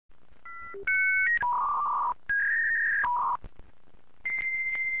Well,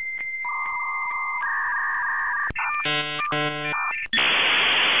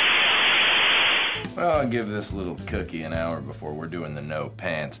 I'll give this little cookie an hour before we're doing the no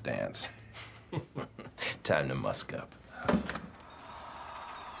pants dance. Time to musk up.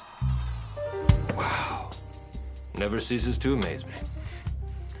 Wow. Never ceases to amaze me.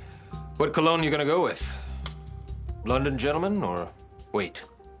 What cologne you gonna go with? London Gentleman or... Wait.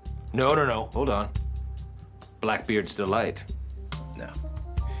 No. Hold on. Blackbeard's Delight. No.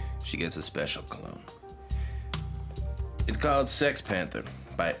 She gets a special cologne. It's called Sex Panther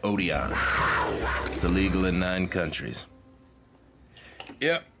by Odeon. It's illegal in 9 countries.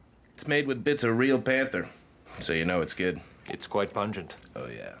 Yep. It's made with bits of real panther, so you know it's good. It's quite pungent. Oh,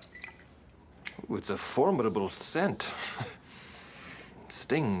 yeah. Ooh, it's a formidable scent.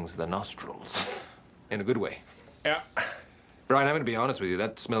 Stings the nostrils. In a good way. Yeah. Brian, I'm gonna be honest with you.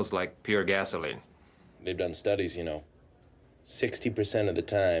 That smells like pure gasoline. They've done studies, you know. 60% of the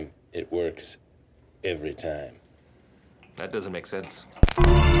time, it works every time. That doesn't make sense.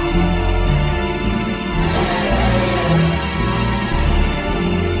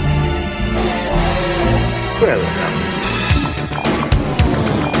 Welcome.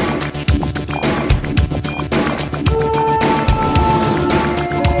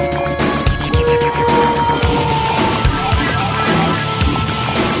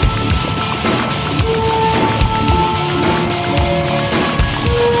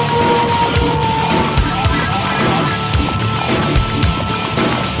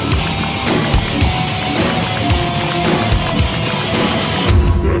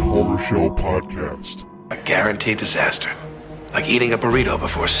 Show podcast. A guaranteed disaster. Like eating a burrito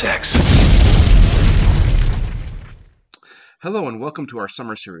before sex. Hello and welcome to our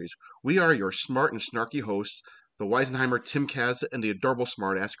summer series. We are your smart and snarky hosts, the Weisenheimer Tim Kazda and the adorable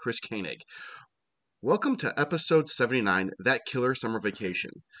smartass Chris Koenig. Welcome to episode 79, That Killer Summer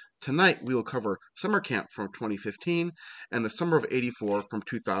Vacation. Tonight we will cover Summer Camp from 2015 and the Summer of '84 from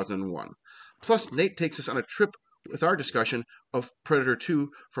 2001. Plus, Nate takes us on a trip with our discussion of Predator 2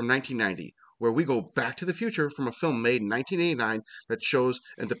 from 1990, where we go back to the future from a film made in 1989 that shows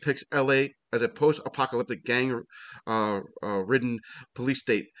and depicts LA as a post-apocalyptic gang-ridden police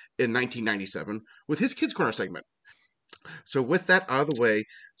state in 1997 with his Kidz Corner segment. So with that out of the way,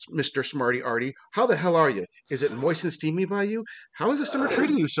 Mr. Smarty Artie, how the hell are you? Is it moist and steamy by you? How is the summer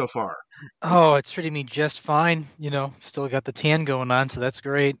treating you so far? Oh, it's treating me just fine. You know, still got the tan going on, so that's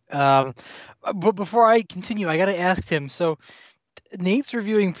great. But before I continue, I got to ask Tim. So Nate's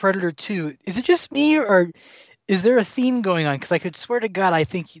reviewing Predator 2. Is it just me, or is there a theme going on? Because I could swear to God, I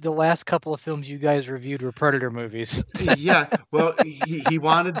think the last couple of films you guys reviewed were Predator movies. Yeah, well, he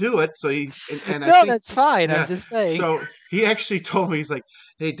wanted to do it, so he's... And no, I think, that's fine. Yeah, I'm just saying. So he actually told me, he's like,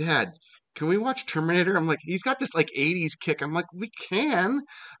 hey, Dad, can we watch Terminator? I'm like, he's got this like 80s kick. I'm like, we can.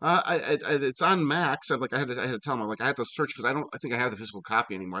 It's on Max. I had to tell him. I'm like, I had to search because I think I have the physical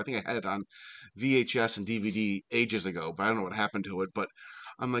copy anymore. I think I had it on VHS and DVD ages ago, but I don't know what happened to it. But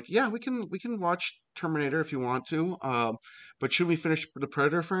I'm like, yeah, we can watch Terminator if you want to. But should we finish the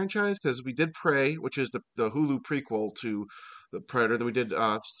Predator franchise? Because we did Prey, which is the Hulu prequel to the Predator. Then we did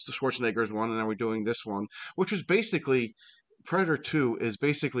Schwarzenegger's one, and then we're doing this one, which was basically... Predator 2 is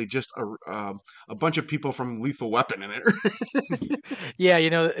basically just a bunch of people from Lethal Weapon in it. Yeah, you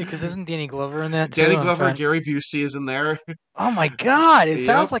know, because isn't Danny Glover in that too? Danny Glover, Gary Busey is in there. Oh my God! It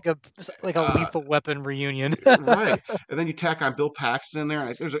sounds like a Lethal Weapon reunion. Right, and then you tack on Bill Paxton in there.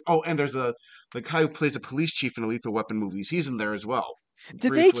 And there's the guy who plays the police chief in the Lethal Weapon movies. He's in there as well.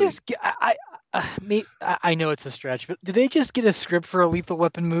 Did they just get? I know it's a stretch, but did they just get a script for a Lethal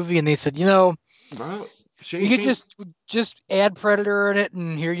Weapon movie and they said, you know, well, you could just add Predator in it,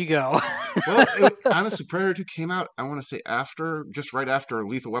 and here you go. Well, honestly, Predator 2 came out, I want to say just right after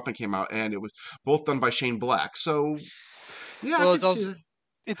Lethal Weapon came out, and it was both done by Shane Black. So, yeah, well,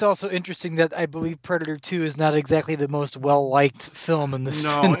 it's also interesting that I believe Predator 2 is not exactly the most well-liked film in the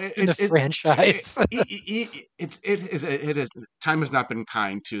franchise. It is. Time has not been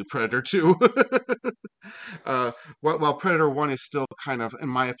kind to Predator 2. While Predator 1 is still kind of, in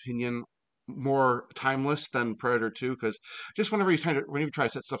my opinion, more timeless than Predator 2, because just whenever you try to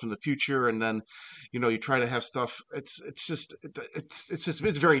set stuff in the future, and then you try to have stuff, it's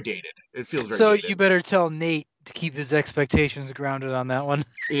very dated. It feels very dated. So you better tell Nate to keep his expectations grounded on that one.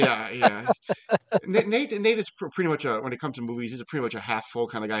 Yeah. Nate is pretty much when it comes to movies, he's pretty much a half full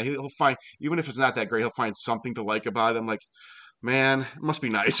kind of guy. He'll find, even if it's not that great, he'll find something to like about it. I'm like, Man, it must be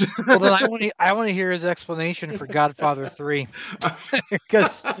nice. Well, then I want to hear his explanation for Godfather 3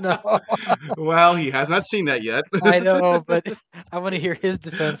 because Well, he has not seen that yet. I know, but I want to hear his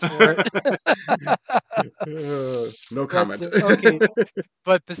defense for it. No But comment. okay,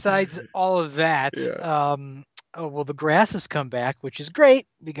 but besides all of that, Yeah. oh well, the grass has come back, which is great.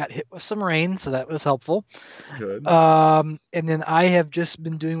 We got hit with some rain, so that was helpful. Good. And then I have just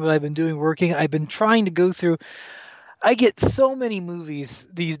been doing what I've been doing, working. I've been trying to go through. I get so many movies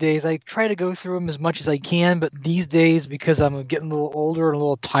these days. I try to go through them as much as I can, but these days, because I'm getting a little older and a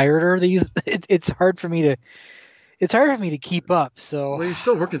little tireder, it's hard for me to keep up. So Well, you're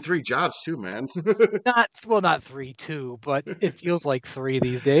still working 3 jobs too, man. not 3, 2, but it feels like 3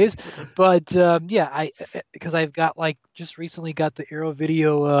 these days. But yeah, because I've got just recently got the Arrow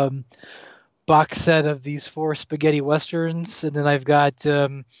Video box set of these 4 spaghetti westerns, and then I've got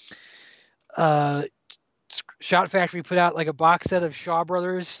Shout Factory put out a box set of Shaw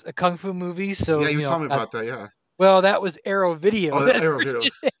Brothers kung fu movies. So Yeah, you told me about that. Yeah. well, that was Arrow Video. Oh, Arrow Video.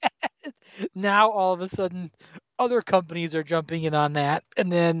 Now all of a sudden, other companies are jumping in on that,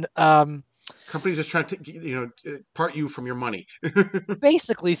 and then Companies just trying to part you from your money.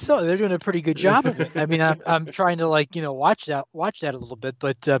 basically, so they're doing a pretty good job of it. I mean, I'm trying to watch that a little bit,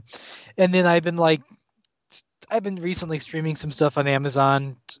 but and then I've been recently streaming some stuff on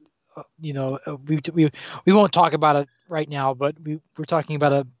Amazon. We won't talk about it right now, but we're talking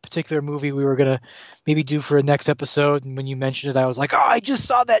about a particular movie we were gonna maybe do for a next episode. And when you mentioned it, I was like, oh, I just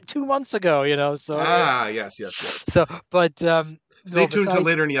saw that 2 months ago. So Yes. so, but Stay tuned till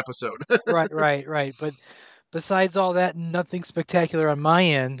later in the episode. right. But besides all that, nothing spectacular on my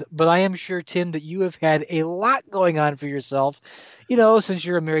end. But I am sure, Tim, that you have had a lot going on for yourself. Since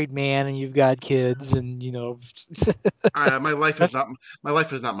you're a married man and you've got kids, and My life is not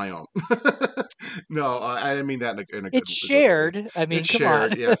my own. No, I didn't mean that in a good. It's shared. I mean, it's come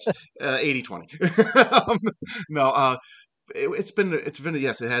shared. on. Yes, 80-20. No, it's been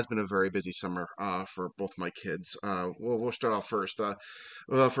yes, it has been a very busy summer for both my kids. We'll start off first.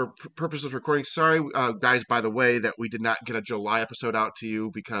 For purposes of recording, sorry guys, by the way, that we did not get a July episode out to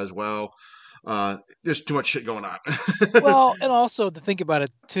you because there's too much shit going on. Well, and also to think about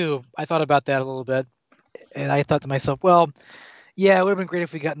it too, I thought about that a little bit, and I thought to myself, well, yeah, it would have been great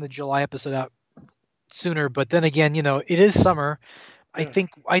if we gotten the July episode out sooner. But then again, it is summer. I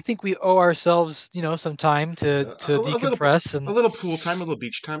think we owe ourselves, some time to decompress and a little pool time, a little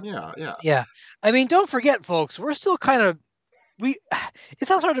beach time. Yeah. yeah. I mean, don't forget, folks, we're still kind of it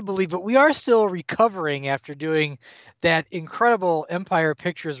sounds hard to believe, but we are still recovering after doing that incredible Empire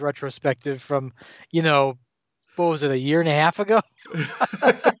Pictures retrospective from, what was it, a year and a half ago?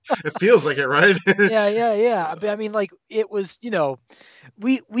 It feels like it, right? Yeah. But I mean, it was,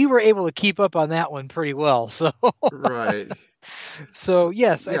 we were able to keep up on that one pretty well. So right. So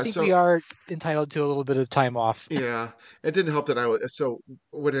yes, I think we are entitled to a little bit of time off. Yeah, it didn't help that I was. So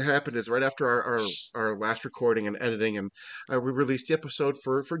what had happened is right after our last recording and editing, and we released the episode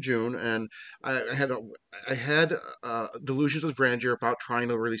for June, and I had delusions of grandeur about trying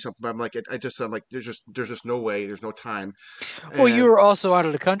to release something, but I'm like, I'm like, there's just no way, there's no time. Well, you were also out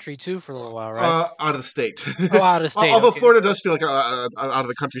of the country too for a little while, right? Out of the state. Oh, out of state. Although okay. Florida does feel like out of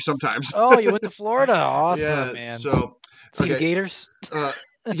the country sometimes. Oh, you went to Florida. Awesome, yeah, man. So. See the Gators?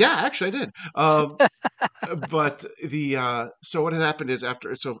 Yeah, actually, I did. But so what had happened is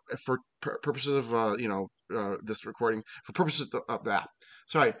for purposes of this recording, for purposes of that.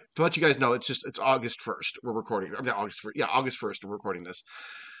 Sorry to let you guys know, it's August 1st. We're recording. I mean, August 1st. Yeah, August 1st. We're recording this,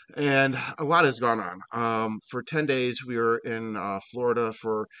 and a lot has gone on. For 10 days, we were in Florida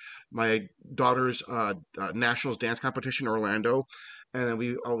for my daughter's nationals dance competition in Orlando. And then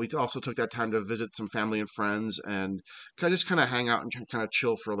we also took that time to visit some family and friends and kind of hang out and kind of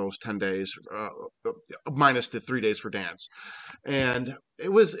chill for those 10 days, minus the 3 days for dance. And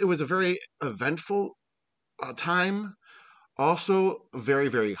it was a very eventful time. Also very,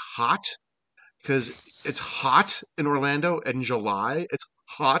 very hot because it's hot in Orlando in July. It's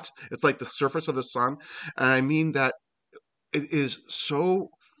hot. It's like the surface of the sun. And I mean that it is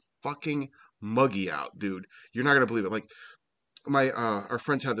so fucking muggy out, dude. You're not going to believe it. Like, our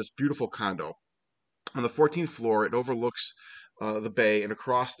friends had this beautiful condo on the 14th floor. It overlooks the bay, and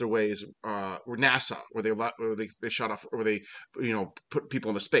across the way is where NASA, where they shot off, where they put people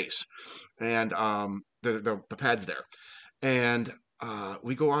into space, and the pads there, and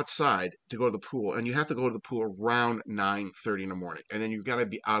we go outside to go to the pool, and you have to go to the pool around 9:30 in the morning, and then you've got to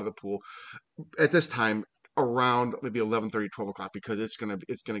be out of the pool at this time around maybe 11:30, 12 o'clock, because it's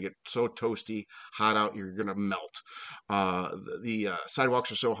gonna get so toasty hot out, you're gonna melt. The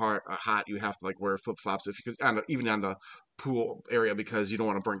sidewalks are so hot you have to wear flip flops even on the pool area because you don't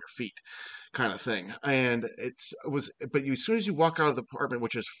want to burn your feet, kind of thing. And but as soon as you walk out of the apartment,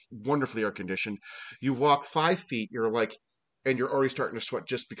 which is wonderfully air conditioned, you walk 5 feet, and you're already starting to sweat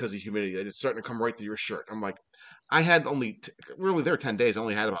just because of humidity. It's starting to come right through your shirt. I'm like, I had really there 10 days. I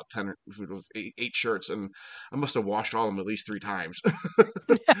only had about 8 shirts, and I must have washed all of them at least 3 times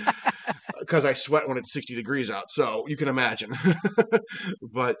because I sweat when it's 60 degrees out. So you can imagine.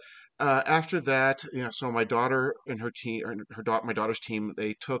 But after that, so my daughter and her team, my daughter's team,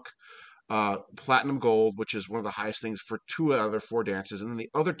 they took platinum gold, which is one of the highest things for 2 out of their 4 dances, and then the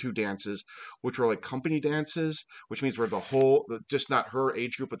other 2 dances, which were like company dances, which means where just not her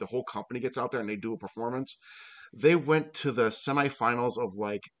age group, but the whole company gets out there and they do a performance. They went to the semifinals of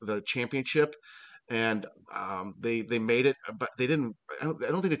like the championship, and they made it, but they didn't. I don't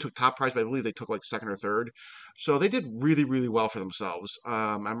think they took top prize, but I believe they took like second or third. So they did really, really well for themselves.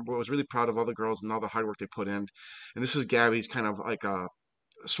 I was really proud of all the girls and all the hard work they put in. And this is Gabby's kind of like a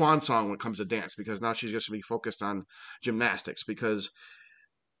swan song when it comes to dance, because now she's just going to be focused on gymnastics, because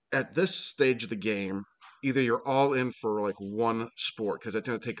at this stage of the game, either you're all in for like one sport, because that's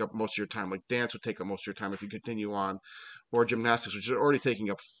going to take up most of your time. Like dance would take up most of your time if you continue on, or gymnastics, which is already taking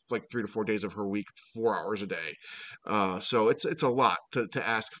up like 3 to 4 days of her week, 4 hours a day. So it's a lot to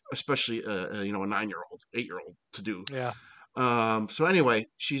ask, especially a 9-year-old, 8-year-old to do. Yeah. So anyway,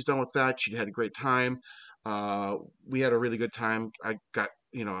 she's done with that. She had a great time. We had a really good time. I got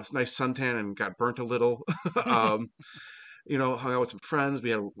a nice suntan and got burnt a little. Hung out with some friends.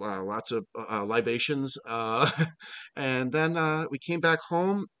 We had lots of libations. And then we came back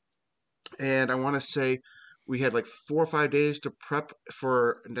home, and I want to say we had like 4 or 5 days to prep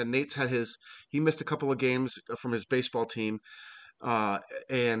for. And then Nate's he missed a couple of games from his baseball team,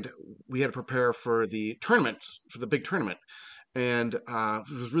 and we had to prepare for the tournament, for the big tournament. And I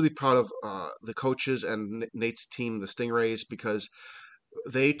was really proud of the coaches and Nate's team, the Stingrays, because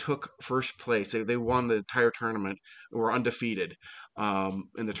they took first place. They won the entire tournament and were undefeated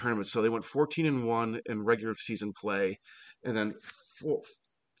in the tournament. So they went 14-1 in regular season play, and then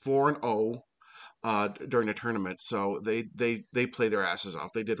 4-0 during the tournament. So they played their asses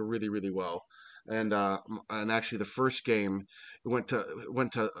off. They did really, really well. And actually the first game went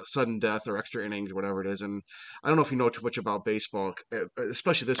to sudden death or extra innings or whatever it is. And I don't know if you know too much about baseball,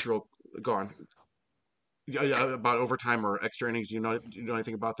 especially this rule. Go on. About overtime or extra innings. Do you know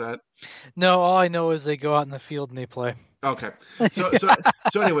anything about that? No, all I know is they go out in the field and they play. Okay.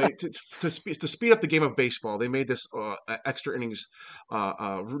 So anyway, to speed up the game of baseball, they made this extra innings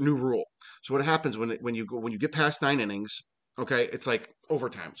new rule. So what happens when you get past 9 innings, okay, it's like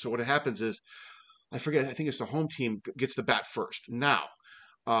overtime. So what happens is, I forget, I think it's the home team gets the bat first. Now,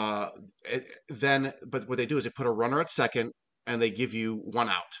 but what they do is they put a runner at second and they give you 1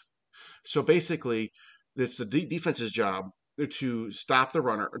 out. So basically, it's the defense's job to stop the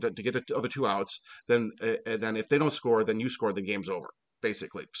runner, to get the other 2 outs. Then if they don't score, then you score, the game's over,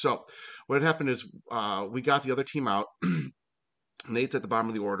 basically. So what happened is we got the other team out. Nate's at the bottom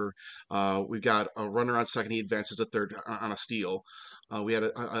of the order. We got a runner on second. He advances to third on a steal. We had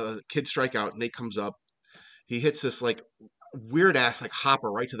a kid strike out. Nate comes up. He hits this like weird ass like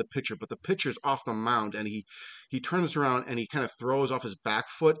hopper right to the pitcher, but the pitcher's off the mound, and he turns around and he kind of throws off his back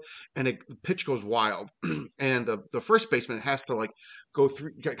foot, and the pitch goes wild. And the first baseman has to like go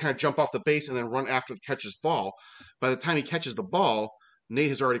through, kind of jump off the base and then run after the catcher's ball. By the time he catches the ball, Nate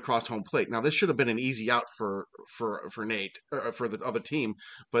has already crossed home plate. Now this should have been an easy out for Nate, for the other team,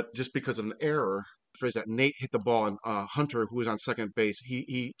 but just because of an error, phrase that Nate hit the ball, and Hunter, who was on second base,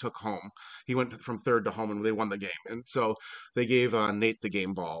 he took home. He went from third to home, and they won the game. And so they gave Nate the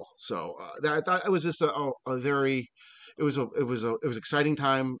game ball. So that was just a very, it was exciting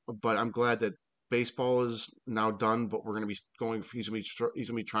time. But I'm glad that baseball is now done. But we're going to be going. He's going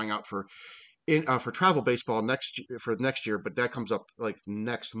to be trying out for travel baseball next year, but that comes up like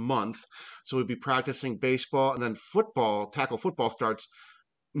next month. So we'll be practicing baseball, and then tackle football starts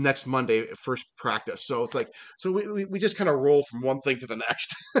next Monday, first practice. So it's like, so we just kind of roll from one thing to the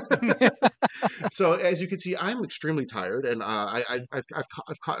next. So as you can see, I'm extremely tired, and I've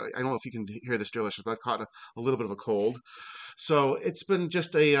caught, I don't know if you can hear this, dear listeners, but I've caught a little bit of a cold. So it's been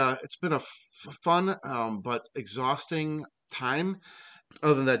just a fun but exhausting time.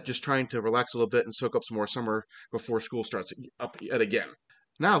 Other than that, just trying to relax a little bit and soak up some more summer before school starts up yet again.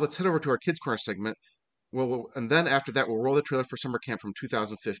 Now let's head over to our Kidz Corner segment. And then after that, we'll roll the trailer for summer camp from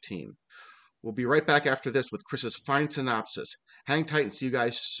 2015. We'll be right back after this with Chris's fine synopsis. Hang tight and see you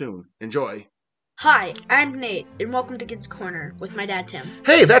guys soon. Enjoy. Hi, I'm Nate, and welcome to Kidz Corner with my dad, Tim.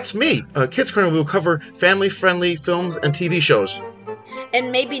 Hey, that's me. Kidz Corner will cover family-friendly films and TV shows.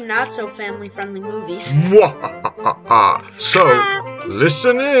 and maybe not so family-friendly movies. So,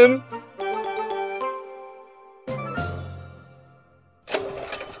 listen in.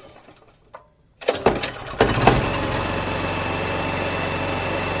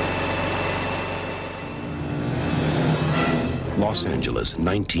 Los Angeles,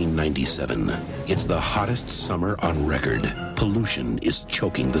 1997. It's the hottest summer on record. Pollution is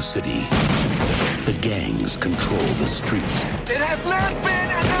choking the city. The gangs control the streets. It has not been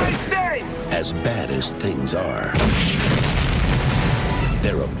a nice day! As bad as things are,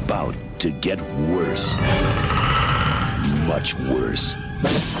 they're about to get worse. Much worse.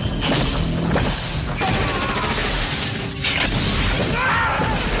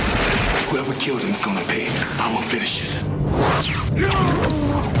 Whoever killed him is gonna pay. I'm gonna finish it.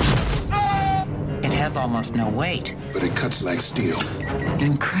 It has almost no weight. But it cuts like steel.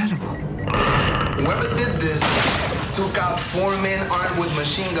 Incredible. Whoever did this took out 4 men armed with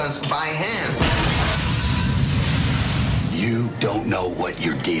machine guns by hand. You don't know what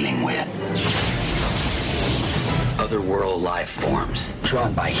you're dealing with. Otherworld life forms,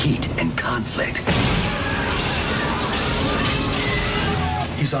 drawn by heat and conflict.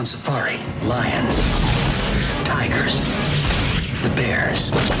 He's on safari. Lions, tigers, the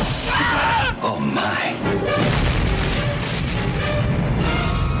bears. Oh my.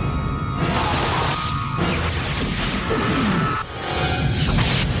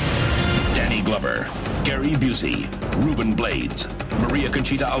 Danny Glover, Gary Busey, Reuben Blades, Maria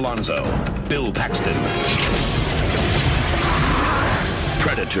Conchita Alonso, Bill Paxton.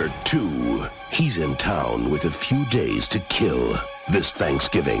 Predator 2. He's in town with a few days to kill this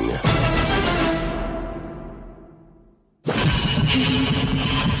Thanksgiving.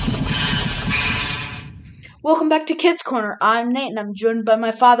 Welcome back to Kidz Corner. I'm Nate, and I'm joined by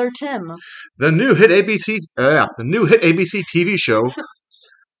my father, Tim. The new hit ABC TV show,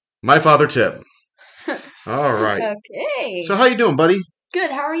 My Father Tim. All right. Okay. So how you doing, buddy? Good.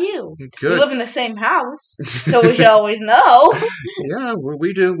 How are you? Good. We live in the same house, so we should always know. Yeah,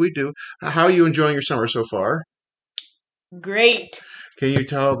 we do. How are you enjoying your summer so far? Great. Can you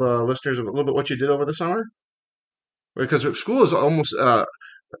tell the listeners a little bit what you did over the summer? Because school is almost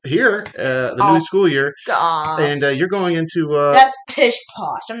here, the new school year, God. and you're going into... That's pish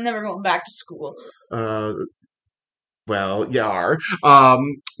posh. I'm never going back to school. Well, you are.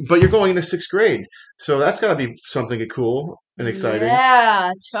 But you're going into 6th grade, so that's got to be something cool and exciting.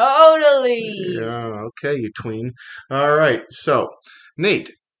 Yeah, totally. Yeah, okay, you tween. All right, so,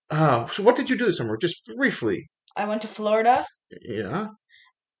 Nate, so what did you do this summer? Just briefly. I went to Florida. Yeah.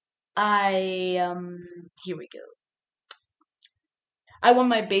 Here we go. I won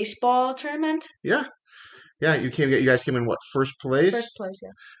my baseball tournament. Yeah. Yeah, you guys came in what, first place? First place, yeah.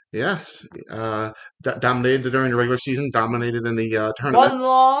 Yes. Dominated during the regular season, dominated in the tournament. 1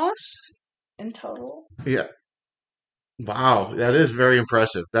 loss in total. Yeah. Wow, that is very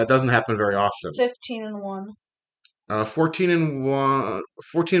impressive. That doesn't happen very often. 15-1.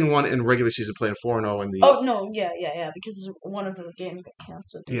 14-1 in regular season play and 4-0 in the... Oh, no, yeah, because one of the games got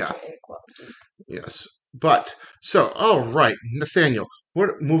canceled. Yeah. Yes. But, so, all right, Nathaniel,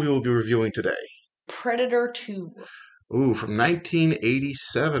 what movie will we be reviewing today? Predator 2. Ooh, from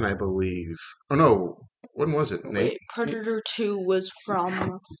 1987, I believe. Oh, no. When was it, Nate? Wait, Predator 2 was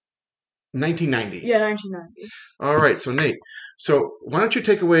from... 1990. Yeah, 1990. All right, so Nate, why don't you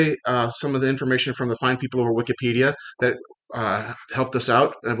take away some of the information from the fine people over Wikipedia that helped us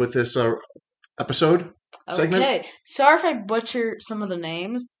out with this episode segment? Okay, sorry if I butcher some of the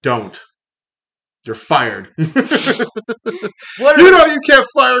names. Don't. You're fired. You What know you can't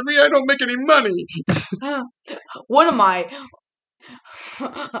fire me. I don't make any money. What am I?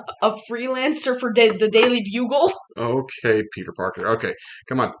 A freelancer for the Daily Bugle? Okay, Peter Parker. Okay,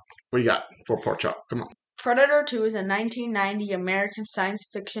 come on. What do you got for pork chop? Come on. Predator 2 is a 1990 American science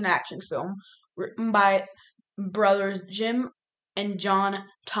fiction action film written by brothers Jim and John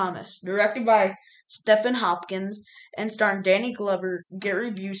Thomas, directed by Stephen Hopkins, and starring Danny Glover,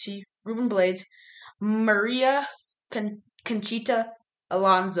 Gary Busey, Reuben Blades, Maria Conchita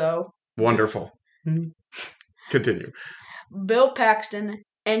Alonso. Wonderful. Continue. Bill Paxton,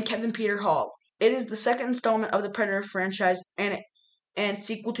 and Kevin Peter Hall. It is the second installment of the Predator franchise and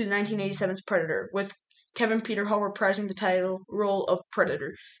sequel to 1987's Predator, with Kevin Peter Hall reprising the title role of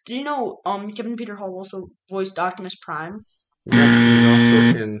Predator. Did you know Kevin Peter Hall also voiced Optimus Prime? Yes, he was also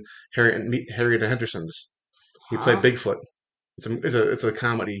in Harriet and Henderson's. He played Bigfoot. It's a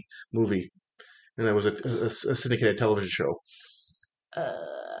comedy movie, and that was a syndicated television show.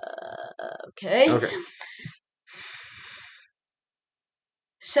 Okay.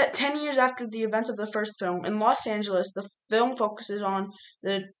 Set 10 years after the events of the first film, in Los Angeles, the film focuses on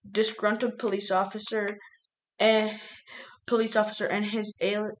the disgruntled police officer and his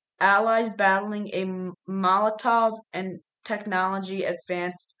allies battling a Molotov and technology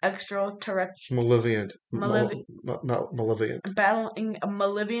advanced extraterrestrial Malevolent. battling a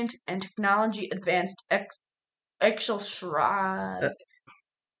malevolent and technology advanced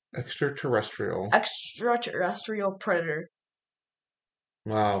extraterrestrial predator.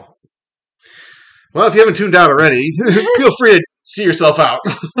 Wow. Well, if you haven't tuned out already, feel free to see yourself out.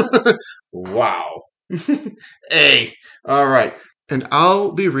 Wow. Hey. All right. And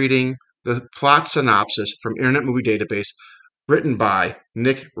I'll be reading the plot synopsis from Internet Movie Database, written by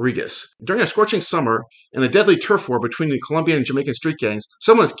Nick Regas. During a scorching summer and a deadly turf war between the Colombian and Jamaican street gangs,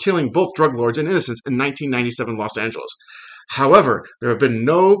 someone is killing both drug lords and innocents in 1997 Los Angeles. However, there have been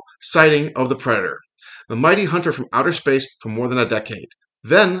no sighting of the predator, the mighty hunter from outer space for more than a decade.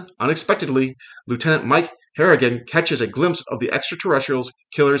 Then, unexpectedly, Lieutenant Mike Harrigan catches a glimpse of the extraterrestrials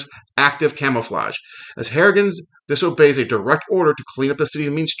killer's active camouflage. As Harrigan disobeys a direct order to clean up the city's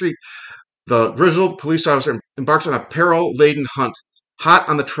mean street, the grizzled police officer embarks on a peril-laden hunt, hot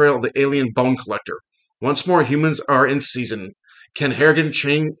on the trail of the alien bone collector. Once more, humans are in season. Can Harrigan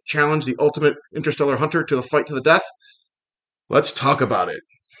challenge the ultimate interstellar hunter to the fight to the death? Let's talk about it.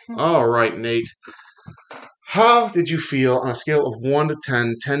 All right, Nate. How did you feel on a scale of 1 to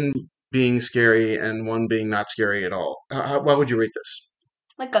 10, 10 being scary and 1 being not scary at all? Why would you rate this?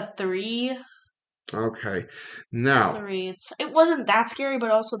 Like a 3. Okay. Now. 3. It wasn't that scary,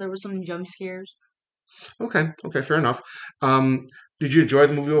 but also there was some jump scares. Okay, fair enough. Did you enjoy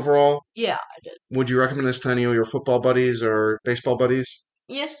the movie overall? Yeah, I did. Would you recommend this to any of your football buddies or baseball buddies?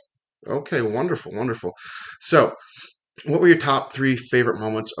 Yes. Okay, wonderful. So, what were your top 3 favorite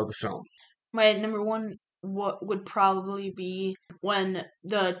moments of the film? My number 1 would probably be when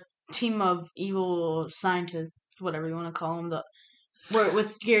the team of evil scientists, whatever you want to call them,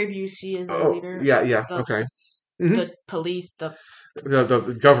 with Gary Busey as the leader. Yeah, okay. Mm-hmm. The police, the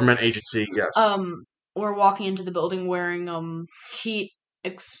government agency, yes. Were walking into the building wearing those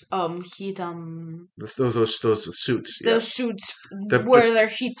suits. Those suits where their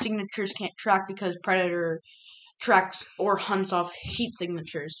heat signatures can't track because Predator tracks or hunts off heat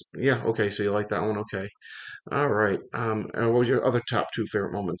signatures. Yeah, okay, so you like that one, okay. All right. And what was your other top 2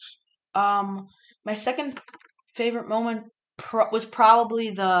 favorite moments? My second favorite moment was probably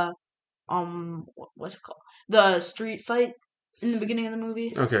the what's it called? The street fight in the beginning of the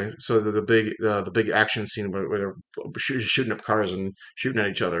movie. Okay, so the big action scene where they're shooting up cars and shooting at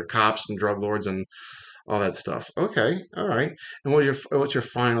each other, cops and drug lords and all that stuff. Okay, all right. And what's your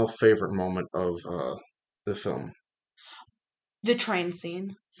final favorite moment of the film? The train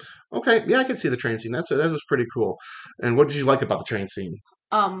scene. Okay, yeah, I can see the train scene. That was pretty cool. And what did you like about the train scene?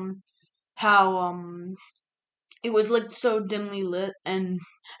 How it was like so dimly lit and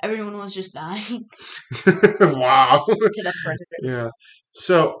everyone was just dying. Wow. To the Predator. Yeah.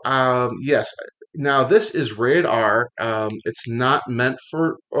 So, yes. Now this is rated R. It's not meant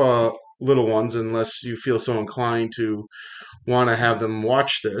for little ones unless you feel so inclined to want to have them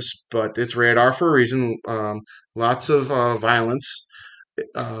watch this, but it's rated R for a reason. Lots of violence.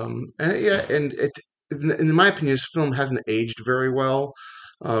 And it, in my opinion, this film hasn't aged very well.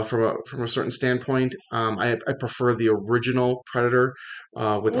 From a certain standpoint, I prefer the original Predator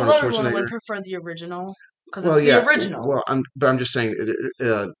with Arnold Schwarzenegger. Everyone would prefer the original because it's the original. Well, I'm just saying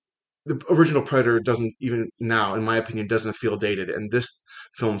the original Predator doesn't even now, in my opinion, doesn't feel dated, and this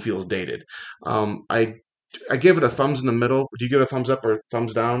film feels dated. I give it a thumbs in the middle. Do you give it a thumbs up or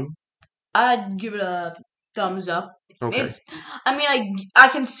thumbs down? I'd give it a thumbs up. Okay. I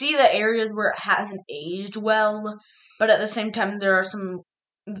can see the areas where it hasn't aged well, but at the same time, there are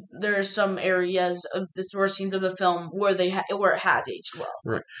some areas of the source scenes of the film where where it has aged well.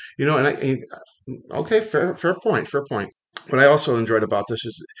 Right. Okay, fair point. What I also enjoyed about this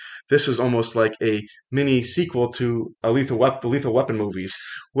is this was almost like a mini sequel to the Lethal Weapon movies,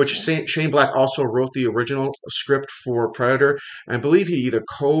 which Shane Black also wrote the original script for Predator. And I believe he either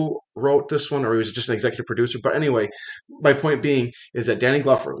co-wrote this one or he was just an executive producer. But anyway, my point being is that Danny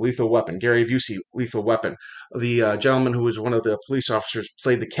Glover, Lethal Weapon, Gary Busey, Lethal Weapon, the gentleman who was one of the police officers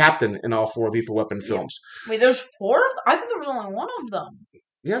played the captain in all 4 Lethal Weapon films. Wait, there's 4? I thought there was only one of them.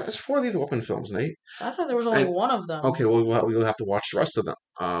 Yeah, there's 4 Lethal Weapon films, Nate. I thought there was only one of them. Okay, well, we'll have to watch the rest of them.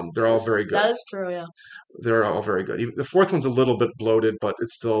 They're all very good. That is true, yeah. They're all very good. The 4th one's a little bit bloated, but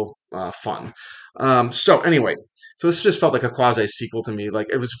it's still fun. So anyway, this just felt like a quasi-sequel to me. Like,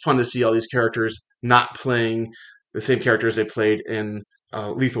 it was fun to see all these characters not playing the same characters they played in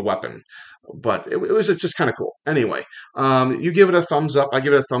lethal weapon. But it's just kind of cool. Anyway, you give it a thumbs up. I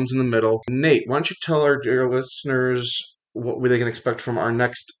give it a thumbs in the middle. Nate, why don't you tell our dear listeners what they can expect from the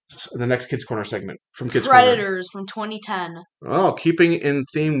next Kidz Corner segment from Kidz Corner? Predators from 2010. Oh, keeping in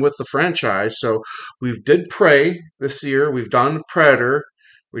theme with the franchise. So we did Prey this year. We've done Predator.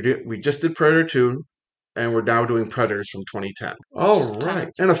 We just did Predator 2. And we're now doing Predators from 2010. All right.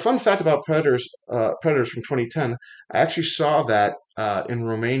 And a fun fact about Predators from 2010, I actually saw that in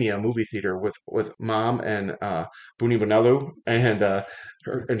Romania movie theater with Mom and Buni Bonello and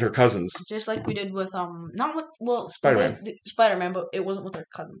her cousins. Just like we did with Spider-Man. Spider-Man, but it wasn't with her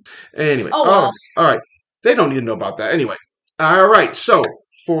cousins. Anyway. Oh, well. All right. They don't need to know about that. Anyway. All right. So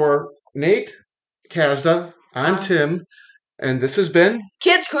for Nate, Kazda, I'm Tim. And this has been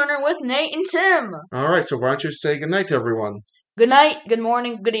Kidz Corner with Nate and Tim. All right, so why don't you say goodnight to everyone? Good night, good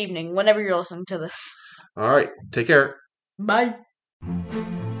morning, good evening, whenever you're listening to this. All right, take care. Bye.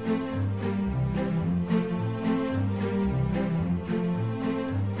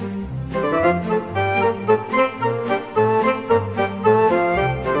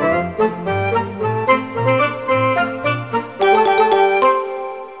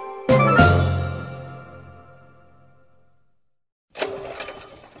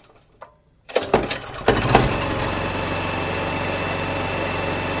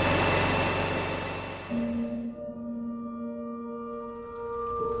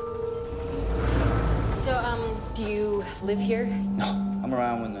 Do you live here? No, I'm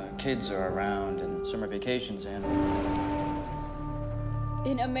around when the kids are around and summer vacations and...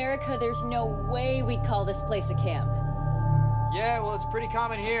 In America, there's no way we'd call this place a camp. Yeah, well, it's pretty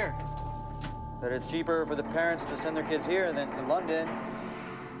common here. That it's cheaper for the parents to send their kids here than to London.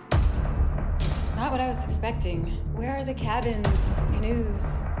 It's not what I was expecting. Where are the cabins, canoes?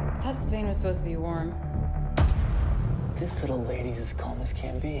 I thought Spain was supposed to be warm. This little lady's as calm as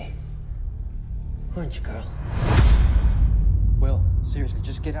can be. Aren't you, girl? Will, seriously,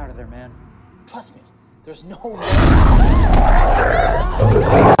 just get out of there, man. Trust me, there's no way.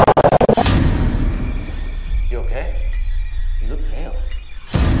 You okay? You look pale.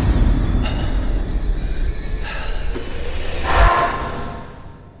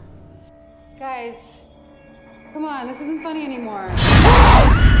 Guys, come on, this isn't funny anymore.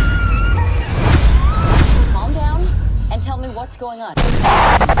 Calm down and tell me what's going on.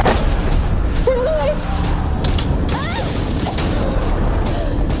 Turn the lights!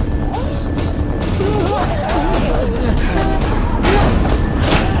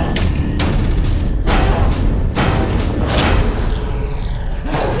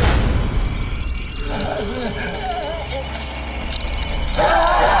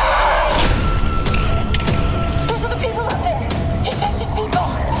 There's other people out there! Infected people!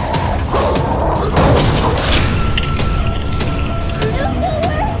 There's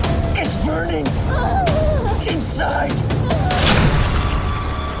nowhere! It's burning! It's inside!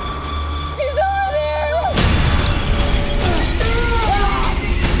 She's over there!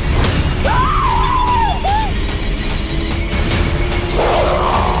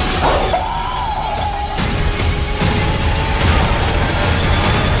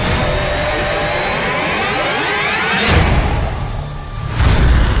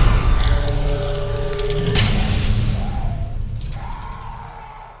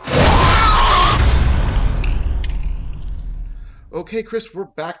 Okay, Chris, we're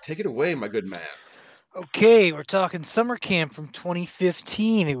back. Take it away, my good man. Okay, we're talking Summer Camp from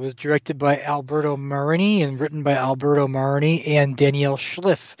 2015. It was directed by Alberto Marini and written by Alberto Marini and Danielle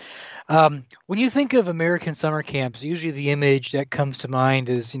Schliff. When you think of American summer camps, usually the image that comes to mind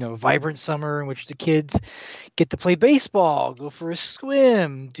is, vibrant summer in which the kids get to play baseball, go for a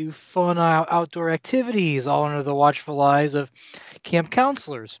swim, do fun outdoor activities, all under the watchful eyes of camp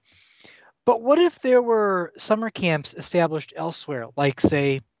counselors. But what if there were summer camps established elsewhere, like,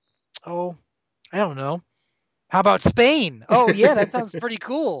 say, I don't know. How about Spain? Oh, yeah, that sounds pretty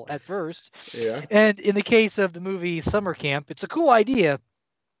cool at first. Yeah. And in the case of the movie Summer Camp, it's a cool idea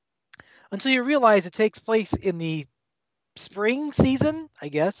until you realize it takes place in the spring season, I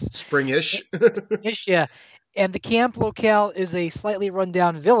guess. Spring-ish. Ish, yeah. And the camp locale is a slightly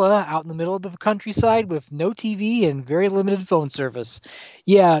run-down villa out in the middle of the countryside with no TV and very limited phone service.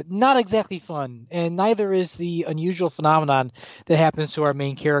 Yeah, not exactly fun, and neither is the unusual phenomenon that happens to our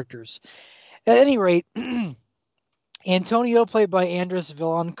main characters. At any rate, Antonio, played by Andres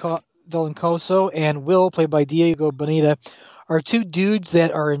Villancoso, and Will, played by Diego Boneta, are two dudes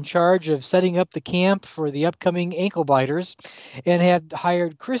that are in charge of setting up the camp for the upcoming ankle biters and had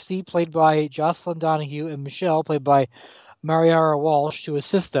hired Christy, played by Jocelyn Donahue, and Michelle, played by Mariara Walsh, to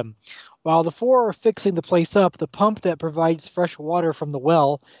assist them. While the four are fixing the place up, the pump that provides fresh water from the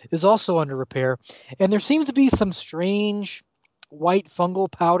well is also under repair, and there seems to be some strange white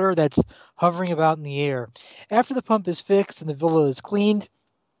fungal powder that's hovering about in the air. After the pump is fixed and the villa is cleaned,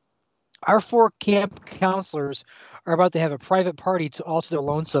 our four camp counselors are about to have a private party to all to their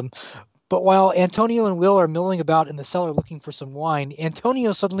lonesome. But while Antonio and Will are milling about in the cellar looking for some wine,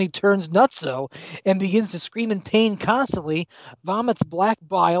 Antonio suddenly turns nutso and begins to scream in pain constantly, vomits black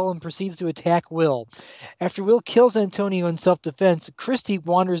bile, and proceeds to attack Will. After Will kills Antonio in self-defense, Christy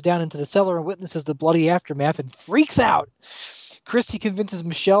wanders down into the cellar and witnesses the bloody aftermath and freaks out. Christy convinces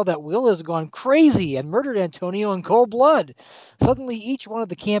Michelle that Will has gone crazy and murdered Antonio in cold blood. Suddenly, each one of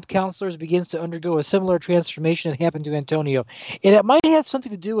the camp counselors begins to undergo a similar transformation that happened to Antonio. And it might have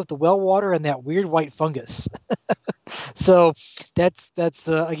something to do with the well water and that weird white fungus. So that's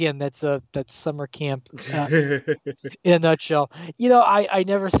summer camp in a nutshell. I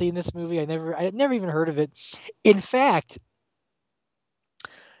never seen this movie. I never even heard of it. In fact,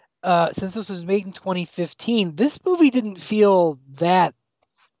 since this was made in 2015, this movie didn't feel that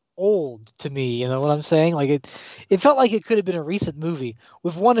old to me. You know what I'm saying? Like it felt like it could have been a recent movie,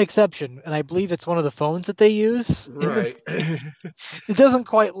 with one exception, and I believe it's one of the phones that they use. Right. It doesn't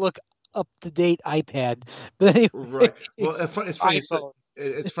quite look up to date iPad, but anyway, right. Well, it's funny. iPhone.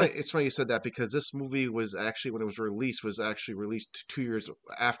 It's funny you said that, because this movie was actually, when it was released 2 years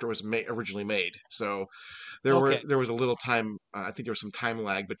after it was originally made. So there was a little time. I think there was some time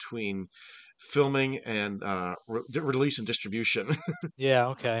lag between filming and release and distribution. Yeah,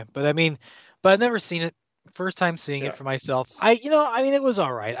 okay, but I've never seen it. First time seeing it for myself. It was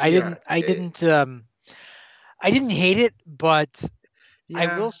all right. I didn't hate it, but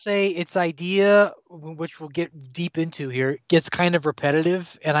I will say its idea, which we'll get deep into here, gets kind of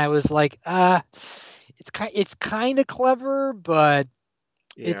repetitive, and I was like, it's kind of clever, but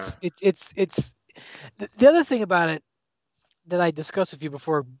it's the other thing about it that I discussed with you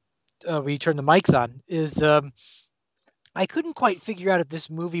before we turned the mics on is I couldn't quite figure out if this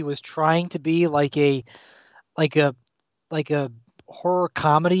movie was trying to be like a horror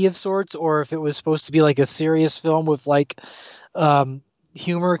comedy of sorts, or if it was supposed to be like a serious film with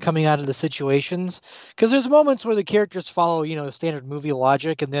humor coming out of the situations, because there's moments where the characters follow standard movie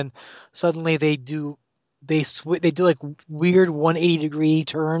logic, and then suddenly they do like weird 180-degree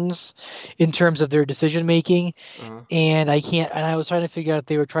turns in terms of their decision making. And I was trying to figure out if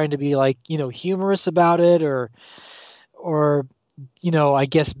they were trying to be like humorous about it, or I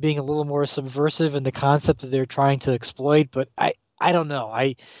guess being a little more subversive in the concept that they're trying to exploit, but I don't know.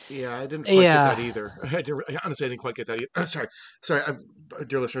 I didn't quite get that either. Honestly, I didn't quite get that either. Sorry,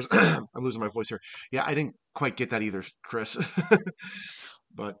 dear listeners, I'm losing my voice here. Yeah, I didn't quite get that either, Chris.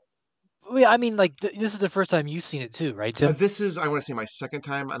 But yeah, this is the first time you've seen it too, right, Tim? This is, I want to say, my second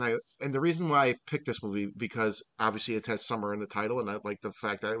time, and the reason why I picked this movie, because obviously it has summer in the title, and I like the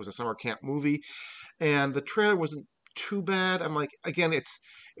fact that it was a summer camp movie, and the trailer wasn't too bad. I'm like, again, it's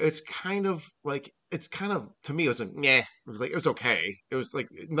kind of to me, it was meh. It was okay. It was like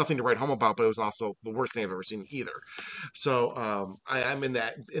nothing to write home about, but it was also the worst thing I've ever seen either. So I'm in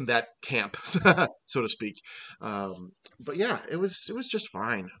that camp, so to speak. But yeah, it was just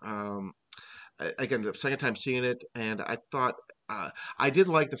fine. Again, the second time seeing it, and I thought I did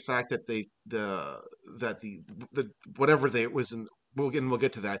like the fact that the whatever they was in. We'll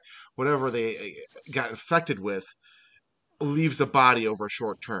get to that. Whatever they got infected with leaves the body over a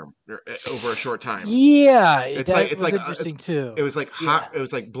short time. Yeah, it's like interesting too. It was like hot. It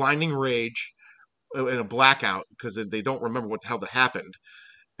was like blinding rage in a blackout, because they don't remember what the hell that happened,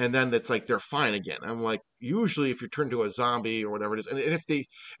 and then it's like they're fine again. I'm like, usually if you turn to a zombie or whatever it is, and if they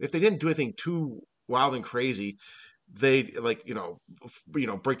didn't do anything too wild and crazy, they'd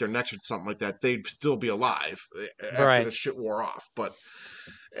break their necks or something like that, they'd still be alive after the shit wore off. But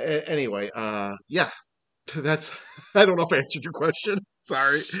anyway, yeah. That's. I don't know if I answered your question.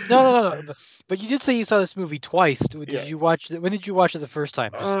 Sorry. No. But you did say you saw this movie twice. Did you watch it? When did you watch it the first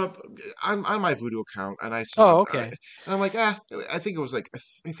time? On my Voodoo account, and I saw. Oh, okay. And I'm like, I think it was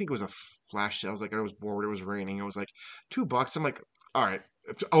a flash sale. I was like, I was bored. It was raining. It was like $2. I'm like, all right,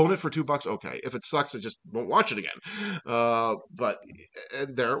 own it for $2. Okay. If it sucks, I just won't watch it again. But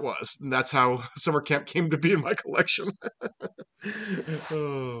there it was. And that's how Summer Camp came to be in my collection.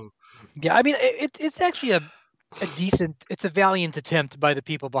 Oh. Yeah, it's actually a decent, it's a valiant attempt by the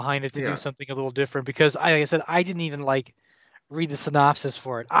people behind it to do something a little different, because like I said, I didn't even read the synopsis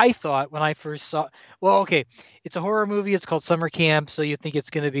for it. I thought when I first saw, it's a horror movie, it's called Summer Camp, so you think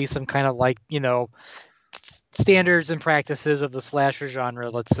it's going to be some kind of standards and practices of the slasher genre,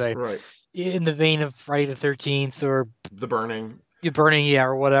 let's say. Right. In the vein of Friday the 13th or The Burning. you're burning, yeah,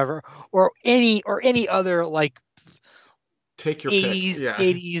 or whatever, or any other like Take your 80s, pick. Yeah.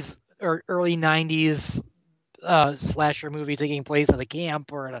 80s or early 90s slasher movie taking place at a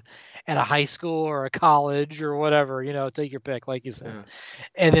camp or at a high school or a college or whatever, take your pick, like you said. Yeah.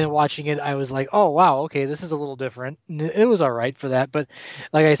 And then watching it, I was like, oh wow, okay, this is a little different. And it was all right for that, but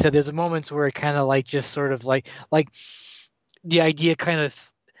like I said, there's moments where it kind of like just sort of like the idea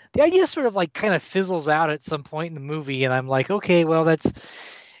sort of like kind of fizzles out at some point in the movie, and I'm like, okay, well,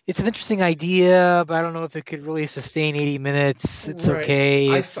 it's an interesting idea, but I don't know if it could really sustain 80 minutes. It's Right. okay.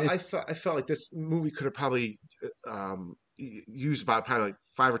 I felt like this movie could have probably used about probably like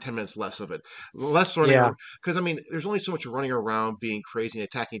 5 or 10 minutes less of it, less running. Yeah. Because I mean, there's only so much running around, being crazy and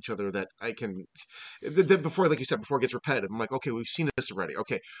attacking each other that I can. Before, like you said, before it gets repetitive, I'm like, okay, we've seen this already.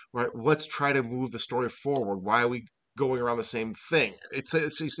 Okay, right, let's try to move the story forward. Why are we going around the same thing? It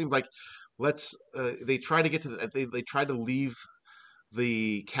seemed like they try to get to they tried to leave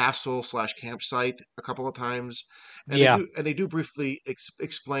the castle / campsite a couple of times, and they do briefly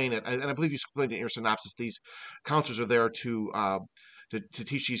explain it, and I believe you explained it in your synopsis. These counselors are there to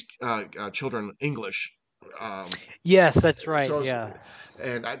teach these children English. Yes, that's right. So, yeah,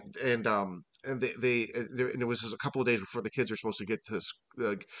 and it was just a couple of days before the kids are supposed to get to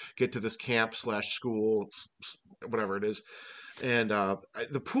this camp / school, whatever it is. And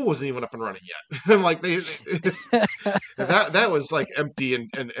the pool wasn't even up and running yet. Like that was like empty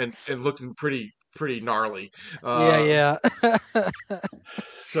and looking pretty gnarly. Yeah.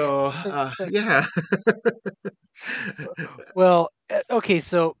 So yeah. Well, okay.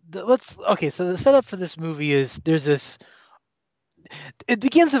 So So the setup for this movie is there's this. It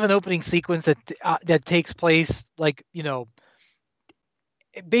begins with an opening sequence that takes place like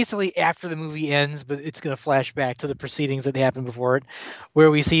basically after the movie ends, but it's going to flash back to the proceedings that happened before it, where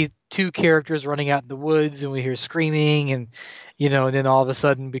we see two characters running out in the woods and we hear screaming and then all of a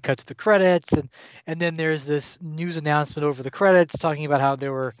sudden we cut to the credits and then there's this news announcement over the credits talking about how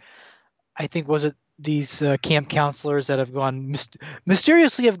there were, I think, was it these camp counselors that have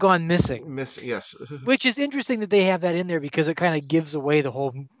mysteriously have gone missing. Yes. Which is interesting that they have that in there because it kind of gives away the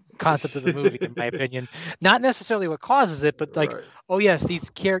whole concept of the movie, in my opinion. Not necessarily what causes it, but like, right. Oh yes,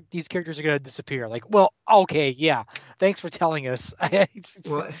 these characters are going to disappear. Like, well, okay, yeah, thanks for telling us.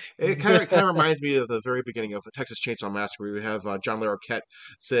 Well, it kind of reminds me of the very beginning of the Texas Chainsaw Massacre, where we have John Larroquette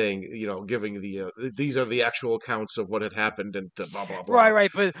saying, giving the these are the actual accounts of what had happened and blah blah blah.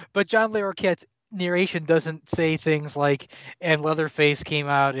 Right, but John Larroquette's narration doesn't say things like "and Leatherface came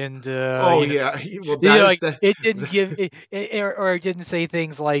out and well, it didn't give or it didn't say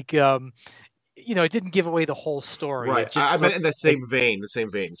things like it didn't give away the whole story. Right. I meant in the same vein.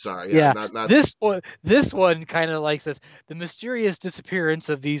 Sorry. Yeah. Not... This one kind of like says the mysterious disappearance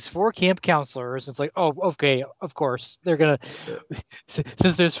of these 4 camp counselors. It's like, oh, okay, of course they're gonna.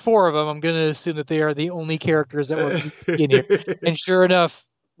 Since there's 4 of them, I'm gonna assume that they are the only characters that we're in here. And sure enough,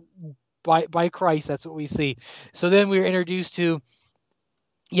 by Christ, that's what we see. So then we're introduced to.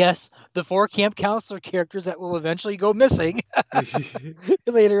 Yes, the 4 camp counselor characters that will eventually go missing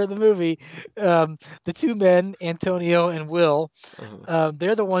later in the movie. The 2 men, Antonio and Will,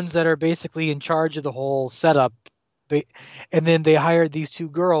 they're the ones that are basically in charge of the whole setup. And then they hired these 2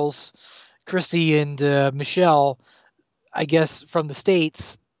 girls, Christy and Michelle, I guess from the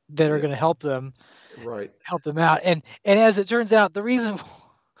States, that are going to help them, help them out. And as it turns out, the reason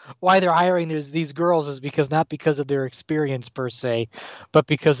why they're hiring these girls is not because of their experience per se, but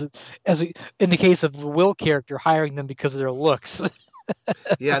because, in the case of the Will character, hiring them because of their looks.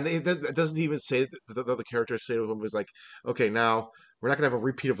 Yeah, and it doesn't even say the other characters say to him was like, okay, now we're not gonna have a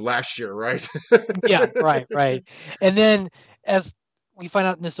repeat of last year, right? Yeah, right. And then as we find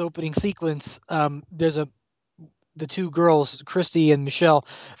out in this opening sequence, there's the 2 girls, Christy and Michelle.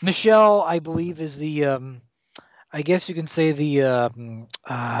 Michelle, I believe, is the I guess you can say the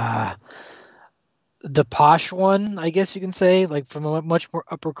posh one, I guess you can say, like from a much more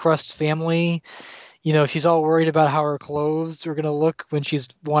upper crust family. She's all worried about how her clothes are going to look when she's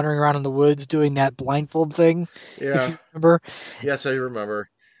wandering around in the woods doing that blindfold thing. Yeah. If you remember. Yes, I remember.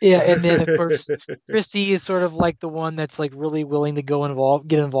 Yeah, and then of course Christy is sort of like the one that's like really willing to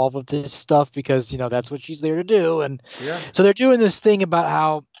get involved with this stuff because that's what she's there to do. And so they're doing this thing about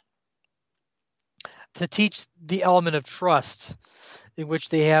how to teach the element of trust, in which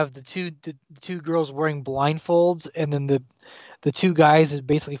they have the two girls wearing blindfolds, and then the 2 guys is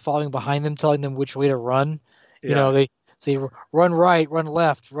basically following behind them, telling them which way to run. They say run right, run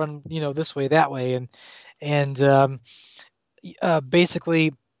left, run this way, that way, and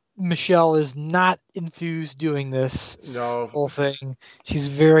basically Michelle is not enthused doing this whole thing. She's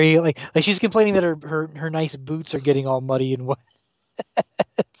very like she's complaining that her nice boots are getting all muddy and wet.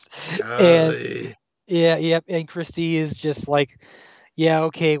 And yeah, and Christy is just like, yeah,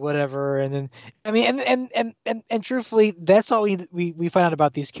 okay, whatever. And then, I mean, and truthfully, that's all we find out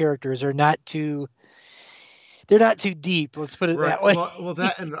about these characters. They're not too deep. Let's put it that way. Well,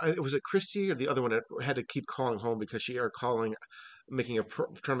 that and was it Christy or the other one that had to keep calling home because she are calling, trying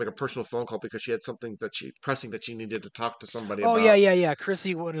to make a personal phone call because she had something that she needed to talk to somebody about. Yeah.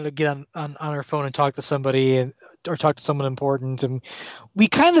 Chrissy wanted to get on her phone and talk to somebody or talk to someone important, and we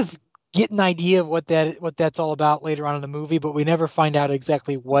kind of get an idea of what that's all about later on in the movie, but we never find out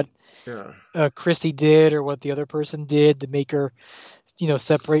exactly what Chrissy did or what the other person did to make her,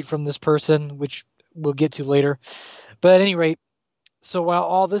 separate from this person, which we'll get to later. But at any rate, so while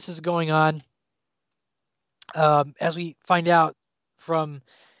all this is going on, as we find out from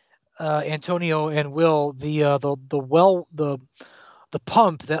Antonio and Will, the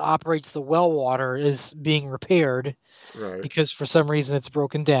pump that operates the well water is being repaired, right? Because for some reason it's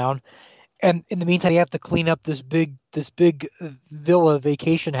broken down, and in the meantime, you have to clean up this big villa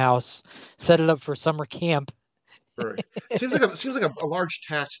vacation house, set it up for summer camp. Right. Seems like a large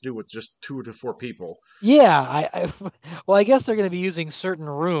task to do with just 2 to 4 people. Yeah, I guess they're going to be using certain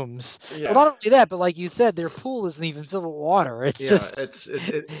rooms. Yeah. Well, not only that, but like you said, their pool isn't even filled with water. It's just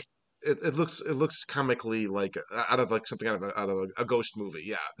it looks comically like out of like something out of a ghost movie.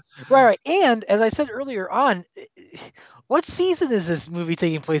 Yeah. Right. And as I said earlier on, what season is this movie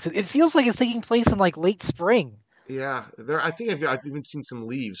taking place in? It feels like it's taking place in like late spring. Yeah, I think I've even seen some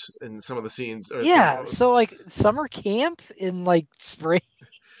leaves in some of the scenes. Yeah, so like summer camp in like spring.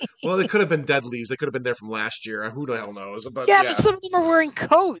 Well, they could have been dead leaves. They could have been there from last year. Who the hell knows? But but some of them are wearing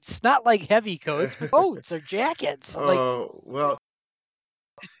coats, not like heavy coats, coats or jackets. Oh, well.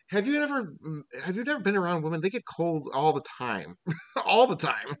 Have you never been around women? They get cold all the time, all the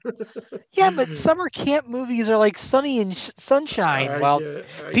time. Yeah, but summer camp movies are like sunny and sunshine while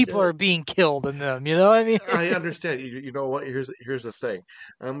people are being killed in them. You know what I mean? I understand. You know what? Here's the thing.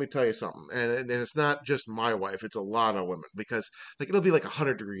 Let me tell you something. And it's not just my wife. It's a lot of women because like it'll be like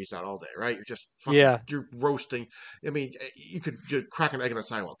 100 degrees out all day, right? You're just you're roasting. I mean, you could just crack an egg on a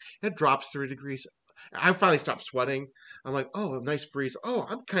sidewalk. It drops 3 degrees. I finally stopped sweating. I'm like, oh, a nice breeze. Oh,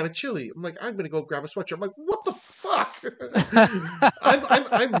 I'm kind of chilly. I'm like, I'm gonna go grab a sweatshirt. I'm like, what the fuck?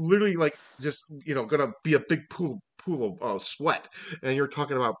 I'm literally like just gonna be a big pool of sweat, and you're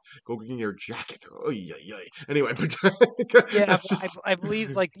talking about go get your jacket. Oh yeah. Anyway, I believe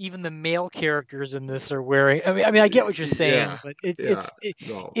like even the male characters in this are wearing. I mean, I get what you're saying, but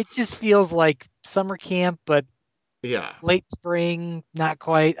it just feels like summer camp, but. Yeah. Late spring, not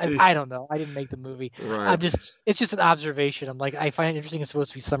quite. I don't know. I didn't make the movie. Right. It's just an observation. I'm like, I find it interesting. It's supposed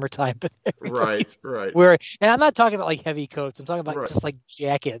to be summertime, but right. And I'm not talking about like heavy coats. I'm talking about just like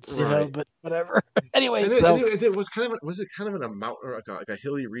jackets, but whatever. Anyway, it was kind of in a mountain or like a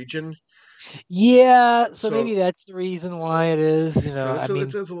hilly region? Yeah, so maybe that's the reason why it is.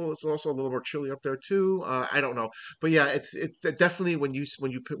 It's also a little more chilly up there too. I don't know, but yeah, it's definitely when you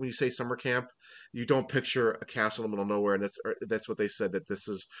say summer camp, you don't picture a castle in the middle of nowhere, and that's what they said, that this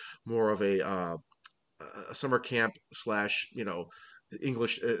is more of a summer camp /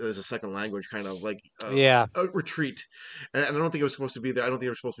 English as a second language kind of like a retreat, and I don't think it was supposed to be there. I don't think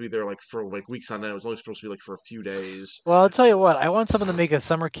it was supposed to be there like for like weeks on end. It was only supposed to be like for a few days. Well, I'll tell you what, I want someone to make a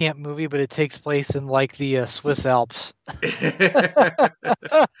summer camp movie, but it takes place in like the Swiss Alps.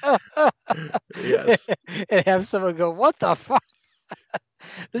 Yes. And have someone go, what the fuck?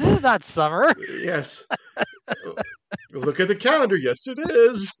 This is not summer. Yes. Look at the calendar. Yes, it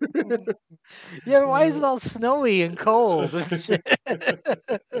is. Yeah, why is it all snowy and cold?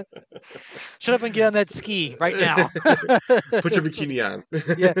 Shut up and get on that ski right now. Put your bikini on.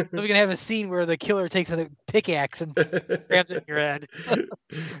 Yeah, so we can have a scene where the killer takes a pickaxe and grabs it in your head.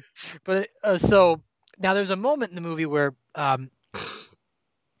 But so now there's a moment in the movie where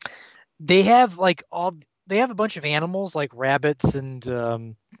they have a bunch of animals like rabbits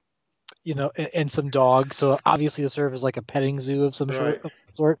and and some dogs. So obviously, they serve as like a petting zoo of some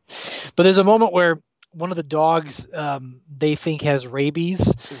sort. But there's a moment where one of the dogs they think has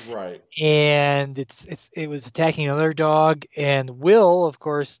rabies, right? And it was attacking another dog. And Will, of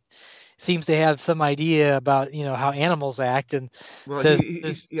course, seems to have some idea about how animals act, and says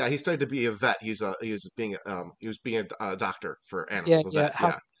he started to be a vet. He was being a doctor for animals.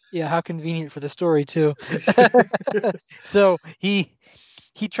 How convenient for the story too. So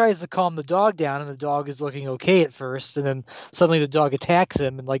he tries to calm the dog down, and the dog is looking okay at first, and then suddenly the dog attacks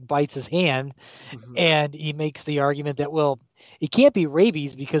him and like bites his hand, and he makes the argument that, well, it can't be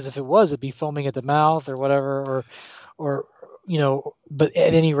rabies because if it was, it'd be foaming at the mouth or whatever, or but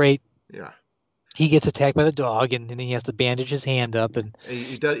at any rate, he gets attacked by the dog, and then he has to bandage his hand up. And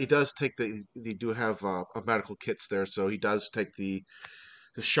He does take they do have medical kits there, so he does take the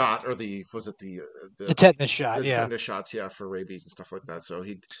shot, or the tetanus shot, the yeah. tetanus shots, yeah, for rabies and stuff like that.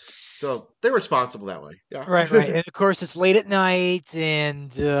 So they're responsible that way, yeah. Right. And of course, it's late at night,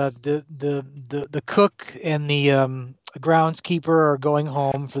 and the cook and the groundskeeper are going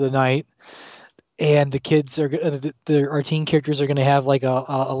home for the night, and the kids are our teen characters are going to have like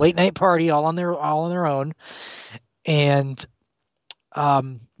a late night party all on their own, and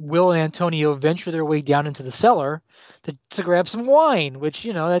Will and Antonio venture their way down into the cellar to grab some wine, which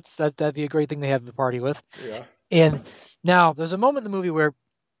that'd be a great thing to have the party with. Yeah. And now there's a moment in the movie where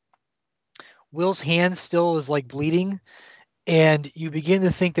Will's hand still is like bleeding, and you begin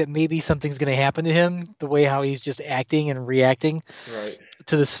to think that maybe something's going to happen to him, the way how he's just acting and reacting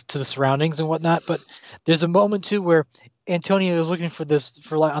to the surroundings and whatnot. But there's a moment too where Antonio is looking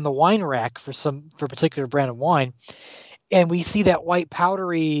on the wine rack for a particular brand of wine, and we see that white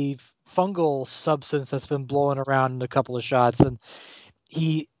powdery fungal substance that's been blowing around in a couple of shots, and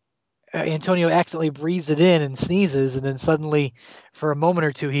Antonio accidentally breathes it in and sneezes, and then suddenly, for a moment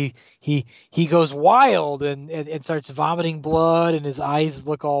or two, he goes wild and starts vomiting blood, and his eyes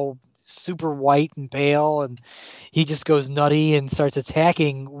look all super white and pale, and he just goes nutty and starts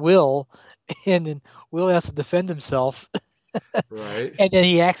attacking Will, and then Will has to defend himself, right? And then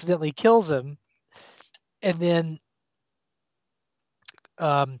he accidentally kills him, and then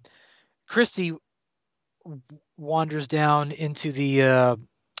Christy wanders down into the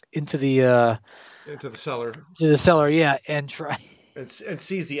cellar. To the cellar, yeah, and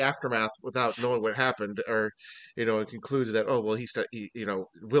sees the aftermath without knowing what happened, or and concludes that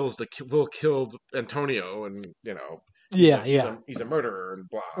Will killed Antonio, and he's a murderer, and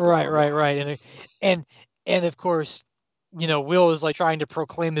blah. Right, and of course, Will is like trying to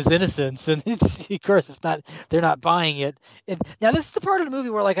proclaim his innocence, and they're not buying it. And now this is the part of the movie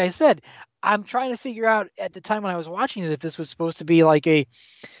where, like I said, I'm trying to figure out at the time when I was watching it if this was supposed to be like a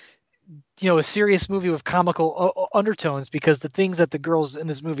serious movie with comical undertones, because the things that the girls in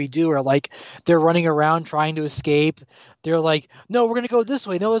this movie do are like they're running around trying to escape. They're like, no, we're going to go this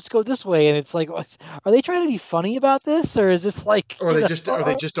way. No, let's go this way. And it's like, are they trying to be funny about this, or is this like, or they just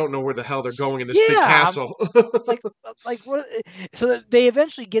don't know where the hell they're going in this big castle? like what? So they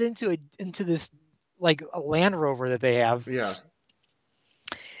eventually get into this like a Land Rover that they have. Yeah.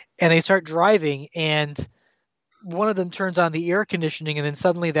 And they start driving, and one of them turns on the air conditioning, and then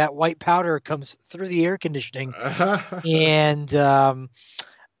suddenly that white powder comes through the air conditioning. And I'm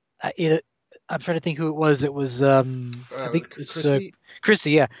trying to think who it was. It was I think it was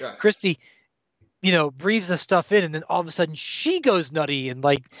Christy. Yeah. Christy, breathes the stuff in, and then all of a sudden she goes nutty and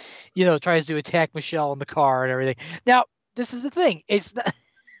tries to attack Michelle in the car and everything. Now, this is the thing. It's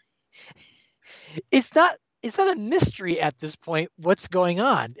not a mystery at this point what's going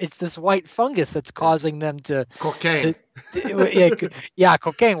on. It's this white fungus that's causing them to cocaine.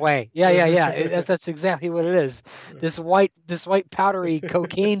 Cocaine way. Yeah. That's exactly what it is. This white powdery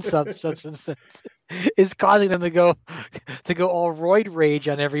cocaine substance that is causing them to go all roid rage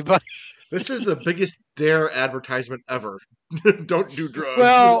on everybody. This is the biggest dare advertisement ever. Don't do drugs.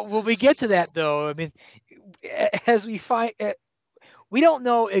 Well, when we get to that, though, I mean, as we find. We don't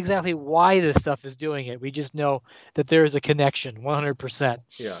know exactly why this stuff is doing it. We just know that there is a connection, 100%.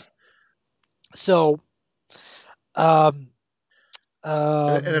 Yeah. So, it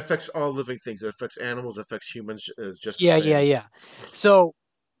affects all living things. It affects animals. It affects humans. It's just the same. Yeah. So,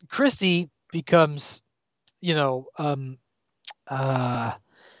 Christy becomes,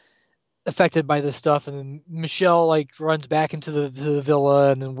 affected by this stuff, and then Michelle runs back into the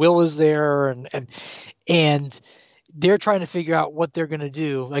villa, and then Will is there, and they're trying to figure out what they're going to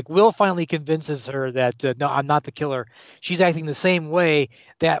do. Like, Will finally convinces her that, no, I'm not the killer. She's acting the same way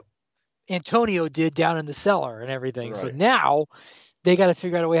that Antonio did down in the cellar and everything. Right. So now they got to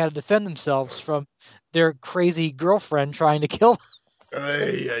figure out a way how to defend themselves from their crazy girlfriend trying to kill them.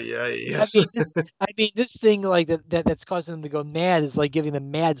 Yes. I mean, this thing that's causing them to go mad is like giving them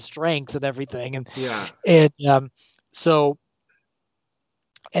mad strength and everything. And and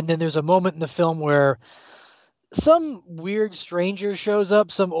then there's a moment in the film where some weird stranger shows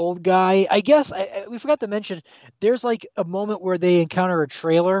up, some old guy. I guess we forgot to mention, there's like a moment where they encounter a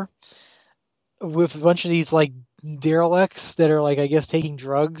trailer with a bunch of these like derelicts that are like, I guess, taking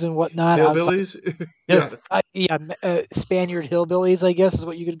drugs and whatnot. Hillbillies? Spaniard hillbillies, I guess is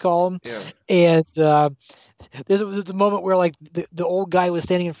what you could call them. Yeah. And there's a moment where like the old guy was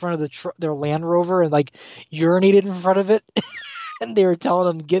standing in front of their Land Rover and like urinated in front of it. And they were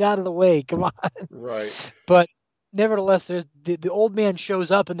telling him, get out of the way, come on. Right. But nevertheless, there's the old man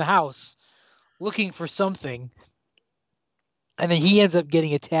shows up in the house looking for something, and then he ends up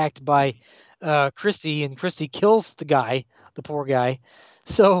getting attacked by Christy, and Christy kills the poor guy.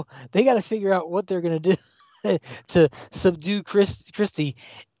 So they got to figure out what they're going to do to subdue Christy.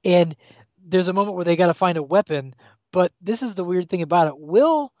 And there's a moment where they got to find a weapon. But this is the weird thing about it.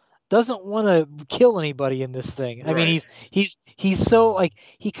 Will doesn't want to kill anybody in this thing. I mean, he's so like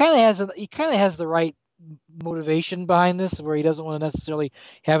he kind of has the right motivation behind this, where he doesn't want to necessarily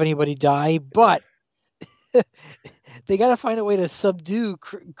have anybody die, but they got to find a way to subdue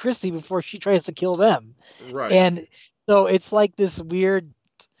Christy before she tries to kill them. Right. And so it's like this weird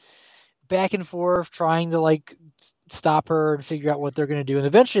back and forth trying to like stop her and figure out what they're going to do. And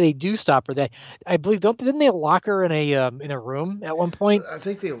eventually they do stop her. I believe didn't they lock her in a room at one point? I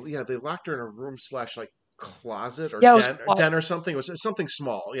think they locked her in a room / like closet or den or something. It was something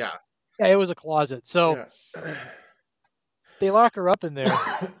small. Yeah. Yeah, it was a closet. So they lock her up in there.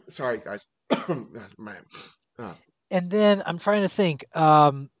 Sorry, guys. Man. And then I'm trying to think.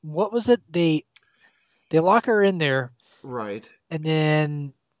 What was it? They lock her in there. Right. And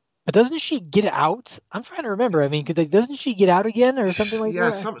then, but doesn't she get out? I'm trying to remember. I mean, doesn't she get out again or something like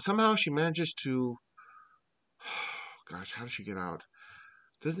that? Yeah. Somehow she manages to. Gosh, how does she get out?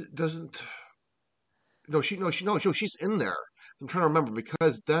 Doesn't. No, she's in there. I'm trying to remember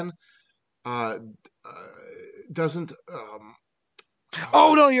because then. Doesn't.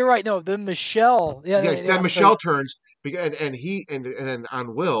 Oh no, you're right. No, then Michelle. Then Michelle turns and then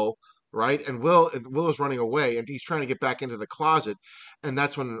on Will, right? And Will is running away and he's trying to get back into the closet, and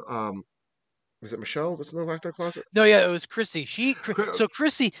that's when is it Michelle that's in the locked closet? No, yeah, it was Chrissy.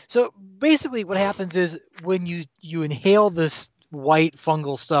 So basically, what happens is when you inhale this white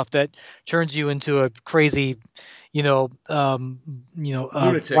fungal stuff that turns you into a crazy,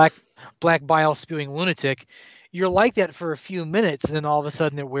 black bile spewing lunatic. You're like that for a few minutes, and then all of a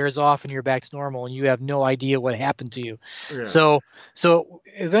sudden it wears off, and you're back to normal, and you have no idea what happened to you. Yeah. So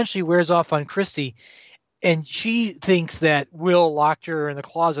eventually wears off on Christy, and she thinks that Will locked her in the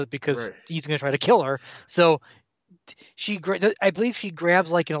closet because he's going to try to kill her. So I believe she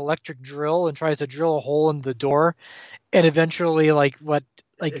grabs like an electric drill and tries to drill a hole in the door, and eventually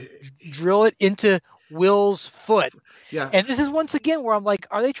drill it into Will's foot. Yeah. And this is once again where I'm like,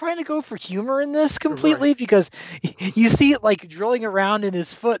 are they trying to go for humor in this completely? Right. Because you see it like drilling around in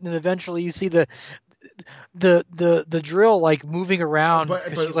his foot, and then eventually you see the drill like moving around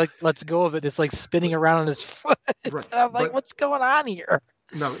because she like lets go of it. It's like spinning around on his foot. Right. And I'm like, what's going on here?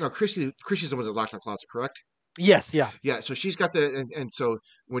 No, Chrissy's the one that locked in the closet, correct? Yes, yeah. Yeah, so she's got and so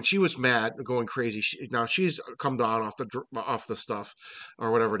when she was mad, going crazy, she's come down off the stuff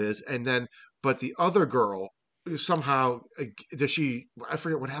or whatever it is, and then but the other girl somehow I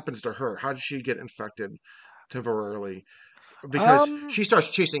forget what happens to her. How does she get infected temporarily? Because she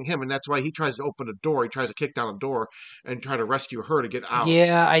starts chasing him, and that's why he tries to open a door. He tries to kick down a door and try to rescue her to get out.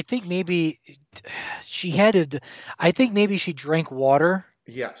 Yeah, I think maybe she had to. I think maybe she drank water.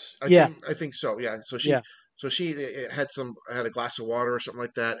 Yes, I think so. Yeah, so she had a glass of water or something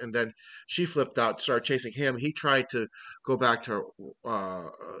like that, and then she flipped out, started chasing him. He tried to go back to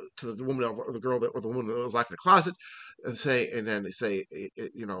the woman the woman that was locked in the closet, and say,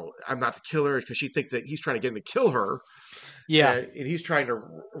 I'm not the killer, because she thinks that he's trying to get him to kill her. Yeah, and he's trying to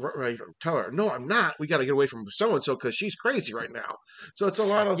tell her, no, I'm not. We got to get away from so and so because she's crazy right now. So it's a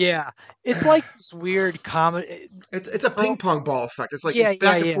lot of It's like this weird comedy. It's a ping pong ball effect. It's like it's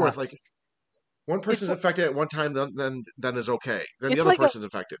back and forth. Like one person's infected at one time, then is okay. Then the other person's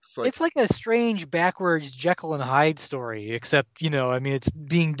infected. It's like a strange backwards Jekyll and Hyde story, except it's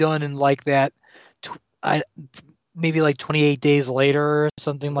being done in like that. Maybe like 28 days later or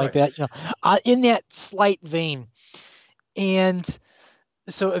something like that. In that slight vein. And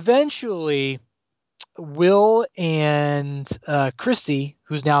so eventually Will and Christy,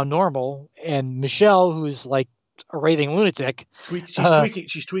 who's now normal, and Michelle, who's like a raving lunatic.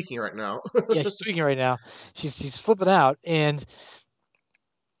 She's tweaking right now. Yeah, she's tweaking right now. She's flipping out, and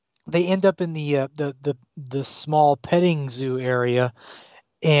they end up in the small petting zoo area,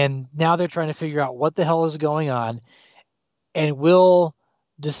 and now they're trying to figure out what the hell is going on. And Will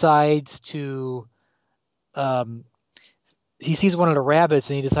decides to he sees one of the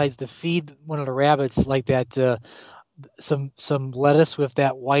rabbits, and he decides to feed one of the rabbits like that some lettuce with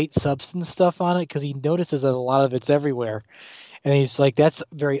that white substance stuff on it, because he notices that a lot of it's everywhere, and he's like, that's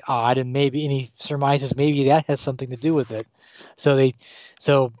very odd, and he surmises maybe that has something to do with it. So they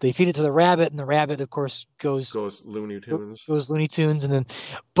feed it to the rabbit, and the rabbit, of course, goes Looney Tunes. Goes Looney Tunes, and then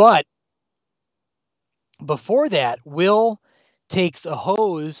but before that, Will takes a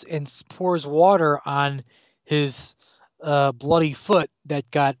hose and pours water on his bloody foot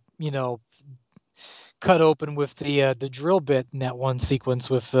that got cut open with the drill bit in that one sequence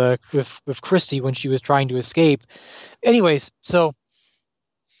with Christy when she was trying to escape. Anyways, so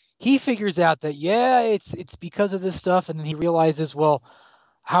he figures out that it's because of this stuff, and then he realizes, well,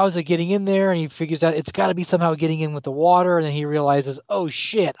 how is it getting in there? And he figures out it's got to be somehow getting in with the water, and then he realizes, oh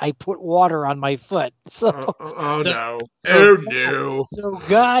shit, I put water on my foot. So no. So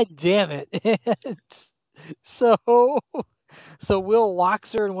god damn it. So Will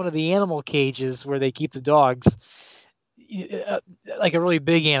locks her in one of the animal cages where they keep the dogs, like a really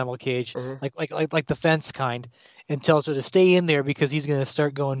big animal cage, like the fence kind, and tells her to stay in there because he's going to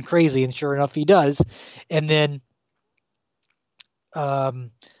start going crazy. And sure enough, he does. And then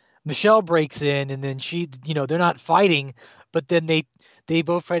Michelle breaks in, and then they're not fighting, but then they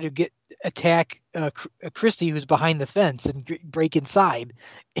both try to attack Christy, who's behind the fence, and break inside,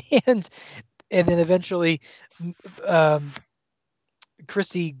 and then eventually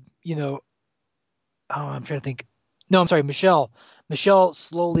Christy, I'm trying to think. No, I'm sorry, Michelle. Michelle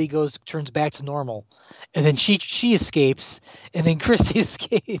slowly turns back to normal, and then she escapes, and then Christy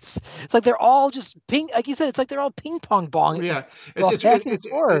escapes. It's like they're all just like you said. It's like they're all ping pong bong. Yeah, it's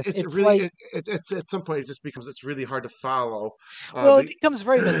really at some point it's really hard to follow. Well, it becomes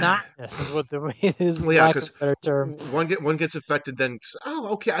very monotonous, is what the way it is. Well, yeah, because one gets infected, then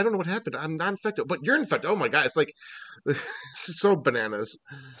okay, I don't know what happened. I'm not infected, but you're infected. Oh my god, it's like it's so bananas.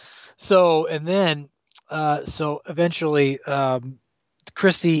 So and then. So eventually,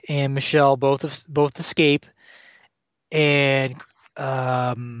 Christy and Michelle both escape, and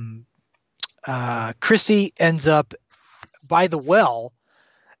Christy ends up by the well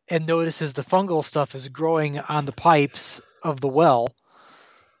and notices the fungal stuff is growing on the pipes of the well.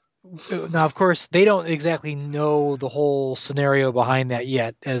 Now, of course, they don't exactly know the whole scenario behind that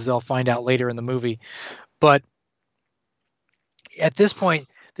yet, as they'll find out later in the movie. But at this point,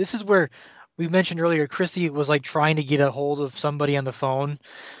 this is where we mentioned earlier, Christy was like trying to get a hold of somebody on the phone.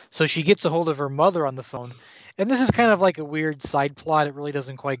 So she gets a hold of her mother on the phone. And this is kind of like a weird side plot. It really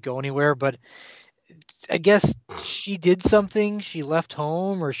doesn't quite go anywhere, but I guess she did something. She left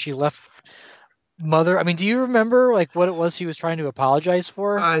home, or she left mother. I mean, do you remember like what it was she was trying to apologize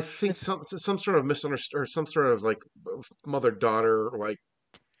for? I think some sort of misunderstanding, or some sort of like mother-daughter like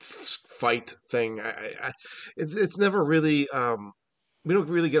fight thing. It's never really we don't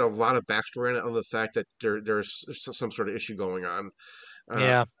really get a lot of backstory on it, on the fact that there's some sort of issue going on.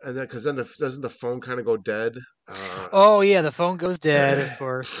 Yeah, and then because then doesn't the phone kind of go dead? Oh yeah, the phone goes dead, of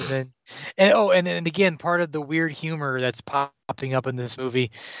course, and then again, part of the weird humor that's popping up in this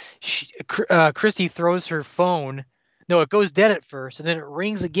movie, Christy throws her phone. No, it goes dead at first, and then it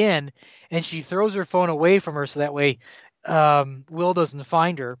rings again, and she throws her phone away from her so that way Will doesn't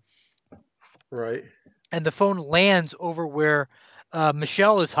find her. Right. And the phone lands over where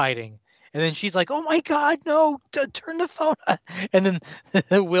Michelle is hiding, and then she's like, "Oh my God, no! Turn the phone on!" And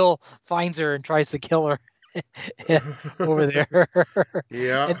then Will finds her and tries to kill her over there.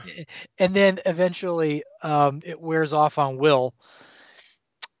 Yeah. And then eventually, it wears off on Will,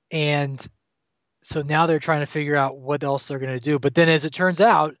 and so now they're trying to figure out what else they're going to do. But then, as it turns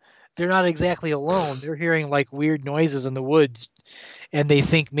out, they're not exactly alone. They're hearing like weird noises in the woods, and they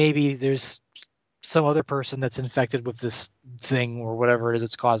think maybe there's some other person that's infected with this thing or whatever it is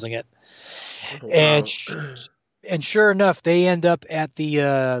that's causing it. Oh, wow. And sure enough, they end up at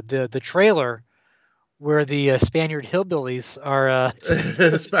the trailer where the Spaniard hillbillies are.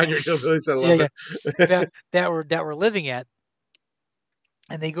 The Spaniard hillbillies, I love it. that were living at.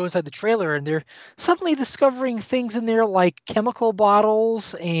 And they go inside the trailer, and they're suddenly discovering things in there like chemical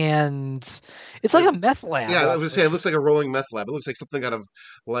bottles, and it's like a meth lab. Yeah, I was saying it looks like a rolling meth lab. It looks like something out of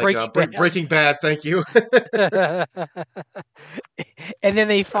like Breaking Bad. Thank you. And then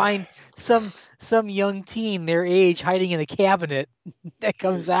they find some young teen their age hiding in a cabinet that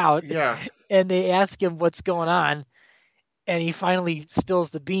comes out. Yeah. And they ask him what's going on, and he finally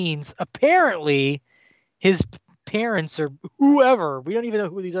spills the beans. Apparently, his parents or whoever, we don't even know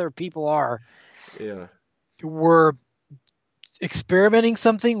who these other people are, were experimenting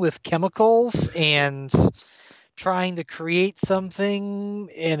something with chemicals and trying to create something,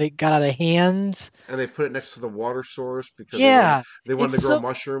 and it got out of hand. And they put it next to the water source because they wanted to grow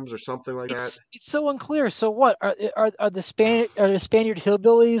mushrooms or something like that. It's so unclear. So what are the Spaniard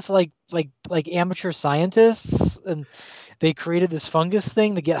hillbillies like amateur scientists, and they created this fungus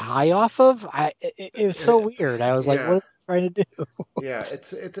thing to get high off of? It was so weird. I was like, what are you trying to do? Yeah,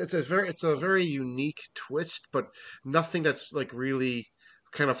 it's a very unique twist, but nothing that's like really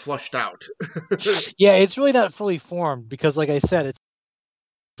kind of flushed out. Yeah, it's really not fully formed because, like I said, it's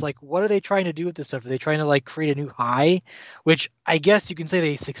like, what are they trying to do with this stuff? Are they trying to like create a new high? Which I guess you can say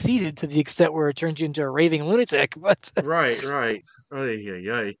they succeeded to the extent where it turns you into a raving lunatic. But right.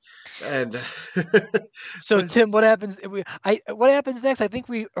 And so Tim, what happens? What happens next? I think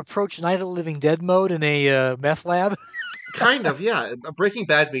we approach Night of the Living Dead mode in a meth lab. Kind of, yeah. Breaking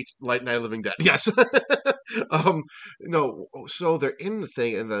Bad meets Night of the Living Dead. Yes. No. So they're in the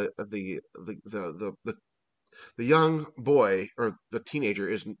thing, and the young boy or the teenager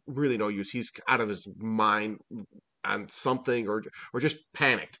is really no use. He's out of his mind on something, or just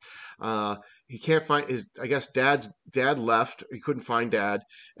panicked. He can't find his. I guess dad left. He couldn't find dad,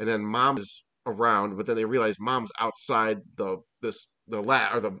 and then mom is around, but then they realize mom's outside the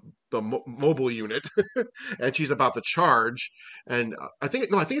lab, or the mobile unit, and she's about to charge. And I think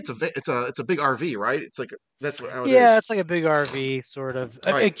it's a big RV, right? It's like that's what how it is. Yeah, it's like a big RV sort of.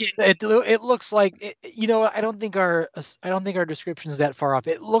 Right. It looks like I don't think our description is that far off.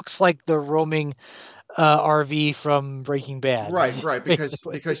 It looks like the roaming RV from Breaking Bad. Right,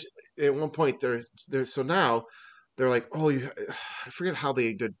 because at one point they're so now they're like, oh, I forget how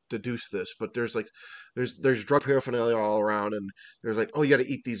they deduce this, but there's drug paraphernalia all around, and there's like, oh, you got to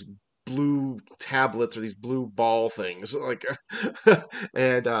eat these blue tablets or these blue ball things, like,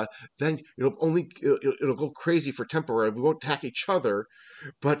 and then it'll go crazy for temporary. We won't attack each other,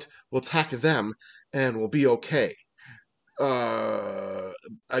 but we'll attack them, and we'll be okay.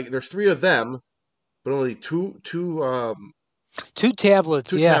 There's 3 of them, but only two tablets.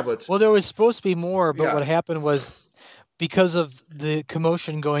 Tablets. Well, there was supposed to be more, but Yeah. what happened was, because of the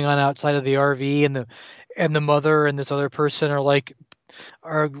commotion going on outside of the RV, and the mother and this other person are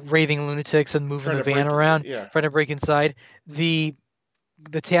raving lunatics and moving the van around, trying to break inside. The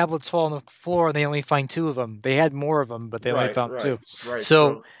tablets fall on the floor, and they only find 2 of them. They had more of them, but they only found 2. Right.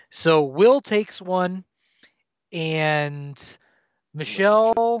 So Will takes one, and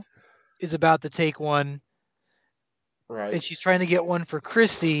Michelle is about to take one. Right. And she's trying to get one for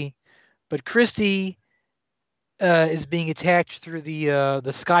Christy, but Christy is being attacked through the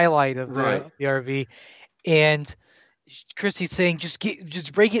skylight of the RV, and Christy's saying,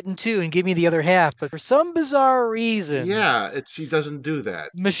 just break it in 2 and give me the other half. But for some bizarre reason, she doesn't do that.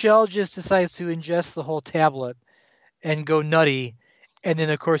 Michelle just decides to ingest the whole tablet and go nutty, and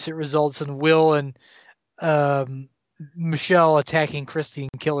then of course it results in Will and Michelle attacking Christy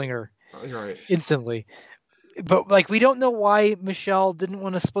and killing her instantly. But we don't know why Michelle didn't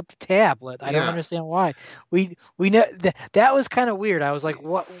want to split the tablet. I don't understand why. We know that was kind of weird. I was like,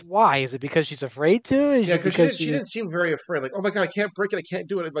 what? Why? Is it because she's afraid to? Because she didn't seem very afraid. Like, oh my god, I can't break it. I can't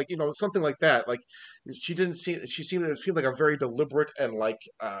do it. Like, something like that. Like, she didn't seem. She seemed to feel like a very deliberate and no,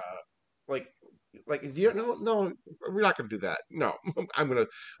 we're not going to do that. No, I'm gonna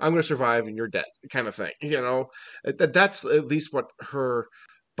survive, and you're dead, kind of thing. That's at least what her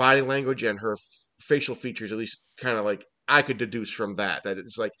body language and her facial features, at least, kind of like I could deduce from that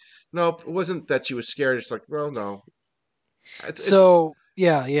it's like, nope, it wasn't that she was scared. It's like, well, no.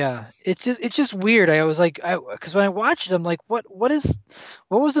 Yeah. It's just weird. I was like, because when I watched it, I'm like, what was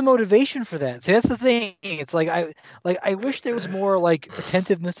the motivation for that? See, that's the thing. It's like I wish there was more like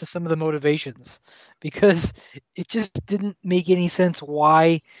attentiveness to some of the motivations, because it just didn't make any sense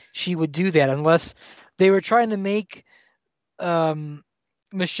why she would do that, unless they were trying to make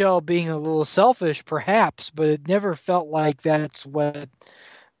Michelle being a little selfish, perhaps, but it never felt like that's what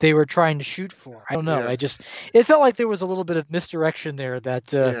they were trying to shoot for. I don't know. Yeah. It felt like there was a little bit of misdirection there that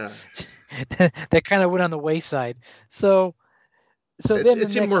that kind of went on the wayside. So then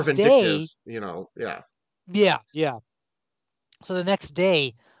it seemed more vindictive, Yeah. Yeah. So the next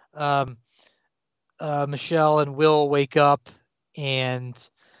day, Michelle and Will wake up, and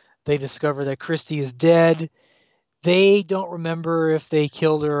they discover that Christy is dead. They don't remember if they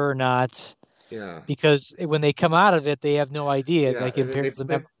killed her or not. Yeah. Because when they come out of it, they have no idea.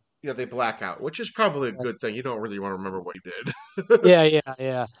 Yeah, they black out, which is probably a good thing. You don't really want to remember what you did.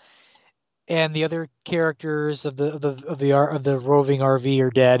 Yeah. And the other characters of the roving RV are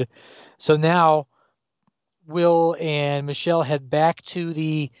dead. So now Will and Michelle head back to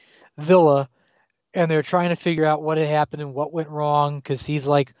the villa, and they're trying to figure out what had happened and what went wrong, because he's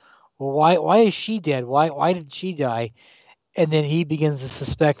like, well, why is she dead? Why did she die? And then he begins to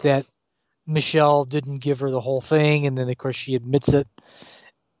suspect that Michelle didn't give her the whole thing, and then of course she admits it.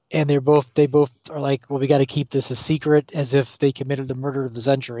 And they both are like, well, we got to keep this a secret, as if they committed the murder of the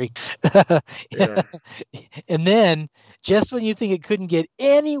century. Yeah. And then, just when you think it couldn't get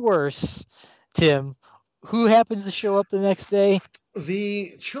any worse, Tim, who happens to show up the next day?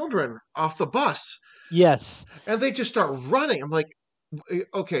 The children off the bus. Yes. And they just start running. I'm like,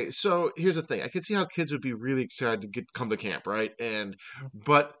 Okay, so here's the thing. I can see how kids would be really excited to come to camp, right?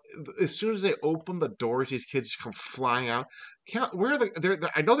 But as soon as they open the doors, these kids just come flying out. Where are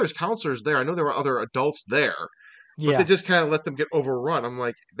I know there's counselors there. I know there were other adults there, but they just kind of let them get overrun. I'm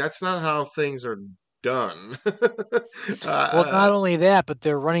like, that's not how things are done. Well, not only that, but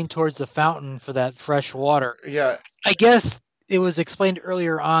they're running towards the fountain for that fresh water. Yeah. I guess it was explained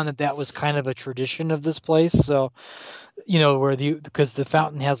earlier on that was kind of a tradition of this place. So, because the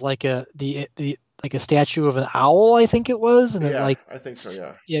fountain has like a statue of an owl, I think it was, and I think so.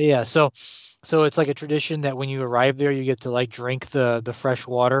 Yeah. Yeah. So it's like a tradition that when you arrive there, you get to like drink the fresh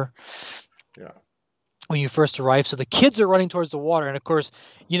water. Yeah. When you first arrive, so the kids are running towards the water, and of course,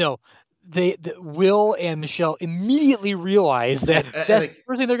 Will and Michelle immediately realize that that's the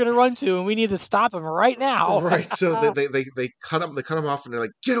first thing they're going to run to, and we need to stop them right now. Right. So they cut them off, and they're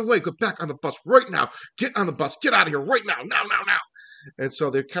like, "Get away! Go back on the bus right now! Get on the bus! Get out of here right now! Now! And so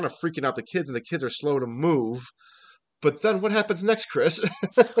they're kind of freaking out the kids, and the kids are slow to move. But then what happens next, Chris?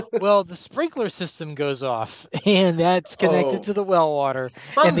 Well, the sprinkler system goes off, and that's connected to the well water.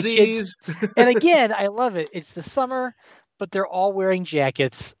 Funsies! And the kids, and again, I love it. It's the summer, but they're all wearing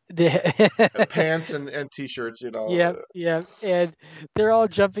jackets. Pants and T-shirts, Yeah. And they're all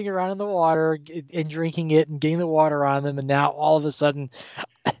jumping around in the water and drinking it and getting the water on them. And now all of a sudden...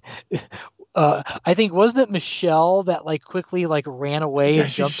 I think, wasn't it Michelle that like quickly like ran away and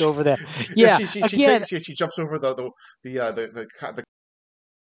jumped over that? Yeah, she jumps over the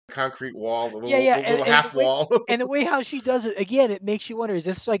concrete wall, the little half wall. And the way how she does it, again, it makes you wonder: is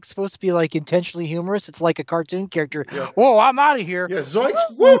this like supposed to be like intentionally humorous? It's like a cartoon character. Yeah. Whoa, I'm out of here! Yeah, zoinks!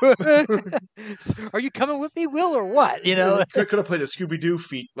 Woo! Are you coming with me, Will, or what? Could have played a Scooby-Doo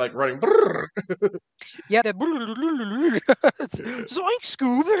feat, like running. Yeah, that zoink,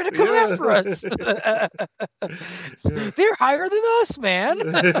 Scoob! They're gonna come after us. They're higher than us,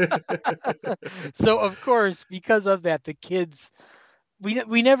 man. So of course, because of that, the kids.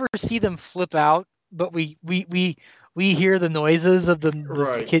 We never see them flip out, but we hear the noises of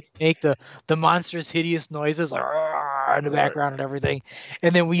the kids make the monstrous, hideous noises in the background and everything,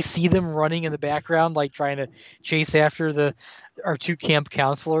 and then we see them running in the background, like trying to chase after our two camp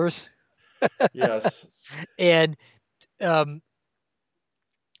counselors. Yes, and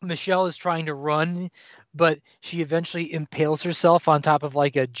Michelle is trying to run, but she eventually impales herself on top of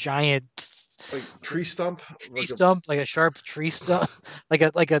like a giant. Like tree stump, like a sharp tree stump, like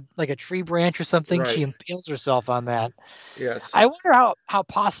a tree branch or something. Right. She impales herself on that. Yes. I wonder how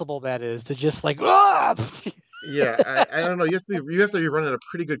possible that is to just like. Yeah, I don't know. You have to be running a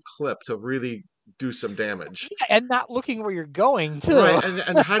pretty good clip to really do some damage. Yeah, and not looking where you're going too. Right,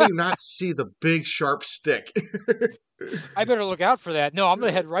 and how do you not see the big sharp stick? I better look out for that. No, I'm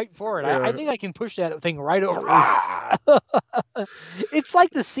gonna head right for it. Yeah. I think I can push that thing right over. It's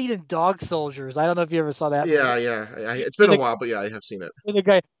like the scene in Dog Soldiers. I don't know if you ever saw that. Yeah. It's been a while, but yeah, I have seen it. The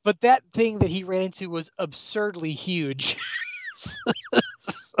guy, but that thing that he ran into was absurdly huge.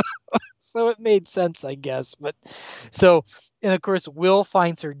 So it made sense, I guess. But and of course, Will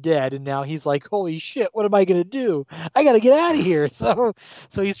finds her dead, and now he's like, "Holy shit! What am I gonna do? I gotta get out of here!" So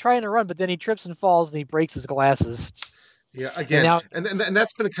he's trying to run, but then he trips and falls, and he breaks his glasses. Yeah, again, and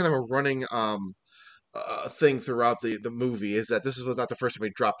that's been kind of a running thing throughout the movie, is that this was not the first time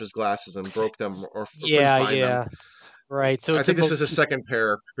he dropped his glasses and broke them or find them. Right. So I think this is a second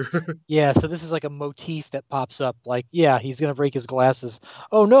pair. Yeah. So this is like a motif that pops up. Like, yeah, he's going to break his glasses.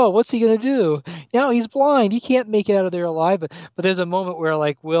 Oh no, what's he going to do? Now he's blind. He can't make it out of there alive. But there's a moment where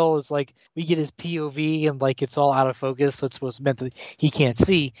like Will is like, we get his POV and like it's all out of focus. So it's meant that he can't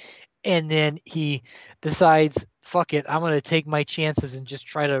see. And then he decides, fuck it, I'm going to take my chances and just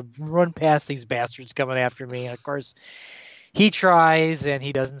try to run past these bastards coming after me. And of course, he tries and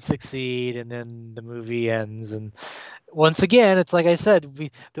he doesn't succeed, and then the movie ends. And once again, it's like I said,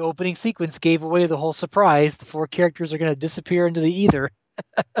 the opening sequence gave away the whole surprise. The four characters are going to disappear into the ether.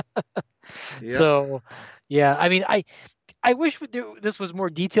 Yep. So, yeah, I mean, I wish this was more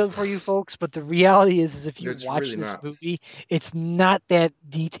detailed for you folks, but the reality is if you watch really this movie, it's not that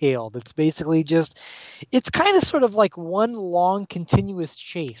detailed. It's basically it's kind of sort of like one long continuous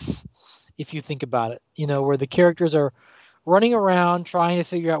chase, if you think about it, where the characters are running around trying to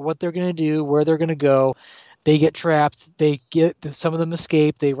figure out what they're going to do, where they're going to go. They get trapped. Some of them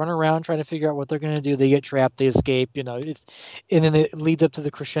escape. They run around trying to figure out what they're going to do. They get trapped. They escape. And then it leads up to the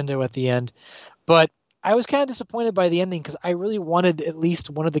crescendo at the end. But I was kind of disappointed by the ending because I really wanted at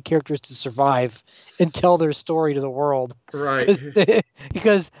least one of the characters to survive and tell their story to the world. Right.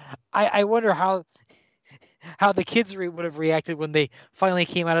 Because I wonder how the kids would have reacted when they finally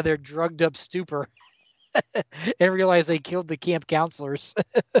came out of their drugged up stupor. and realize they killed the camp counselors.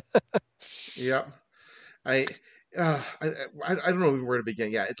 Yep. I don't know where to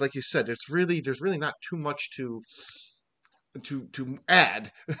begin. Yeah, it's like you said. There's really not too much to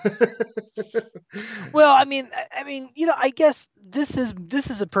add. Well, I mean, I guess this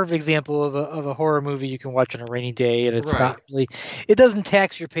is a perfect example of a horror movie you can watch on a rainy day, and it's not really, it doesn't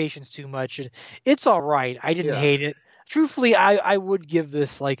tax your patience too much, and it's all right. I didn't hate it. Truthfully, I would give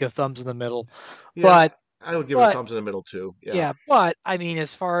this like a thumbs in the middle, but I would give it a thumbs in the middle too. Yeah, but I mean,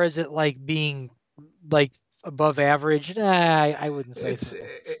 as far as it like being like above average, I wouldn't say so.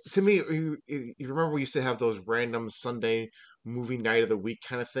 To me, you remember we used to have those random Sunday movie night of the week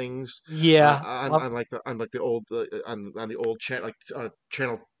kind of things. Yeah, on the old channel, like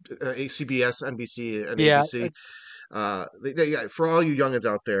channel CBS, NBC, and ABC. For all you youngins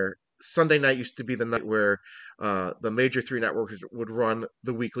out there, Sunday night used to be the night where the major three networks would run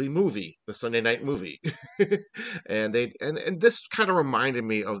the weekly movie, the Sunday night movie, and this kind of reminded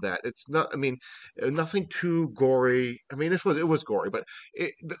me of that. It's not, I mean, nothing too gory. I mean, it was gory, but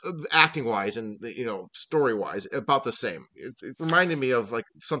acting wise and story wise, about the same. It reminded me of like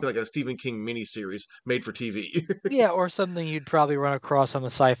something like a Stephen King miniseries made for TV. Yeah, or something you'd probably run across on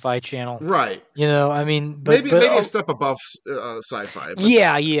the Sci-Fi Channel. Right. I mean, maybe a step above Sci-Fi. But...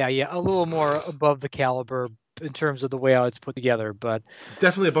 Yeah, a little more above the caliber in terms of the way how it's put together, but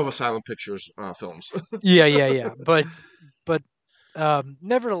definitely above a Silent Pictures films. yeah. But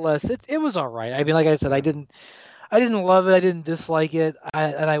nevertheless, it was all right. I mean, like I said, I didn't love it. I didn't dislike it.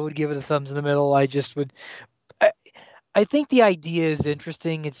 And I would give it a thumbs in the middle. I think the idea is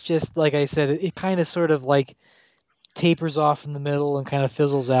interesting. It's just like I said, it kind of sort of like tapers off in the middle and kind of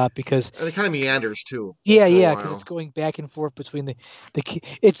fizzles out because it kind of meanders too. Yeah, because it's going back and forth between the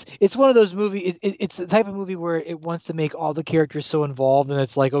it's one of those movies. It's the type of movie where it wants to make all the characters so involved, and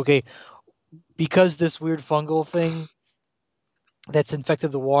it's like, okay, because this weird fungal thing that's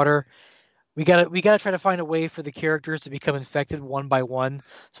infected the water, we gotta try to find a way for the characters to become infected one by one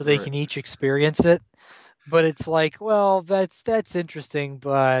so they can each experience it. But it's like, well, that's interesting,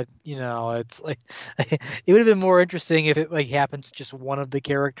 but it's like it would have been more interesting if it like happens to just one of the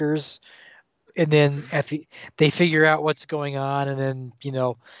characters, and then if they figure out what's going on, and then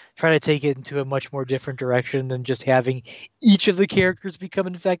try to take it into a much more different direction than just having each of the characters become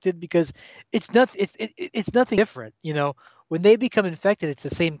infected, because it's nothing different. When they become infected, it's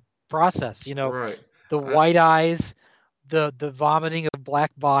the same process. The white eyes, the vomiting of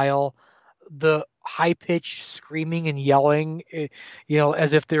black bile, the high-pitched screaming and yelling,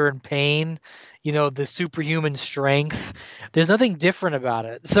 as if they're in pain, the superhuman strength. There's nothing different about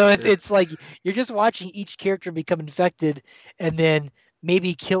it. So it's like you're just watching each character become infected and then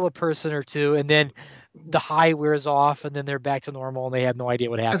maybe kill a person or two, and then the high wears off, and then they're back to normal, and they have no idea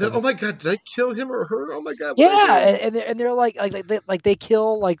what happened. And then, oh my God, did I kill him or her? Oh my God. Yeah, and they're like they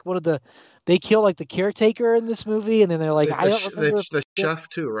kill like they kill like the caretaker in this movie, and then they're like, I don't remember. The chef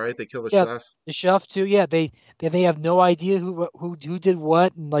too, right? They kill the chef. The chef too. Yeah, they have no idea who did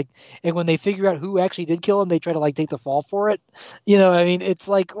what, and when they figure out who actually did kill him, they try to like take the fall for it. I mean, it's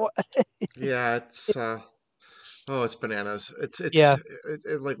like yeah, it's it's bananas. It's that's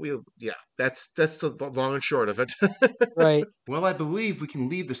the long and short of it. Right. Well, I believe we can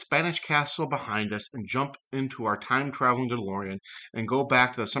leave the Spanish castle behind us and jump into our time-traveling DeLorean and go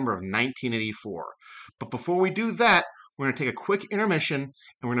back to the summer of 1984. But before we do that, we're going to take a quick intermission,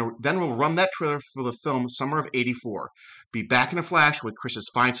 and we'll run that trailer for the film Summer of '84. Be back in a flash with Chris's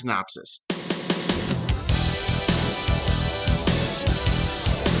fine synopsis.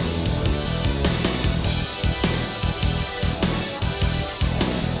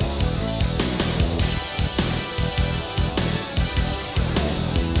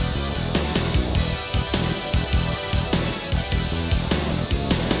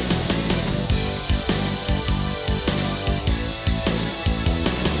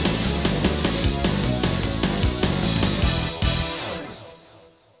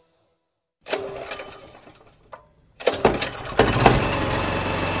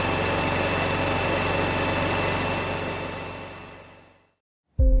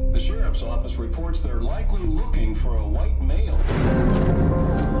 Office reports they're likely looking for a white male.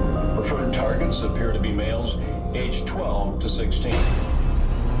 Preferred targets appear to be males aged 12 to 16.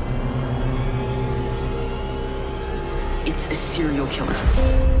 It's a serial killer.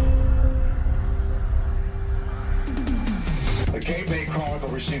 The Cape May Chronicle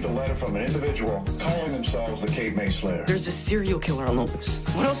received a letter from an individual calling themselves the Cape May Slayer. There's a serial killer on the loose.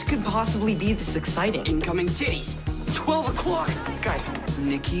 What else could possibly be this exciting? Incoming titties. 12 o'clock. Guys,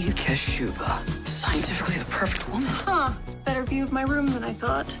 Nikki Keshuba. Scientifically the perfect woman. Huh. Better view of my room than I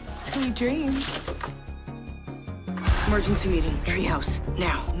thought. Sweet dreams. Emergency meeting, treehouse,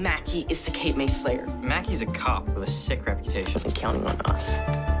 now. Mackie is the Kate May Slayer. Mackie's a cop with a sick reputation. Wasn't counting on us.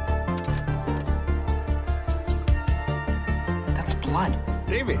 That's blood.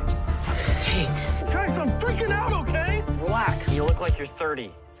 Davey. Hey. Guys, I'm freaking out, okay? Relax. You look like you're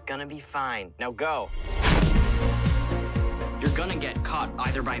 30. It's gonna be fine. Now go. You're gonna get caught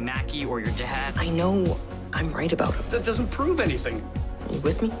either by Mackie or your dad. I know I'm right about him. That doesn't prove anything. Are you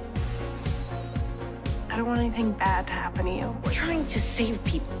with me? I don't want anything bad to happen to you. We're trying to save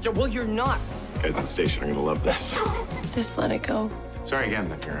people. Yeah, well, you're not. Guys at the station are gonna love this. Just let it go. Sorry again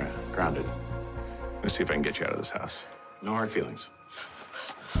that you're grounded. Let's see if I can get you out of this house. No hard feelings.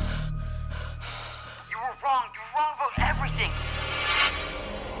 You were wrong. You're wrong about everything.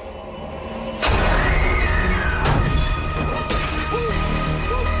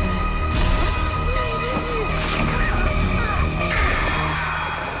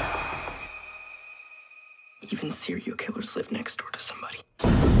 Even serial killers live next door to somebody.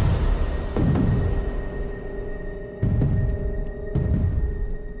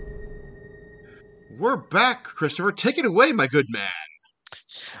 We're back, Christopher. Take it away, my good man.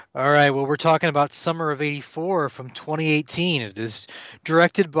 All right, well, we're talking about Summer of '84 from 2018. It is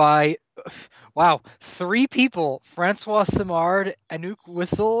directed by, wow, 3 people, Francois Simard, Anouk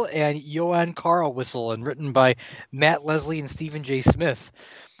Wissel, and Johan Carl Wissel, and written by Matt Leslie and Stephen J. Smith.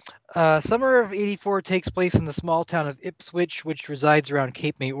 Summer of '84 takes place in the small town of Ipswich, which resides around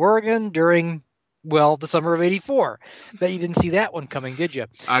Cape May, Oregon, during, well, the summer of '84. Bet you didn't see that one coming, did you?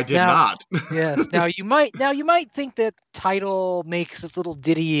 I did not. Yes. Now you might think that title makes this little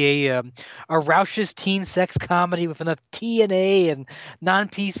ditty a raucous teen sex comedy with enough T&A and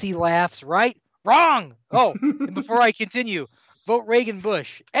non-PC laughs, right? Wrong. Oh, and before I continue, vote Reagan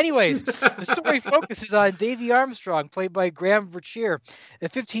Bush. Anyways, the story focuses on Davy Armstrong, played by Graham Vercheer, a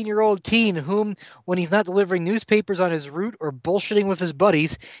 15-year-old teen whom, when he's not delivering newspapers on his route or bullshitting with his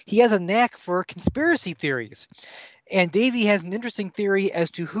buddies, he has a knack for conspiracy theories. And Davy has an interesting theory as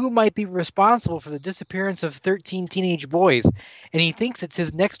to who might be responsible for the disappearance of 13 teenage boys, and he thinks it's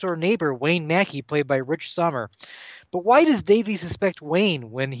his next-door neighbor, Wayne Mackey, played by Rich Sommer. But why does Davy suspect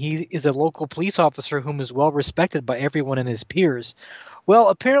Wayne when he is a local police officer whom is well respected by everyone and his peers? Well,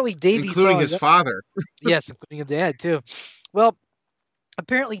 apparently Davy including his father. Yes, including his dad too. Well,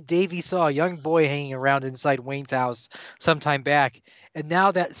 apparently Davy saw a young boy hanging around inside Wayne's house some time back, and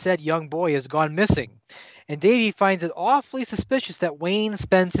now that said young boy has gone missing. And Davy finds it awfully suspicious that Wayne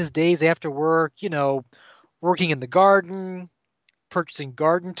spends his days after work, working in the garden, purchasing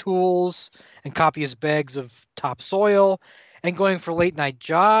garden tools and copious bags of topsoil, and going for late night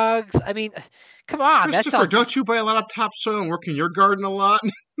jogs. I mean, come on. Christopher, don't you buy a lot of topsoil and work in your garden a lot?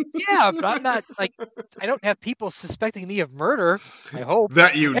 Yeah, but I'm not, I don't have people suspecting me of murder, I hope.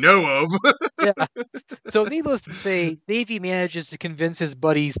 That you know of. Yeah. So needless to say, Davy manages to convince his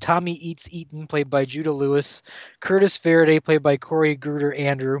buddies Tommy Eats Eaton, played by Judah Lewis, Curtis Faraday, played by Corey Gruder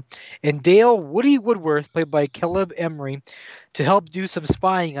Andrew, and Dale Woody Woodworth, played by Caleb Emery, to help do some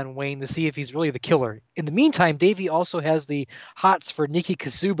spying on Wayne to see if he's really the killer. In the meantime, Davy also has the hots for Nikki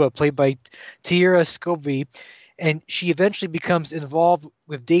Kazuba, played by Tiara Scobie, and she eventually becomes involved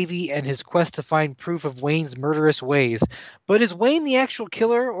with Davy and his quest to find proof of Wayne's murderous ways. But is Wayne the actual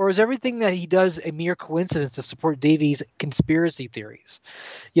killer, or is everything that he does a mere coincidence to support Davy's conspiracy theories?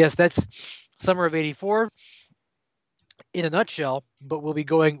 Yes, that's Summer of '84 in a nutshell, but we'll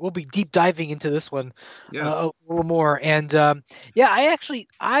be deep diving into this one a little more. And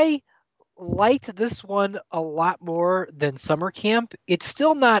I liked this one a lot more than Summer Camp. It's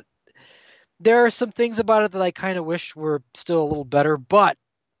still not. There are some things about it that I kind of wish were still a little better, but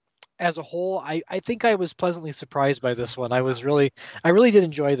as a whole, I think I was pleasantly surprised by this one. I really did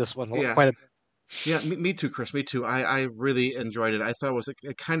enjoy this one quite a bit. Yeah, me too, Chris. Me too. I really enjoyed it. I thought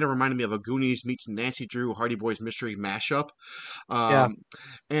it kind of reminded me of a Goonies meets Nancy Drew Hardy Boys mystery mashup.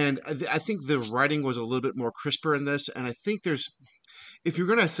 And I think the writing was a little bit more crisper in this. And I think if you're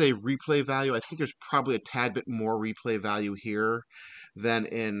going to say replay value, I think there's probably a tad bit more replay value here than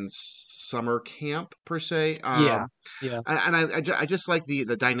in Summer Camp per se. And I just like the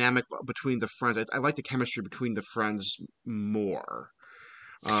dynamic between the friends. I like the chemistry between the friends more.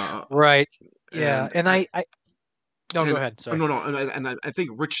 Right. Yeah. No, go ahead. Sorry. No. And I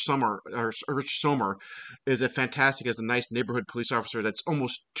think Rich Sommer is fantastic as a nice neighborhood police officer that's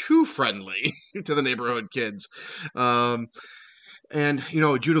almost too friendly to the neighborhood kids. And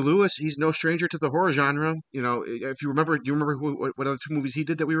Judah Lewis, he's no stranger to the horror genre. If you remember, do you remember what other 2 movies he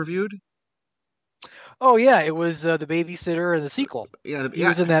did that we reviewed? Oh yeah, it was the babysitter and the sequel. Yeah, He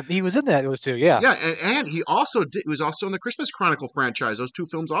was in that. He was in that. Those two. Yeah. Yeah, and he also he was also in the Christmas Chronicle franchise. Those two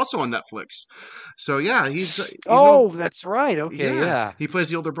films also on Netflix. So yeah, he's That's right. Okay, yeah. He plays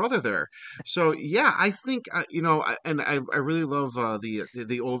the older brother there. So yeah, I think I really love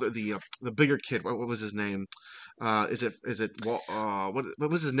the older the bigger kid. What was his name? Is it what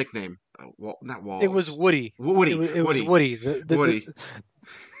was his nickname? Not Walls. It was Woody. Woody. It was Woody. Woody.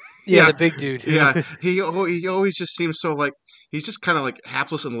 The big dude. Yeah, he always just seems so like he's just kind of like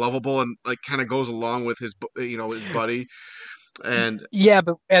hapless and lovable, and like kind of goes along with his his buddy. And yeah,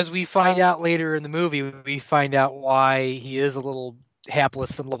 but as we find out later in the movie, we find out why he is a little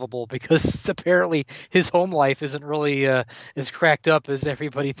hapless and lovable, because apparently his home life isn't really as cracked up as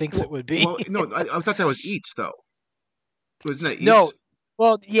everybody thinks it would be. Well, no, I thought that was Eats though. Wasn't that Eats? No.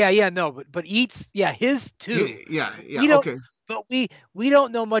 Well, no, but Eats, his too. Yeah, okay. But we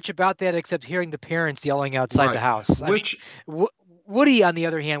don't know much about that except hearing the parents yelling outside the house. Woody, on the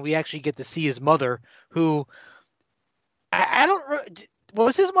other hand, we actually get to see his mother, who I don't.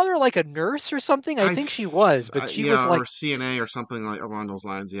 Was his mother like a nurse or something? I think she was, but she was like or CNA or something like along those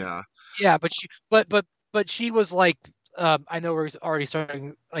lines. Yeah. Yeah, but she was like. I know we're already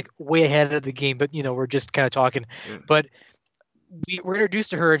starting like way ahead of the game, but we're just kind of talking. Yeah. But we're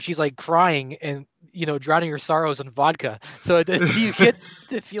introduced to her, and she's like crying and drowning her sorrows in vodka. So you get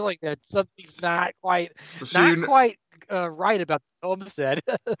the feeling that something's not quite right about this homestead.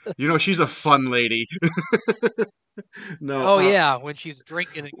 She's a fun lady. No. Oh yeah, when she's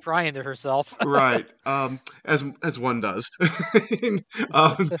drinking and crying to herself. Right. As one does.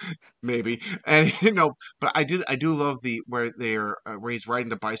 Maybe. And but I do love where he's riding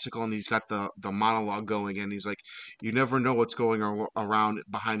the bicycle and he's got the monologue going, and he's like, you never know what's going around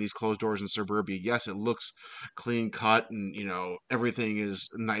behind these closed doors in suburbia. Yes, it looks clean cut and everything is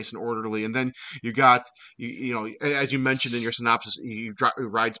nice and orderly, and then you got as you mentioned in your synopsis, he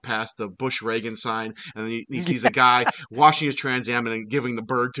rides past the Bush Reagan sign, and then he sees a guy washing his Trans Am and giving the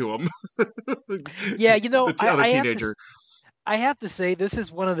bird to him. Yeah, the other teenager. I have to say, this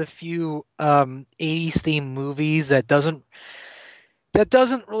is one of the few 80s themed movies that doesn't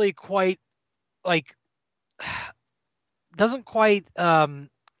really quite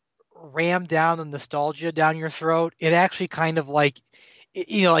ram down the nostalgia down your throat. It actually kind of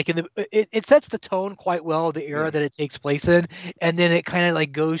it sets the tone quite well of the era that it takes place in, and then it kind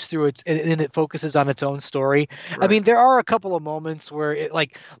of goes through it, and then it focuses on its own story. Right. I mean, there are a couple of moments where it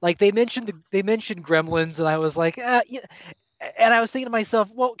like they mentioned Gremlins, and I was like, and I was thinking to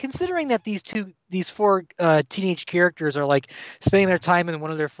myself, well, considering that these four teenage characters are spending their time in one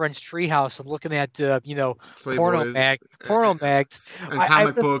of their friends' treehouse and looking at porno mags and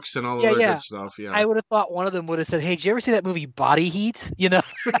comic books and all of that good stuff. Yeah, I would have thought one of them would have said, "Hey, did you ever see that movie Body Heat?"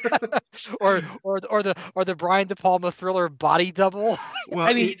 or the Brian De Palma thriller Body Double. Well,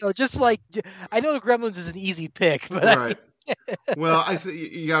 I mean, just I know Gremlins is an easy pick, but right. Well,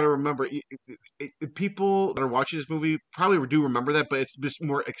 you got to remember, people that are watching this movie probably do remember that, but it's just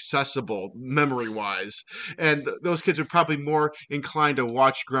more accessible memory-wise, and those kids are probably more inclined to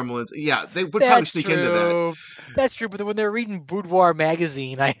watch Gremlins. Yeah, they would probably sneak into that. That's true, but when they're reading Boudoir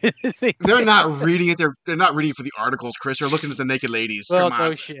magazine, I think they're not reading it. They're not reading for the articles, Chris. They're looking at the naked ladies. Well, Come on.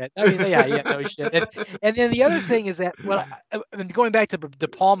 No shit. I mean, no shit. And then the other thing is that, going back to De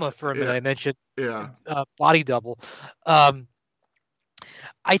Palma for a minute, I mentioned Body Double.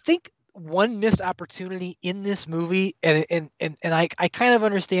 I think one missed opportunity in this movie, and I kind of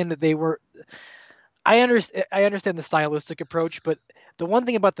understand that they were. I understand the stylistic approach, but the one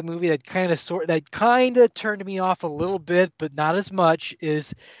thing about the movie that kind of turned me off a little bit, but not as much,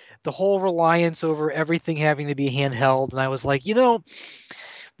 is the whole reliance over everything having to be handheld. And I was like, the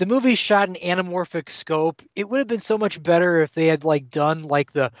movie shot in anamorphic scope. It would have been so much better if they had gone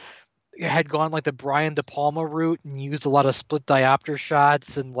the Brian De Palma route and used a lot of split diopter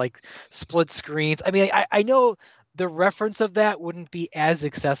shots and split screens. I mean, I know the reference of that wouldn't be as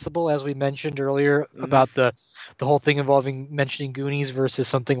accessible as we mentioned earlier about the whole thing involving mentioning Goonies versus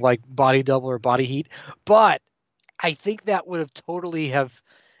something like Body Double or Body Heat, but I think that would have totally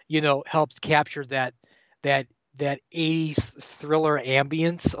helped capture that 80s thriller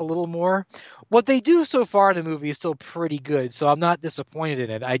ambience a little more. What they do so far in the movie is still pretty good, so I'm not disappointed in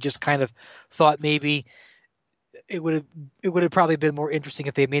it. I just kind of thought maybe it would have probably been more interesting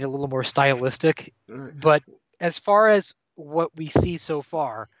if they made it a little more stylistic. Right. But as far as what we see so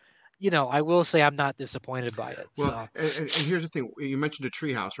far, I will say I'm not disappointed by it. Well, So. and here's the thing: you mentioned a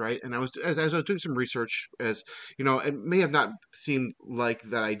treehouse, right? And I was as I was doing some research, as it may have not seemed like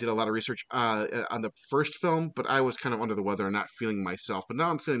that I did a lot of research on the first film, but I was kind of under the weather and not feeling myself. But now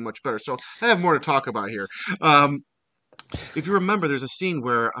I'm feeling much better, so I have more to talk about here. If you remember, there's a scene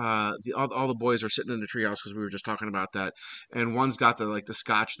where all the boys are sitting in the treehouse because we were just talking about that, and one's got the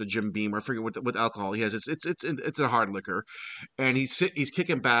scotch, the Jim Beam, or I forget what alcohol he has. It's a hard liquor, and he's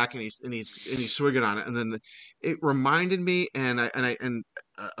kicking back and he's swigging on it, and then it reminded me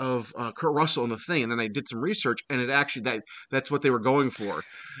of Kurt Russell in the thing, and then I did some research, and it actually that's what they were going for.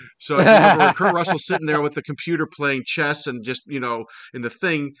 So if you remember, Kurt Russell's sitting there with the computer playing chess and just in the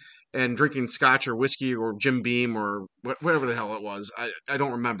thing. And drinking scotch or whiskey or Jim Beam or whatever the hell it was. I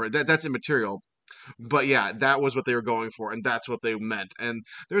don't remember. That's immaterial. But yeah, that was what they were going for, and that's what they meant. And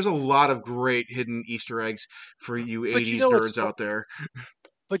there's a lot of great hidden Easter eggs for you 80s nerds out there.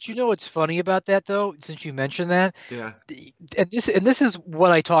 But what's funny about that, though, since you mentioned that? Yeah. And this is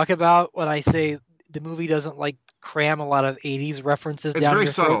what I talk about when I say the movie doesn't cram a lot of 80s references down your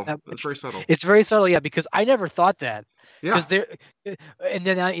throat. It's very subtle. It's very subtle, yeah, because I never thought that. Yeah. And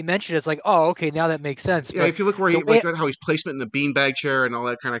then now you mentioned it's like, oh, okay, now that makes sense. Yeah, but if you look where how he's placement in the beanbag chair and all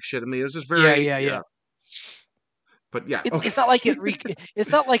that kind of shit. I mean, it's just very yeah. But yeah, it's not like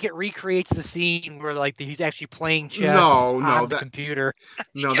it's not like it recreates the scene where he's actually playing chess on the computer.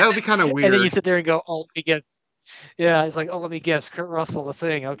 No, that would be kind of weird. And then you sit there and go, oh, I guess. Yeah, it's like, oh, let me guess, Kurt Russell, the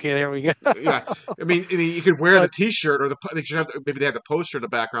thing. Okay, there we go. Yeah, I mean, you could wear the T-shirt or maybe they had the poster in the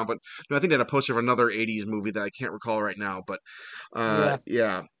background, but no, I think they had a poster of another '80s movie that I can't recall right now. But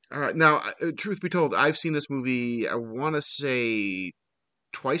yeah. Now, truth be told, I've seen this movie. I want to say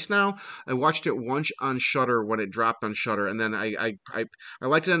twice now. I watched it once on Shudder when it dropped on Shudder, and then I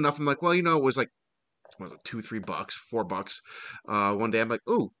liked it enough. I'm like, well, it was like $2, $3, $4. One day I'm like,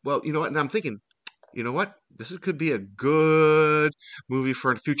 oh, well, you know what? And I'm thinking, you know what? This could be a good movie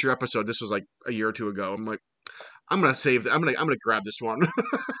for a future episode. This was like a year or two ago. I'm like, I'm gonna save that. I'm gonna grab this one.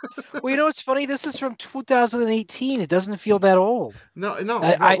 Well, what's funny? This is from 2018. It doesn't feel that old. No.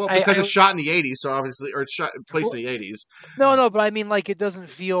 Because it's shot in the '80s, so obviously, or it's placed in the '80s. No, but I mean, it doesn't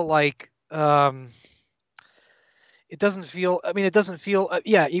feel like. It doesn't feel. I mean, it doesn't feel.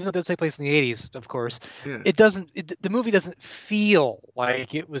 Even though it does take place in the '80s, of course. Yeah. It doesn't. The movie doesn't feel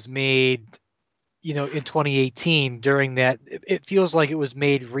like it was made. In 2018 during that, it feels like it was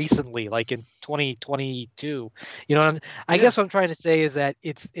made recently, like in 2022. I guess what I'm trying to say is that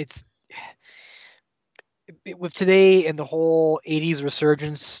it's with today and the whole 80s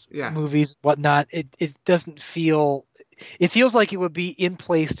resurgence movies, whatnot, it doesn't feel, it feels like it would be in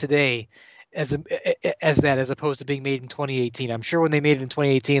place today as opposed to being made in 2018. I'm sure when they made it in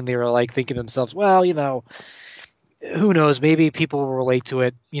 2018, they were thinking to themselves, well, who knows? Maybe people will relate to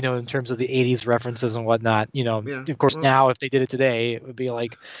it, in terms of the 80s references and whatnot. Of course, now if they did it today, it would be I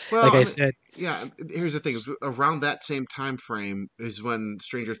said. Yeah, here's the thing. Around that same time frame is when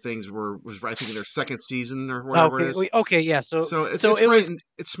Stranger Things was I think in their second season or whatever it is. Okay, yeah. So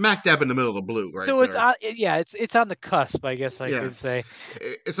it's smack dab in the middle of the blue, right? So it's on the cusp, I guess I could say.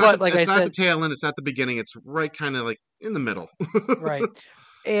 It's not the tail end. It's not the beginning. It's right, kind of in the middle. Right,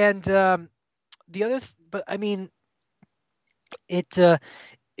 and the other, but I mean.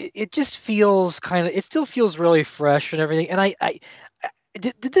 It just feels it still feels really fresh and everything. And I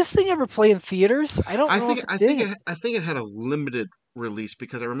did this thing ever play in theaters? I don't know. I think it had a limited release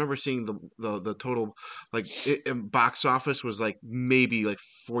because I remember seeing the total box office was maybe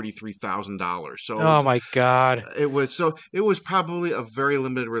 $43,000. So my God, it was probably a very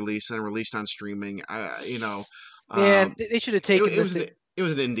limited release and released on streaming. Man, they should have taken It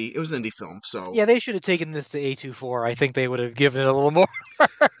was an indie film. So yeah, they should have taken this to A24. I think they would have given it a little more.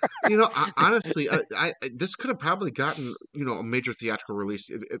 Honestly, this could have probably gotten a major theatrical release.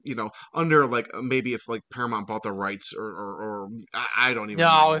 Under maybe if Paramount bought the rights or I don't even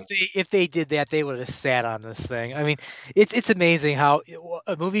know. No, if they did that, they would have sat on this thing. I mean, it's amazing how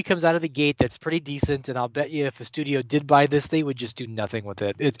a movie comes out of the gate that's pretty decent, and I'll bet you if a studio did buy this, they would just do nothing with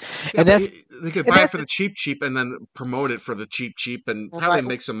it. They could buy it for the cheap and then promote it for the cheap and probably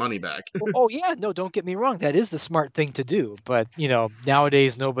make some money back. Oh yeah, no, don't get me wrong. That is the smart thing to do. But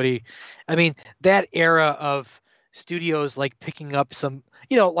nowadays nobody. I mean, that era of studios picking up some,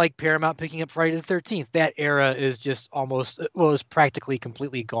 Paramount picking up Friday the 13th. That era is just is practically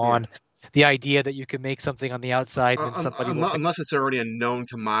completely gone. Yeah. The idea that you can make something on the outside and somebody unless it's already a known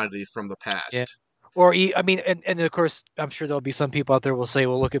commodity from the past. Yeah. Or, I mean, and of course, I'm sure there'll be some people out there will say,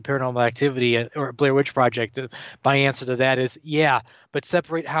 well, look at Paranormal Activity or Blair Witch Project. My answer to that is, yeah, but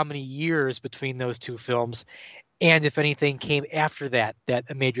separate how many years between those two films. and if anything came after that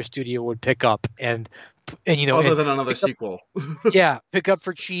a major studio would pick up and other than another sequel. Pick up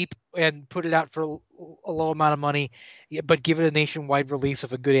for cheap and put it out for a low amount of money, but give it a nationwide release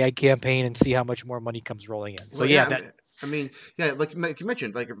of a good ad campaign and see how much more money comes rolling in. So like you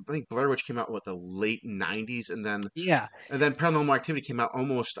mentioned, like I think Blair Witch came out the late '90s, and then Paranormal Activity came out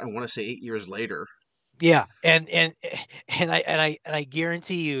almost, I want to say, 8 years later. Yeah, and I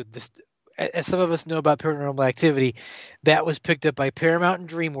guarantee you this. As some of us know about Paranormal Activity, that was picked up by Paramount and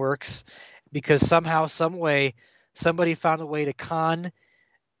DreamWorks because somehow, some way, somebody found a way to con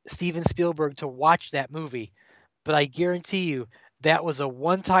Steven Spielberg to watch that movie. But I guarantee you that was a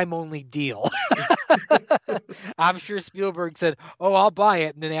one-time only deal. I'm sure Spielberg said, "Oh, I'll buy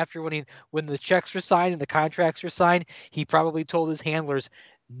it," and then after when the checks were signed and the contracts were signed, he probably told his handlers,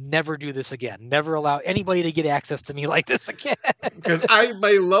 never do this again. Never allow anybody to get access to me like this again. Because I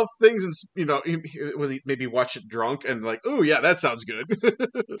may love things, and was he maybe watch it drunk and like, oh yeah, that sounds good.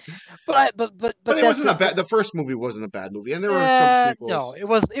 but it wasn't a bad. The first movie wasn't a bad movie, and there were some sequels. No, it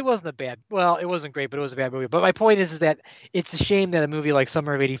wasn't a bad. Well, it wasn't great, but it was a bad movie. But my point is that it's a shame that a movie like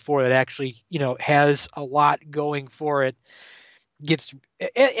Summer of '84 that actually has a lot going for it gets,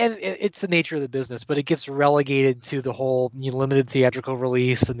 and it's the nature of the business, but it gets relegated to the whole limited theatrical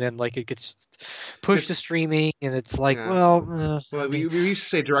release, and then like it gets pushed to streaming, and it's like, we used to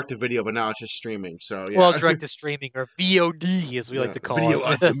say direct to video, but now it's just streaming. So direct to streaming or VOD as we like to call video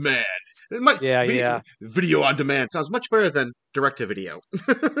it. On demand. Video on demand sounds much better than direct to video.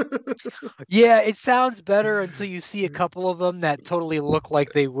 Yeah, it sounds better until you see a couple of them that totally look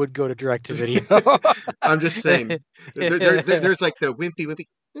like they would go to direct to video. I'm just saying, there's like the wimpy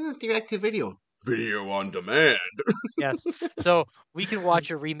direct to video. Video on demand. Yes. So we can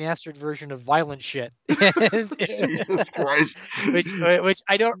watch a remastered version of Violent Shit. Jesus Christ. Which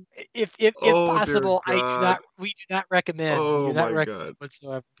I don't, if possible, we do not recommend. Oh my God.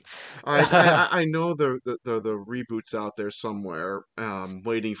 Whatsoever. I know the reboot's out there somewhere,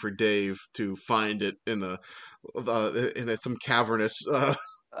 waiting for Dave to find it in some cavernous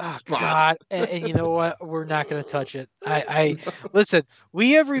spot. God, and you know what? We're not going to touch it. I listen.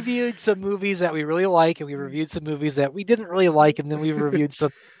 We have reviewed some movies that we really like, and we reviewed some movies that we didn't really like, and then we've reviewed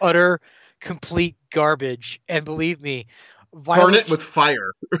some utter, complete garbage. And believe me, burn it with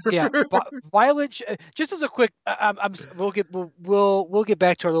fire. Violent. Just as a quick, we'll get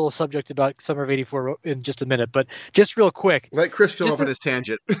back to our little subject about Summer of '84 in just a minute, but just real quick, let Chris fill up on his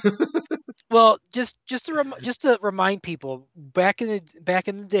tangent. Well, just to remind people, back in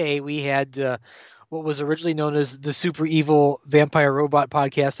the day, we had what was originally known as the Super Evil Vampire Robot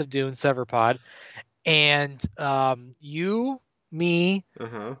Podcast of Dune, Severpod, and you, me,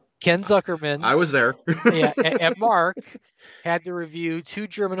 Ken Zuckerman, I was there, and Mark had to review 2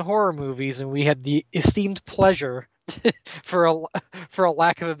 German horror movies, and we had the esteemed pleasure, for a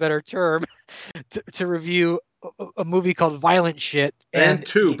lack of a better term, to review a movie called Violent Shit, and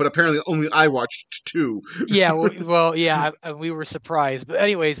 2, but apparently only I watched 2. We were surprised. But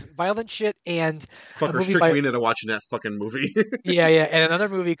anyways, Violent Shit and fuckers tricked me into watching that fucking movie. and another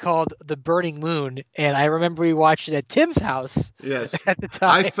movie called The Burning Moon, and I remember we watched it at Tim's house. Yes, at the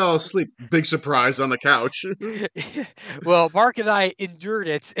time I fell asleep. Big surprise on the couch. Well, Mark and I endured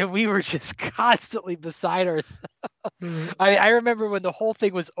it, and we were just constantly beside ourselves. I remember when the whole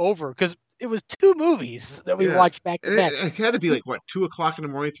thing was over because it was 2 movies that we watched back to back. It had to be like 2 o'clock in the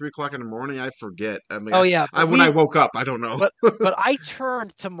morning, 3 o'clock in the morning. I forget. I mean, when I woke up, I don't know. but I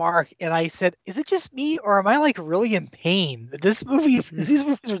turned to Mark and I said, "Is it just me, or am I like really in pain? These movies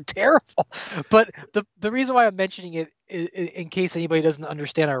are terrible." But the reason why I'm mentioning it is, in case anybody doesn't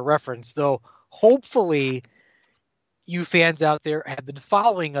understand our reference, though, hopefully you fans out there have been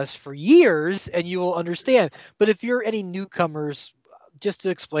following us for years and you will understand. But if you're any newcomers, just to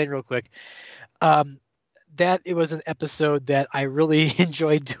explain real quick, that it was an episode that I really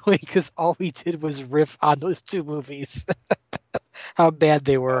enjoyed doing because all we did was riff on those 2 movies, how bad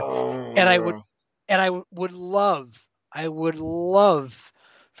they were, and I would love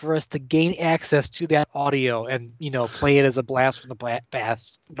for us to gain access to that audio and play it as a blast from the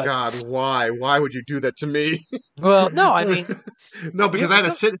past. But, God, why would you do that to me? Well, no, I mean, no, because I had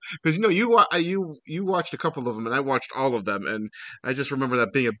to sit because you watched a couple of them and I watched all of them, and I just remember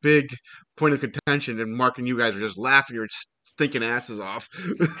that being a big point of contention, and Mark and you guys were just laughing your stinking asses off.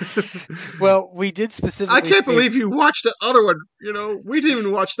 Well, we did specifically. I can't believe you watched the other one. We didn't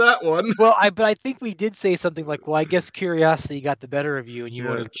even watch that one. Well, but I think we did say something like, "Well, I guess curiosity got the better of you, and you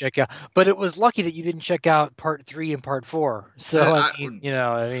wanted to check out." But it was lucky that you didn't check out part 3 and part 4. So I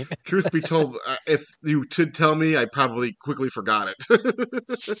mean, truth be told, if you could tell me, I probably quickly forgot it.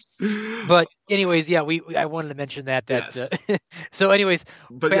 But anyways, yeah, I wanted to mention that. Yes. So, anyways,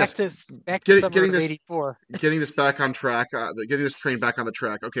 But back to Summer of '84. Getting this back on track, getting this train back on the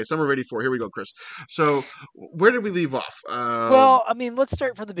track. Okay, Summer of '84. Here we go, Chris. So, where did we leave off? Well, I mean, let's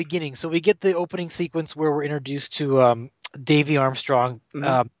start from the beginning. So we get the opening sequence where we're introduced to Davy Armstrong,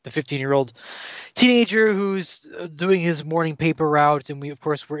 the 15-year-old teenager who's doing his morning paper route, and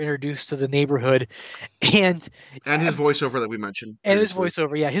we're introduced to the neighborhood, and his voiceover that we mentioned. And previously. His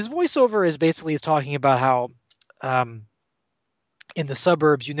voiceover, yeah, his voiceover is basically talking about how, in the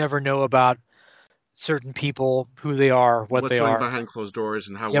suburbs, you never know about certain people, who they are, what they are behind closed doors,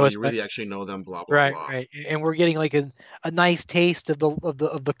 and how well you really actually know them. Blah blah right, blah. Right, and we're getting like a nice taste of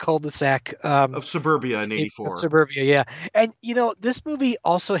the cul-de-sac of suburbia in '84. Suburbia, yeah. And this movie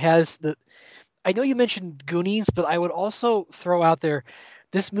also has I know you mentioned Goonies, but I would also throw out there,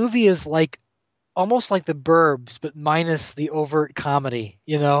 this movie is like almost like The Burbs, but minus the overt comedy.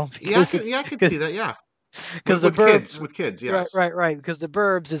 Yeah, I can see that. Yeah. Because with kids, yes, right. Because The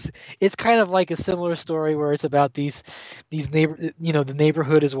Burbs it's kind of like a similar story where it's about these neighbor, the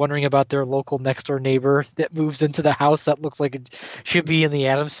neighborhood is wondering about their local next door neighbor that moves into the house that looks like it should be in the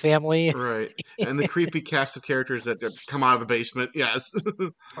Addams Family, right? And the creepy cast of characters that come out of the basement, yes,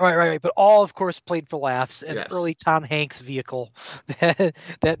 right. But all, of course, played for laughs. And yes. Early Tom Hanks vehicle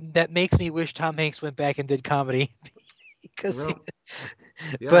that makes me wish Tom Hanks went back and did comedy. Because,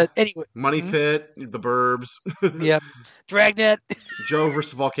 yeah. But anyway, Money Pit, The Burbs, yep, Dragnet, Joe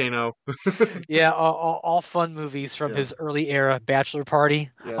versus Volcano, yeah, all fun movies from his early era. Bachelor Party.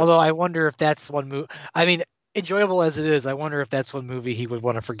 Yes. Although I wonder if that's one movie. I mean, enjoyable as it is, I wonder if that's one movie he would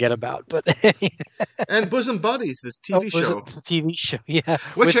want to forget about. But and Bosom Buddies, this TV show, yeah,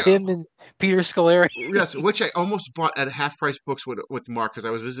 with him and Peter Scolari. Yes, which I almost bought at half price books with Mark, because I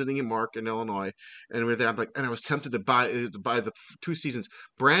was visiting Mark in Illinois, and we were there. And I was tempted to buy the 2 seasons,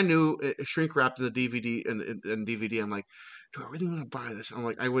 brand new, shrink wrapped in the DVD and DVD. I'm like, do I really want to buy this? I'm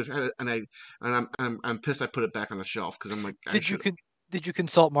like, I'm pissed I put it back on the shelf, because I'm like, Did you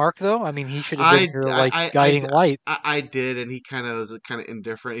consult Mark though? I mean, he should have been your guiding light. I did, and he kind of was kind of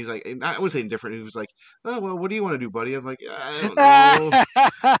indifferent. He's like, I wouldn't say indifferent. He was like, "Oh well, what do you want to do, buddy?" I'm like, I don't know,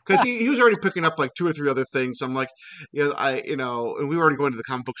 because he was already picking up like 2 or 3 other things. So I'm like, and we were already going to the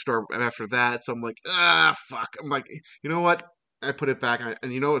comic book store after that. So I'm like, fuck. I'm like, you know what? I put it back, and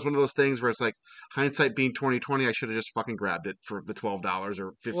it's one of those things where it's like, hindsight being 20/20, I should have just fucking grabbed it for the $12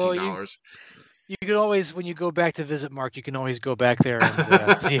 or $15. You can always, when you go back to visit Mark, you can always go back there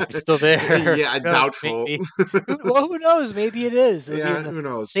and see if it's still there. Yeah, doubtful. Well, who knows? Maybe it is. Yeah, who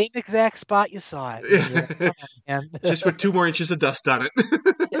knows? Same exact spot you saw it. Just with 2 more inches of dust on it.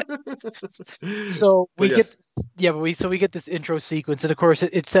 So we get this intro sequence, and of course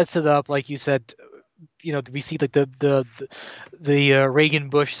it sets it up like you said. We see like the Reagan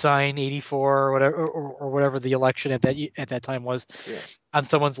Bush sign 84 or whatever, or whatever the election at that time was, on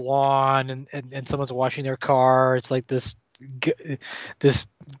someone's lawn, and someone's washing their car. It's like this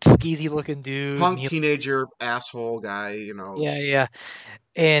skeezy looking dude, punk teenager asshole guy, Yeah.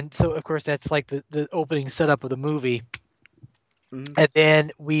 And so of course that's like the opening setup of the movie. Mm-hmm. And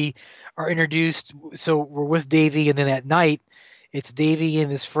then we are introduced. So we're with Davy, and then at night, it's Davy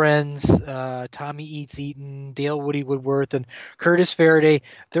and his friends, Tommy Eats Eaton, Dale Woody Woodworth, and Curtis Faraday.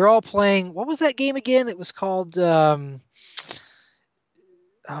 They're all playing. What was that game again? It was called. Where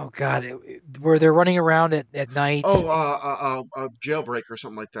they're running around at night. Jailbreak or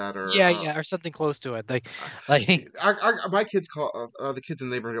something like that, or or something close to it. Like my kids call the kids in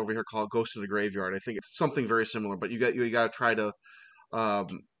the neighborhood over here call it Ghost of the Graveyard. I think it's something very similar, but you got to try to. I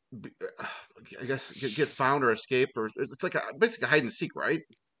guess get found or escape, or it's like basically a hide and seek, right?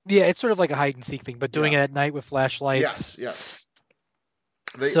 Yeah, it's sort of like a hide and seek thing, but doing it at night with flashlights. Yes.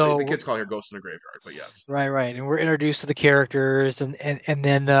 The kids call it Ghost in the Graveyard, but yes. Right, and we're introduced to the characters, and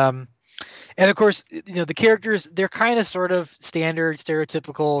then and of course, the characters, they're kind of sort of standard,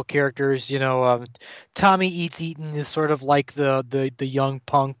 stereotypical characters. Tommy Eats Eaton is sort of like the young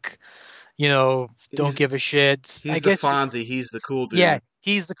punk. Don't give a shit. He's the Fonzie. He's the cool dude. Yeah,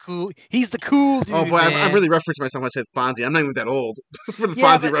 he's the cool dude. Oh boy, I'm really referencing myself when I said Fonzie. I'm not even that old for the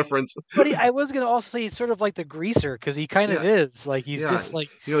Fonzie reference. But I was gonna also say he's sort of like the greaser, because he kind of is. Like he's just like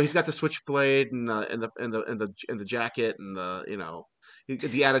he's got the switchblade and the jacket and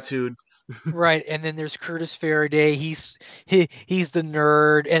the attitude. Right, and then there's Curtis Faraday. He's the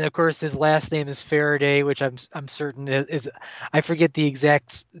nerd, and of course his last name is Faraday, which I'm certain is I forget the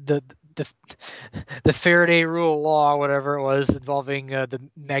exact the Faraday rule law, whatever it was, involving the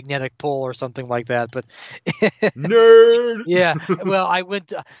magnetic pole or something like that. But nerd. Yeah, well, I went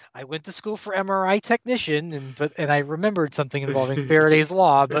to school for MRI technician, and I remembered something involving Faraday's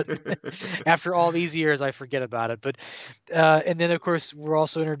law, but after all these years, I forget about it. But and then of course we're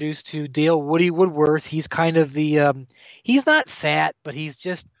also introduced to Dale Woody Woodworth. He's kind of the he's not fat, but he's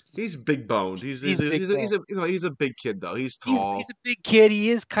big boned. He's a big kid though. He's tall. He's a big kid. He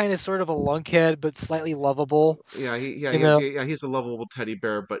is kind of sort of a lunkhead, but slightly lovable. Yeah, he's a lovable teddy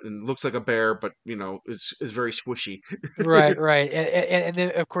bear, but and looks like a bear, but is very squishy. Right. And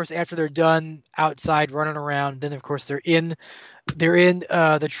then of course after they're done outside running around, then of course they're in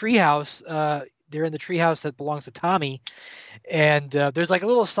the treehouse. They're in the treehouse that belongs to Tommy, and there's like a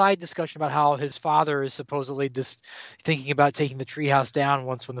little side discussion about how his father is supposedly just thinking about taking the treehouse down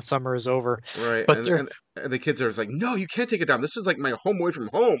when the summer is over. Right, but and the kids are like, "No, you can't take it down. This is like my home away from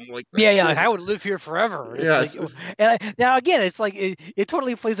home." Like, yeah, like I would live here forever. Yes. Now again, it's like it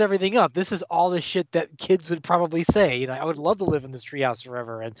totally plays everything up. This is all the shit that kids would probably say. I would love to live in this treehouse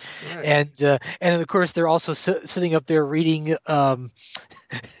forever, and of course they're also sitting up there reading.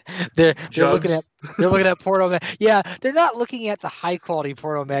 They're looking at porno mag. Yeah, they're not looking at the high quality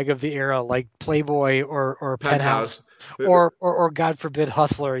porno mag of the era like Playboy or Penthouse or God forbid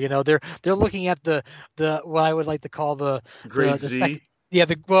Hustler. They're looking at the what I would like to call the Grade Z.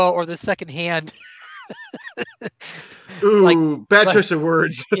 The second hand. Ooh, bad choice of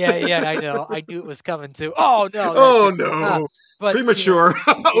words. Yeah, I know. I knew it was coming too. Oh no! Oh no! But, premature.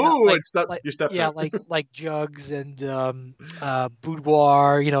 You stepped yeah, up. like Jugs and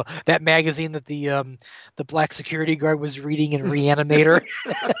Boudoir. That magazine that the black security guard was reading in Reanimator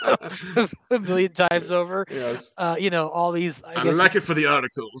a million times over. Yes. All these. I like it for the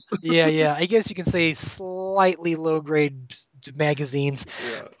articles. Yeah. I guess you can say slightly low grade magazines.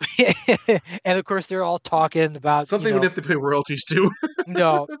 Yeah. And of course they're all talking about something we'd have to pay royalties to.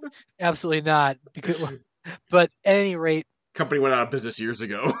 No, absolutely not. But at any rate, company went out of business years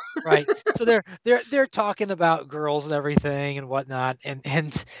ago. Right. So they're talking about girls and everything and whatnot,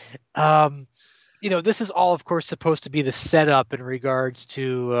 and this is all of course supposed to be the setup in regards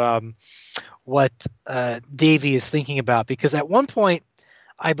to what Davy is thinking about, because at one point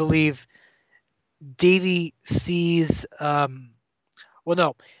I believe Davy sees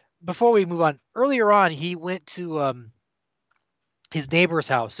before we move on, earlier on he went to his neighbor's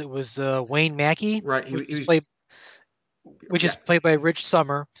house. It was Wayne Mackey, right? Which is played by Rich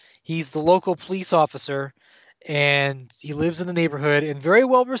Sommer. He's the local police officer, and he lives in the neighborhood and very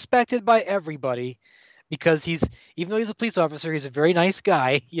well respected by everybody because even though he's a police officer, he's a very nice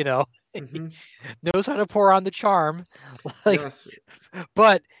guy, Mm-hmm. knows how to pour on the charm. Yes.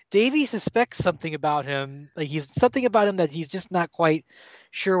 But Davey suspects something about him. Like he's something about him that he's just not quite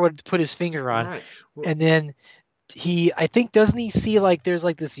sure what to put his finger on. Right. Well, and then doesn't he see like there's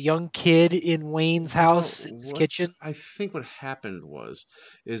like this young kid in Wayne's house, his kitchen? I think what happened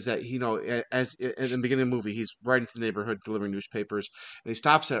is that as in the beginning of the movie, he's riding through the neighborhood delivering newspapers, and he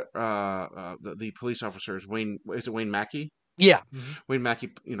stops at the police officers. Wayne, is it Wayne Mackey? Yeah, Wayne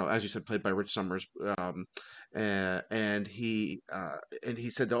Mackey, as you said, played by Rich Summers, and he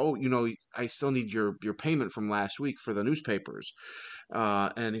said, "Oh, I still need your payment from last week for the newspapers,"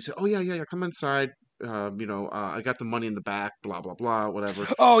 and he said, "Oh yeah, come inside. I got the money in the back, blah blah blah, whatever."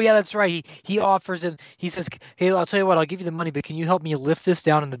 Oh yeah, that's right. He offers him. He says, "Hey, I'll tell you what. I'll give you the money, but can you help me lift this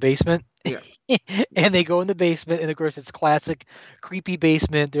down in the basement?" Yeah. And they go in the basement, and of course it's classic creepy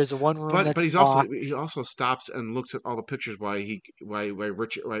basement. There's a one room. But he also stops and looks at all the pictures why Wayne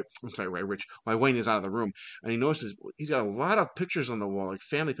is out of the room, and he notices he's got a lot of pictures on the wall, like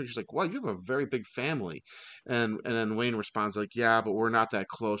family pictures. Like, wow, you have a very big family, and then Wayne responds like, "Yeah, but we're not that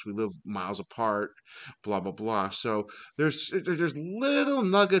close. We live miles apart." Blah blah blah. So there's little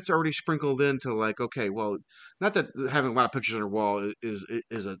nuggets already sprinkled into like, okay, well, not that having a lot of pictures on your wall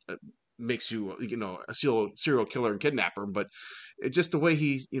is a makes you a serial killer and kidnapper, but it just the way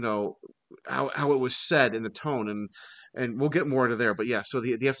he how it was said in the tone, and we'll get more into there. But yeah, so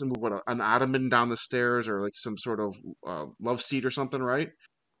they have to move an ottoman down the stairs or like some sort of love seat or something, right?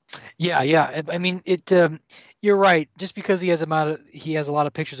 Yeah. I mean, you're right. Just because he has a lot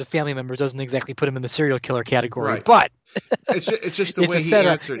of pictures of family members doesn't exactly put him in the serial killer category. Right. But it's just the way he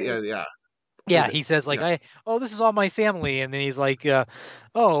answered. Yeah. Yeah, he says like, this is all my family, and then he's like,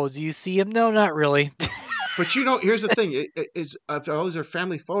 "Oh, do you see him? No, not really." But here's the thing: after all these are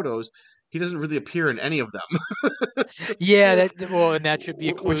family photos, he doesn't really appear in any of them. Yeah, and that should be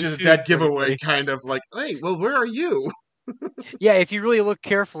a clue, which is a dead giveaway, kind of like, hey, well, where are you? Yeah, if you really look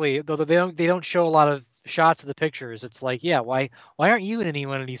carefully, though, they don't show a lot of shots of the pictures. It's like, yeah, why aren't you in any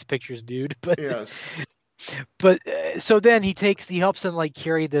one of these pictures, dude? But Yes. but so then he helps him like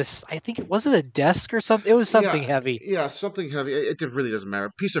carry this. I think it was it a desk or something. It was something heavy. Yeah, something heavy. It really doesn't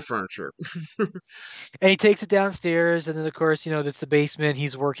matter. Piece of furniture. And he takes it downstairs, and then of course, that's the basement.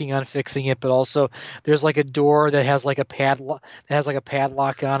 He's working on fixing it, but also there's like a door that has like a padlock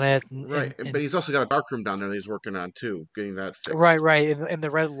on it. Right, but he's also got a dark room down there that he's working on too, getting that fixed. Right, and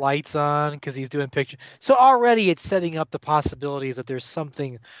the red lights on because he's doing pictures. So already it's setting up the possibilities that there's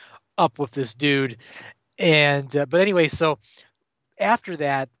something up with this dude. And but anyway, so after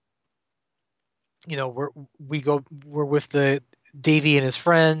that, we're with the Davy and his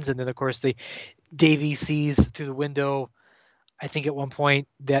friends, and then of course Davy sees through the window, I think at one point,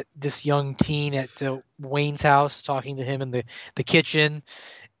 that this young teen at Wayne's house talking to him in the kitchen,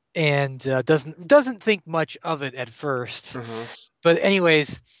 and doesn't think much of it at first. But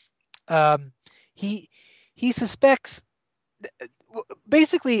anyways, he suspects.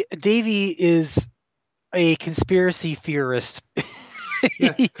 Basically, Davy is a conspiracy theorist.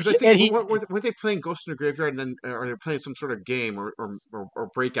 Yeah, because I think weren't they playing Ghost in the Graveyard, and then or they're playing some sort of game or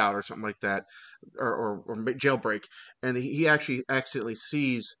Breakout or something like that, or Jailbreak, and he actually accidentally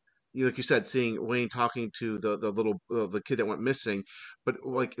sees, like you said, seeing Wayne talking to the little the kid that went missing, but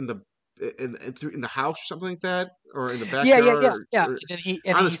like in the house or something like that, or in the backyard, yeah. Or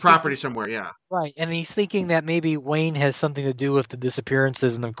And on this property somewhere, yeah. Right, and he's thinking that maybe Wayne has something to do with the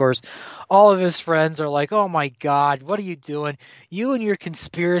disappearances, and of course, all of his friends are like, "Oh my God, what are you doing? You and your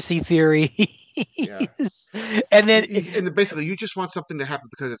conspiracy theory." Yeah. And then, and basically, you just want something to happen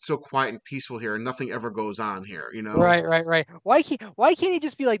because it's so quiet and peaceful here, and nothing ever goes on here. Right. Why can't he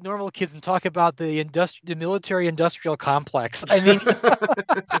just be like normal kids and talk about the military industrial complex? I mean,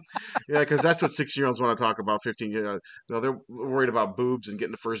 yeah, because that's what 6-year-olds want to talk about. 15 years, no, they're worried about boobs and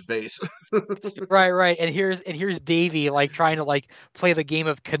getting to first base. Right. And here's Davy like trying to like play the game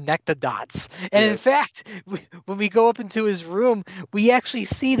of connect the dots. And in fact, when we go up into his room, we actually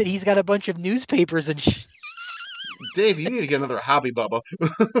see that he's got a bunch of newspapers and. Dave, you need to get another hobby, Bubba.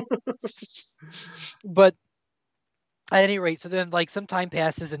 But at any rate, so then like some time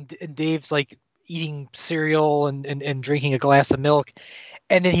passes and Dave's like eating cereal and drinking a glass of milk,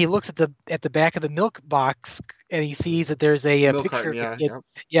 and then he looks at the back of the milk box and he sees that there's a picture of the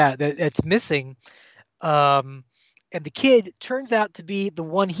kid, that's missing. And the kid turns out to be the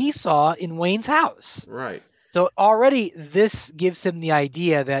one he saw in Wayne's house. Right. So already this gives him the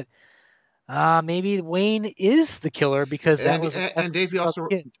idea that maybe Wayne is the killer because and Davey also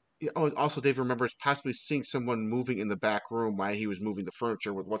Dave remembers possibly seeing someone moving in the back room while he was moving the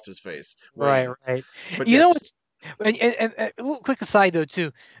furniture with what's his face. Right. But you know what's and a little quick aside though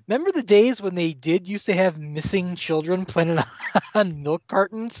too. Remember the days when they used to have missing children planted on milk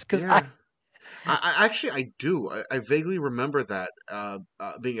cartons? Because I do. I vaguely remember that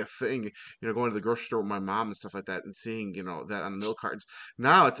being a thing. Going to the grocery store with my mom and stuff like that, and seeing that on the milk cartons.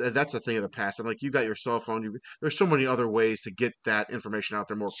 Now that's a thing of the past. I'm like, you got your cell phone. There's so many other ways to get that information out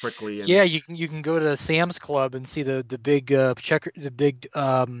there more quickly. And yeah, you can go to Sam's Club and see the big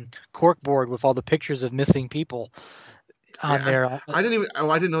cork board with all the pictures of missing people on there. I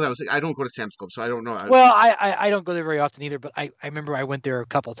didn't know that. I don't go to Sam's Club, so I don't know. Well, I don't go there very often either, but I remember I went there a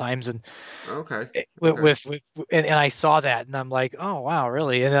couple times and with and I saw that and I'm like, oh wow,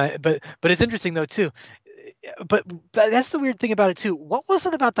 really? And but it's interesting though too. But that's the weird thing about it too. What was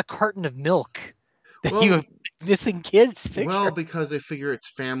it about the carton of milk that you have missing kids picture? Well, because they figure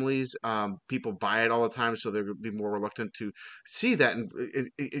it's families. People buy it all the time, so they'll be more reluctant to see that. And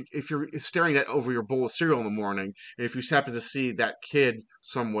if you're staring at over your bowl of cereal in the morning, and if you happen to see that kid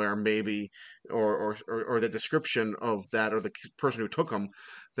somewhere, maybe, or the description of that or the person who took them,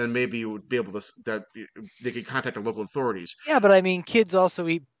 then maybe you would be able to that they could contact the local authorities. Yeah, but I mean, kids also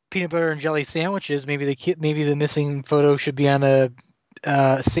eat peanut butter and jelly sandwiches. Maybe the missing photo should be on a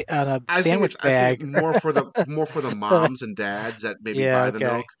sandwich bag. I think more for the moms and dads that maybe buy the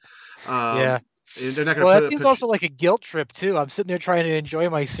milk. Yeah. They're not gonna that seems also like a guilt trip too. I'm sitting there trying to enjoy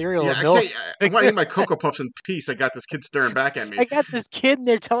my cereal and milk. I want to eat my Cocoa Puffs in peace. I got this kid staring back at me. I got this kid and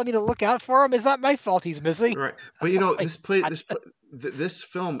they're telling me to look out for him. It's not my fault he's missing. Right. But this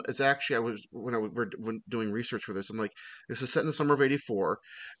film is actually, when doing research for this, I'm like, this is set in the summer of '84,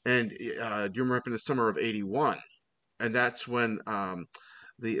 and do you remember in the summer of '81? And that's when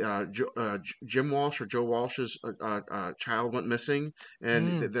Jim Walsh or Joe Walsh's child went missing,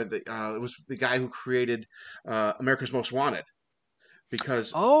 and it was the guy who created America's Most Wanted,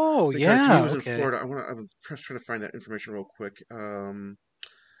 because he was in Florida. I'm trying to find that information real quick.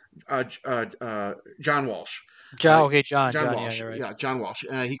 John Walsh. John, John yeah, Walsh. you're right. Yeah, John Walsh.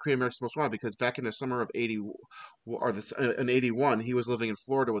 He created America's Most Wanted because back in the summer of in 81, he was living in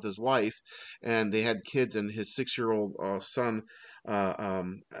Florida with his wife, and they had kids, and his 6-year-old son,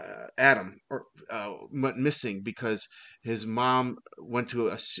 Adam, went missing because his mom went to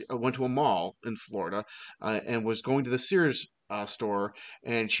a mall in Florida, and was going to the Sears store,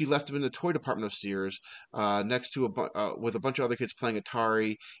 and she left him in the toy department of Sears, next to with a bunch of other kids playing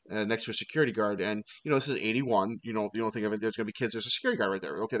Atari, next to a security guard. And this is 81. You don't think of it. There's gonna be kids. There's a security guard right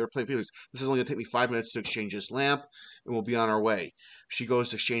there. Okay, they're playing video games. This is only gonna take me 5 minutes to exchange this lamp, and we'll be on our way. She goes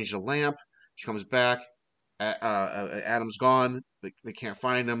to exchange the lamp. She comes back. Adam's gone. They can't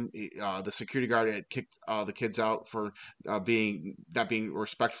find him. The security guard had kicked the kids out for not being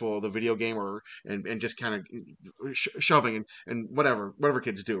respectful of the video game, and just kind of shoving and whatever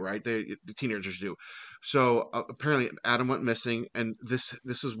kids do, right? The teenagers do. So apparently Adam went missing, and this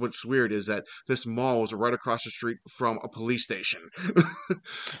is what's weird is that this mall was right across the street from a police station.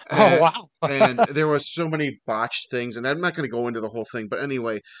 Wow! And there was so many botched things, and I'm not going to go into the whole thing, but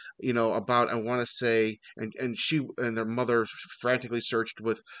anyway, I want to say, and she and their mother frantically searched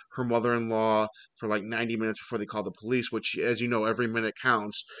with her mother-in-law for like 90 minutes before they called the police, which, as you know, every minute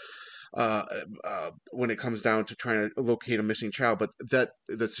counts when it comes down to trying to locate a missing child. But that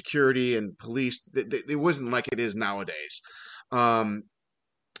the security and police, it wasn't like it is nowadays.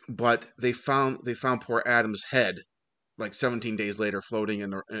 But they found poor Adam's head like 17 days later, floating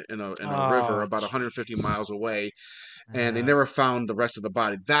in a river about 150 miles away, and they never found the rest of the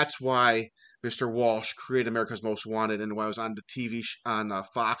body. That's why Mr. Walsh created America's Most Wanted, and why I was on the TV on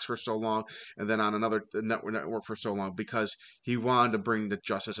Fox for so long, and then on another network for so long, because he wanted to bring to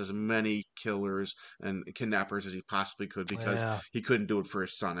justice as many killers and kidnappers as he possibly could, because he couldn't do it for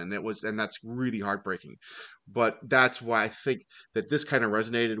his son, and that's really heartbreaking. But that's why I think that this kind of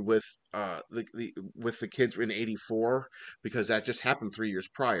resonated with the kids in '84, because that just happened 3 years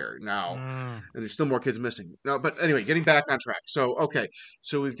prior now, and there's still more kids missing. No, but anyway, getting back on track. So okay,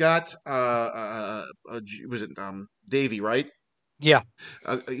 so we've got was it Davy, right? Yeah.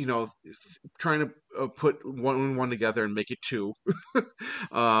 Trying to put one and one together and make it two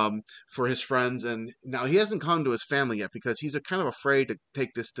for his friends. And now he hasn't come to his family yet because he's kind of afraid to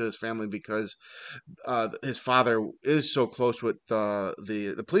take this to his family because his father is so close with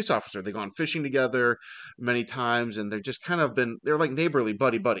the police officer. They've gone fishing together many times, and they're just they're like neighborly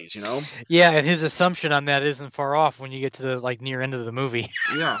buddies, Yeah, and his assumption on that isn't far off when you get to the near end of the movie.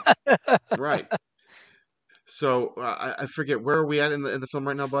 Yeah, right. So I forget, where are we at in the film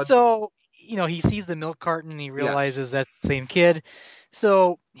right now, bud? So he sees the milk carton and he realizes that's the same kid.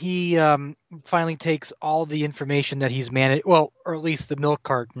 So he finally takes all the information that he's managed, or at least the milk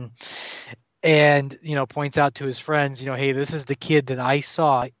carton, and points out to his friends, hey, this is the kid that I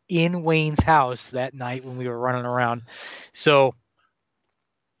saw in Wayne's house that night when we were running around. So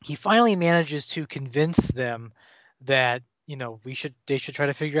he finally manages to convince them that they should try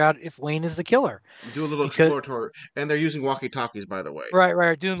to figure out if Wayne is the killer. Do a little exploratory, and they're using walkie-talkies, by the way.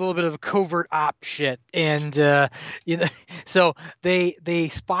 Right, doing a little bit of covert op shit, and so they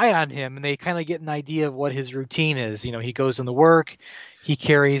spy on him, and they kind of get an idea of what his routine is. He goes into work, he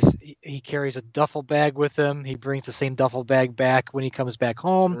carries a duffel bag with him. He brings the same duffel bag back when he comes back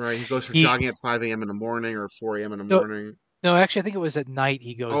home. Right, he goes for jogging at 5 a.m. in the morning or 4 a.m. in the morning. No, actually, I think it was at night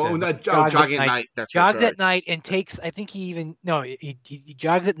he goes. Jogging at night. That's right. Jogs at night and takes. I think he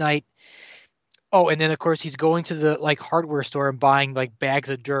jogs at night. Oh, and then of course he's going to the hardware store and buying bags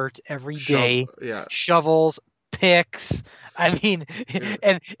of dirt every day. Shovels, picks. I mean,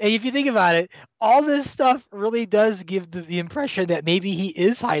 and if you think about it, all this stuff really does give the impression that maybe he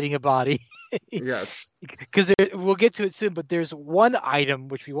is hiding a body. Yes. Because we'll get to it soon, but there's one item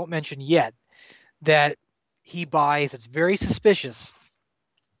which we won't mention yet that he buys. It's very suspicious.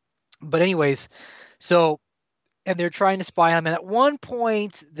 But anyways, and they're trying to spy on him. And at one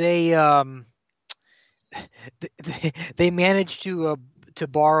point, they managed to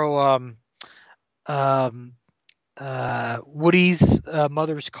borrow Woody's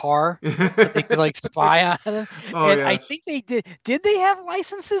mother's car so they could spy on him. Yes. I think they did. Did they have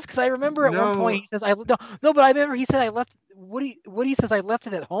licenses? Because I remember at one point he says, "No." But I remember he said, "I left." Woody says, "I left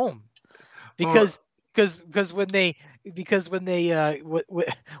it at home," because when they this is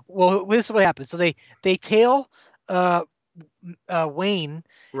what happens. So they tail Wayne,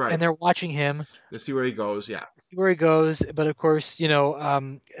 right, and they're watching him to see where he goes. Yeah, see where he goes. But of course,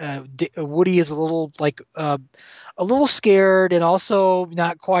 Woody is a little scared, and also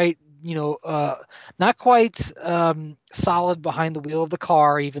not quite solid behind the wheel of the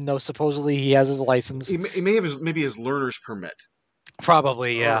car, even though supposedly he has his license. He may have maybe his learner's permit.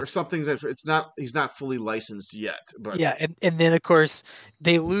 Probably, yeah. Or something that he's not fully licensed yet. But yeah, and then of course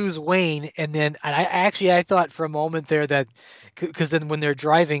they lose Wayne, and then I thought for a moment there that because then when they're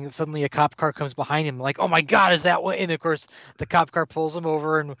driving, suddenly a cop car comes behind him, like, oh my God, is that Wayne? And of course the cop car pulls him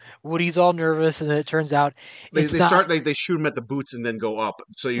over, and Woody's all nervous, and then it turns out they shoot him at the boots and then go up,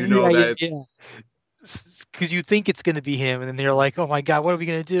 so that it's. Yeah. Because you think it's going to be him, and then they're like, "Oh my God, what are we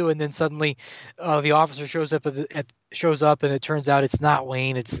going to do?" And then suddenly, the officer shows up, and it turns out it's not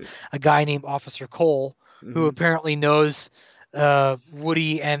Wayne; it's a guy named Officer Cole, who apparently knows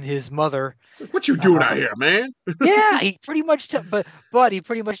Woody and his mother. What you doing out here, man? Yeah, he pretty much, but he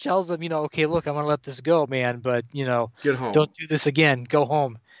pretty much tells them, okay, look, I'm going to let this go, man, but get home. Don't do this again. Go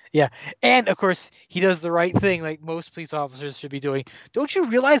home. Yeah, and of course he does the right thing, like most police officers should be doing. Don't you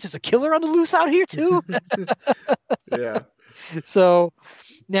realize there's a killer on the loose out here too? Yeah. So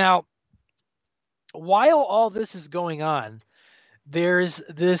now, while all this is going on, there's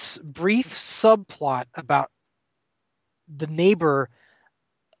this brief subplot about the neighbor,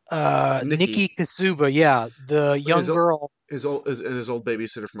 Nikki Kasuba. Yeah, the young girl. His old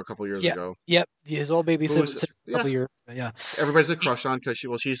babysitter from a couple years ago. Yep, his old babysitter from a couple years. Yeah, everybody's a crush on because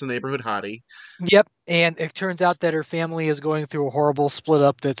she's the neighborhood hottie. Yep, and it turns out that her family is going through a horrible split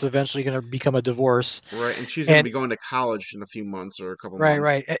up that's eventually going to become a divorce. Right, and she's going to be going to college in a few months or a couple months.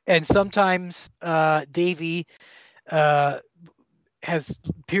 Right, and sometimes Davy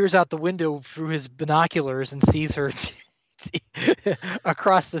peers out the window through his binoculars and sees her.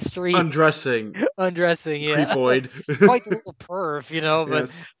 Across the street, undressing, yeah, creepoid, quite a little perv, but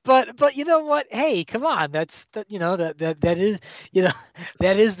yes. but you know what? Hey, come on, that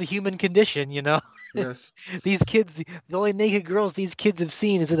is the human condition, Yes, these kids, the only naked girls these kids have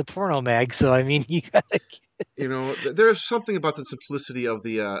seen is in a porno mag. So I mean, you gotta. There's something about the simplicity of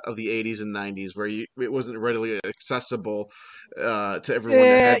the 80s and 90s where it wasn't readily accessible to everyone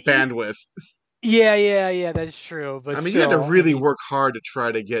that had bandwidth. Yeah, that's true. But you had to really work hard to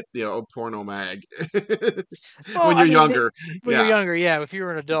try to get a porno mag when you're younger. When you're younger, yeah. If you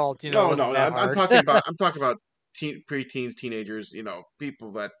were an adult, No. I'm talking about preteens, teenagers.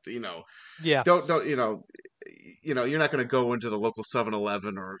 People that don't you're not going to go into the local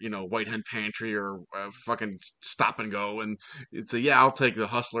 7-Eleven or White Hen Pantry or fucking Stop and Go and say, I'll take the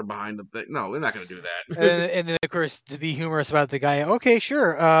hustler behind the. No, they're not going to do that. and then of course to be humorous about the guy. Okay,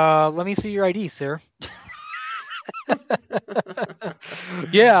 sure. Let me see your ID, sir.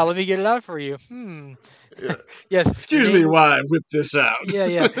 Yeah, let me get it out for you. Yeah. Yes. Excuse me while I whip this out.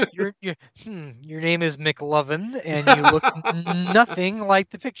 Yeah. Your name is McLovin, and you look nothing like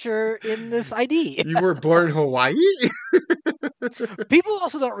the picture in this ID. You were born in Hawaii? People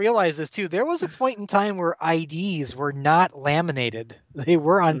also don't realize this too. There was a point in time where IDs were not laminated; they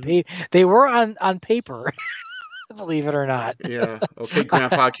were on They were on paper. Believe it or not. Yeah. Okay,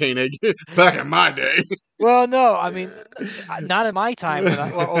 Grandpa Koenig. Back in my day. Well, no, I mean, not in my time.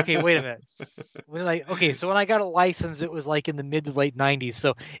 Okay, wait a minute. So when I got a license, it was like in the mid to late 90s,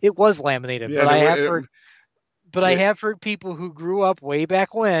 so it was laminated. Yeah, but I have heard people who grew up way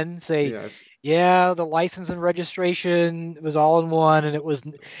back when say, yes. Yeah, the license and registration was all in one, and it was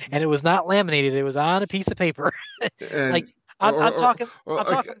not laminated. It was on a piece of paper. I'm talking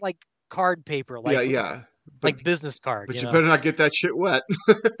like card paper. Like business card. But you better not get that shit wet.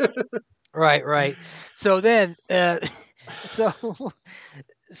 Right. So then,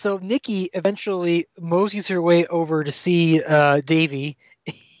 so Nikki eventually moseys her way over to see Davy,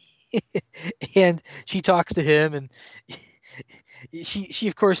 and she talks to him, and she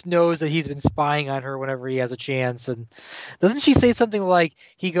of course knows that he's been spying on her whenever he has a chance. And doesn't she say something like,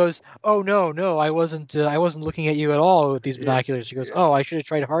 he goes, "Oh no, I wasn't looking at you at all with these binoculars." She goes, "Oh, I should have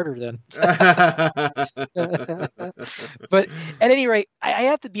tried harder then." But at any rate, I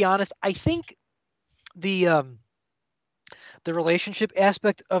have to be honest. I think the relationship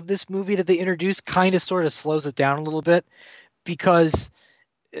aspect of this movie that they introduced kind of sort of slows it down a little bit, because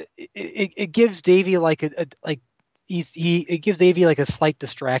it gives Davy it gives Davy like a slight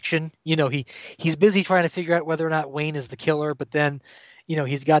distraction. He's busy trying to figure out whether or not Wayne is the killer, but then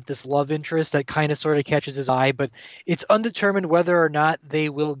he's got this love interest that kind of sort of catches his eye, but it's undetermined whether or not they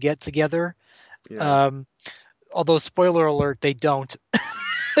will get together. Yeah. Although spoiler alert, they don't.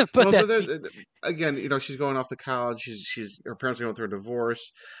 But again, she's going off to college. She's her parents are going through a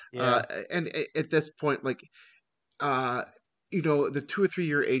divorce. Yeah. And at this point, the 2 or 3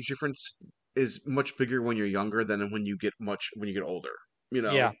 year age difference is much bigger when you're younger than when you get older.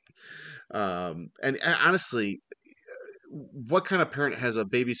 Yeah. And honestly, what kind of parent has a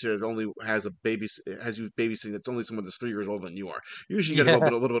babysitter that only has you babysitting that's only someone that's 3 years older than you are? Usually, you got to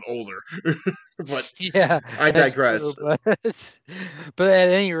go a little bit older. But yeah, I digress. True, but at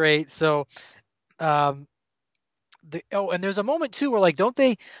any rate, so and there's a moment too where like don't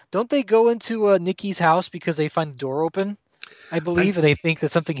they go into Nikki's house because they find the door open, I believe, and they think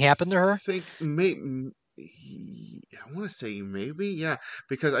that something happened to her. I want to say maybe, yeah,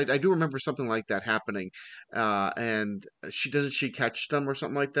 because I do remember something like that happening, and she catch them or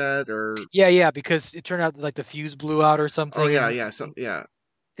something like that, or yeah, because it turned out like the fuse blew out or something. Oh yeah, and, yeah.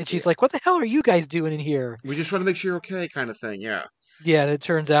 And she's like, "What the hell are you guys doing in here?" We just want to make sure you're okay, kind of thing. Yeah. Yeah, and it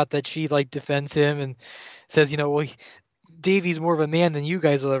turns out that she like defends him and says, well, Davey's more of a man than you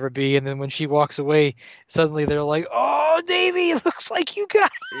guys will ever be. And then when she walks away, suddenly they're like, "Oh, Davey, it looks like you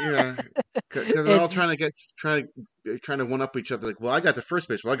got." Yeah, because they're all trying to one up each other. Like, well, I got the first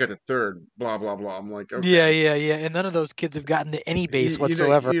base, well, I got the third. Blah blah blah. I'm like, okay. Yeah. And none of those kids have gotten to any base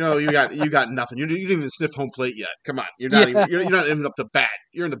whatsoever. You got nothing. You didn't even sniff home plate yet. Come on, you're not even up to bat.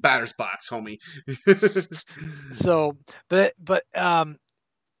 You're in the batter's box, homie. So,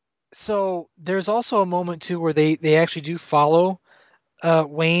 so there's also a moment too where they actually do follow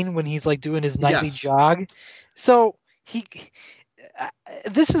Wayne when he's like doing his nightly jog. So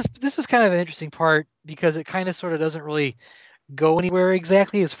this is kind of an interesting part because it kind of sort of doesn't really go anywhere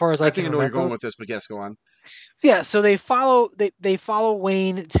exactly as far as I think I know where you're going with this, but yes, go on. Yeah, so they follow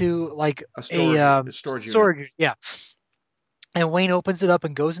Wayne to like a storage unit. Yeah. And Wayne opens it up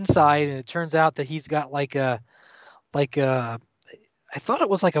and goes inside, and it turns out that he's got like a I thought it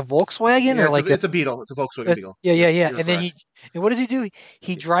was like a Volkswagen or like it's a Beetle. It's a Volkswagen Beetle. Yeah. And then what does he do?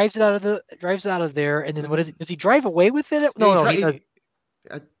 He drives it out of there, and then does he drive away with it? No, he does.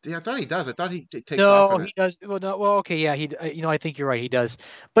 I thought he does. I thought he takes off. No, he does. Well, okay, yeah. I think you're right. He does.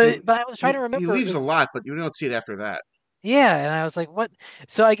 But I was trying to remember. He leaves a lot, but you don't see it after that. Yeah, and I was like, what?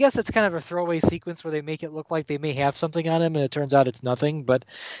 So I guess it's kind of a throwaway sequence where they make it look like they may have something on him, and it turns out it's nothing. But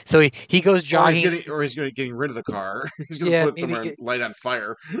so he goes jogging. Or he's getting rid of the car. He's going to put it somewhere and light on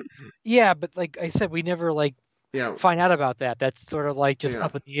fire. Yeah, but like I said, we never find out about that. That's sort of like just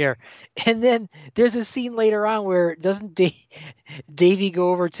up in the air. And then there's a scene later on where doesn't Davey go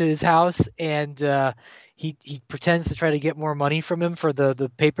over to his house and he pretends to try to get more money from him for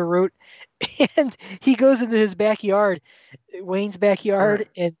the paper route. And he goes into his backyard, Wayne's backyard,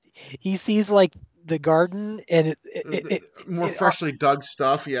 and he sees like the garden and it freshly dug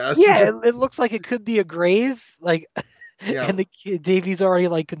stuff. Yes. Yeah, it looks like it could be a grave. Like, and Davey's already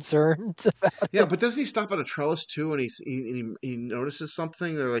like concerned about it. Yeah, but doesn't he stop at a trellis too? And he notices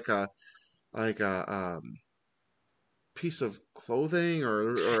something, or like a piece of clothing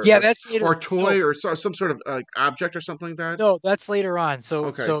or that's later, or toy or some sort of object or something like that. No, that's later on.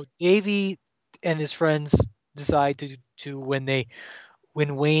 So Davey and his friends decide to when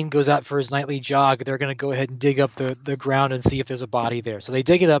Wayne goes out for his nightly jog, they're going to go ahead and dig up the ground and see if there's a body there. So they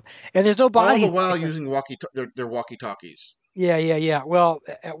dig it up, and there's no body. All the while using their walkie-talkies. Yeah. Well,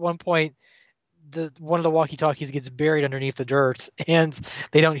 at one point, one of the walkie-talkies gets buried underneath the dirt, and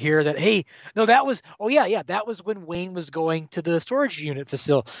they don't hear that. Hey, no, that was that was when Wayne was going to the storage unit.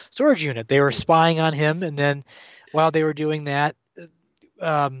 They were spying on him, and then while they were doing that, two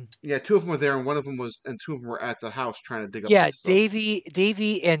of them were there, and two of them were at the house trying to dig up. Yeah,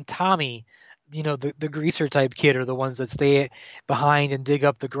 Davey and Tommy, the greaser type kid, are the ones that stay behind and dig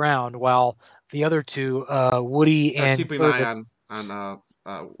up the ground, while the other two, Woody and keeping an eye on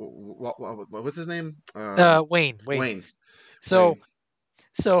what was his name? Wayne. Wayne. So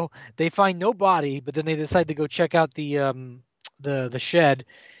they find no body, but then they decide to go check out the shed,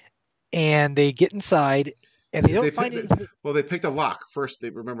 and they get inside, and they don't find anything. Well, they picked a lock first.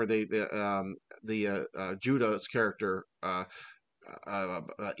 They remember Judah's character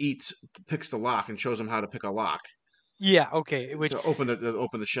picks the lock and shows them how to pick a lock. Yeah. Okay. To open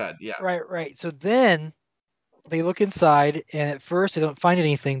the shed. Yeah. Right. So then they look inside, and at first they don't find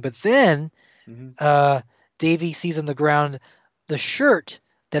anything, but then Davey sees on the ground the shirt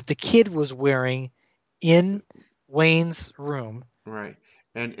that the kid was wearing in Wayne's room. Right,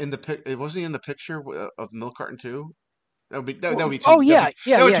 and it wasn't in the picture of the milk carton too. That would be too. That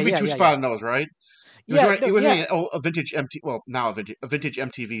would be too spot on those, right? He was wearing a vintage a vintage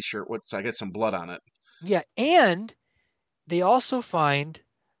MTV shirt with, I guess, some blood on it. Yeah, and they also find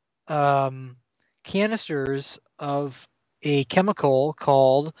canisters of a chemical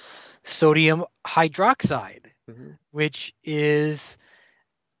called sodium hydroxide, which is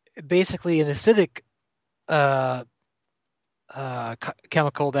basically an acidic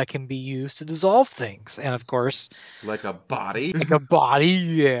chemical that can be used to dissolve things, and of course, like a body. like a body,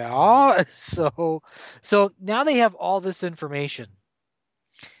 yeah. So now they have all this information,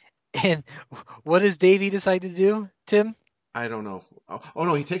 and what does Davey decide to do, Tim? I don't know. Oh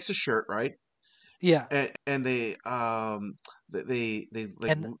no, he takes the shirt, right? Yeah, and they like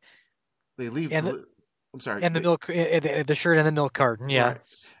and they leave. and I'm sorry. and the milk, the shirt and the milk carton, yeah. Right.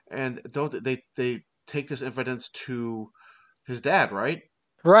 And don't they take this evidence to his dad, right?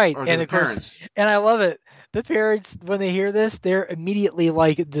 Right, Or to and the of course, parents? and I love it. The parents, when they hear this, they're immediately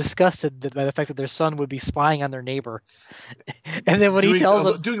like disgusted by the fact that their son would be spying on their neighbor. And then when he tells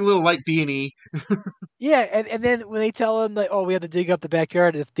them, doing a little light B&E. yeah, and then when they tell him like, oh, we have to dig up the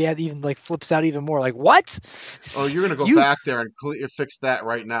backyard, if dad even like flips out even more, like, what? Oh, you're gonna go back there and fix that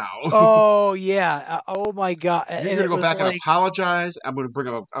right now. Oh yeah. Oh my God. You're gonna go back and apologize. I'm gonna bring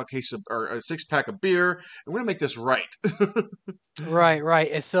him a case of or a 6-pack of beer, and we're gonna make this right.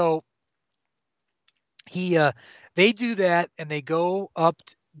 Right. And so they do that, and they go up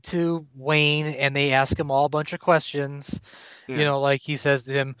to Wayne, and they ask him all a bunch of questions. Yeah. You know, like he says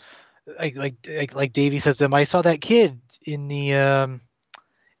to him, like Davey says to him, I saw that kid in your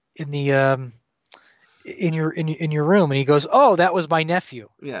room, and he goes, oh, that was my nephew.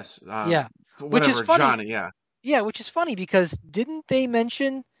 Yes. Yeah. Whatever, which is funny. Johnny. Yeah. Yeah, which is funny because didn't they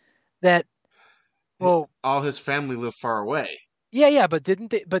mention that? Well, all his family live far away. Yeah, but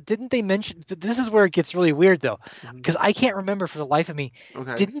didn't they mention? But this is where it gets really weird though, because I can't remember for the life of me.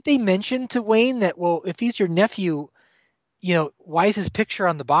 Okay. Didn't they mention to Wayne that, well, if he's your nephew, you know, why is his picture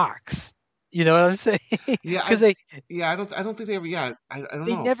on the box? You know what I'm saying? Yeah, because I don't think they ever. Yeah, I don't know.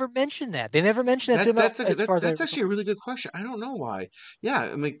 They never mentioned that. They never mentioned that to him. That's actually a really good question. I don't know why. Yeah,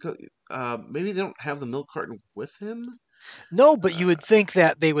 I mean, maybe they don't have the milk carton with him. No, but you would think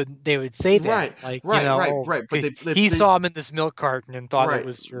that they would say that, right, like, right, you know, right. But he saw him in this milk carton and thought right. it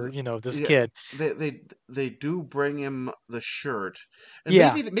was your, you know, this Yeah, kid. They do bring him the shirt, and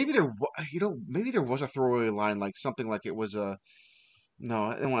Yeah. maybe there was a throwaway line, like something like it was a. No,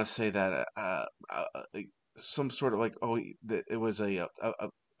 I don't want to say that. Like some sort of like, oh, it was a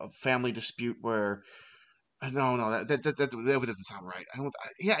family dispute where. No, that doesn't sound right.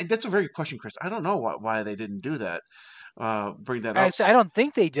 Yeah, that's a very good question, Chris. I don't know why they didn't do that. Bring that up. Actually, I don't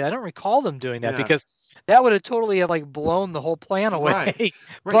think they did. I don't recall them doing that Yeah. because that would have totally have like blown the whole plan away. Right.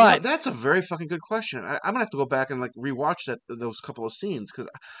 But You know, that's a very fucking good question. I'm gonna have to go back and like rewatch those couple of scenes because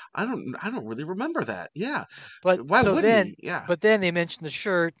I don't really remember that. Yeah. but Why so wouldn't then, he? Yeah. but then they mentioned the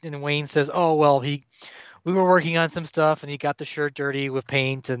shirt, and Wayne says, "Oh well, we were working on some stuff, and he got the shirt dirty with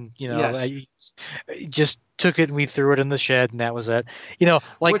paint, and you know, Yes. I just took it and we threw it in the shed, and that was it. You know,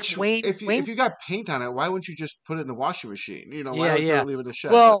 like Which, Wayne. if you got paint on it, why wouldn't you just put it in the washing machine? You know, why would you leave it in the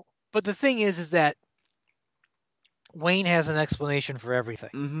shed? Well, but the thing is that Wayne has an explanation for everything,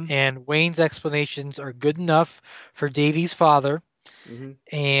 Mhm. and Wayne's explanations are good enough for Davy's father, Mhm.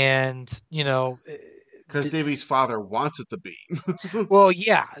 and you know, Because Davy's father wants it to be. well,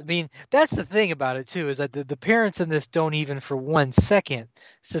 yeah, I mean that's the thing about it too, is that the parents in this don't even for 1 second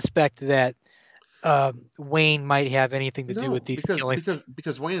suspect that Wayne might have anything to do with these killings.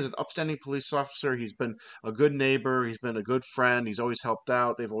 Because Wayne is an upstanding police officer. He's been a good neighbor. He's been a good friend. He's always helped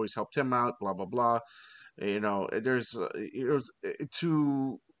out. They've always helped him out. Blah blah blah. You know, there's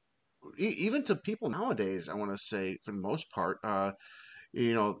to even to people nowadays. I want to say for the most part,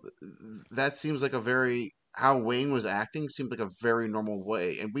 you know, that seems like a very how Wayne was acting seemed like a very normal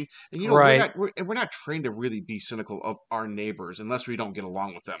way, and you know Right. we're not trained to really be cynical of our neighbors unless we don't get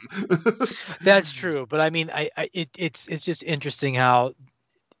along with them. That's true, but I mean, it's just interesting how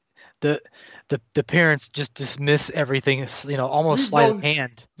the parents just dismiss everything, you know, almost sleight of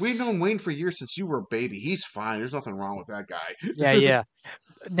hand. We've known Wayne for years since you were a baby. He's fine. There's nothing wrong with that guy. Yeah.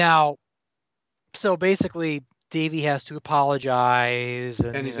 Now, so basically, Davy has to apologize,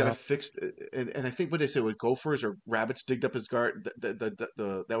 And he's got to fix. And I think what they said was gophers or rabbits digged up his garden.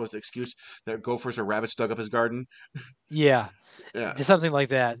 That was the excuse that gophers or rabbits dug up his garden. Yeah, Yeah. something like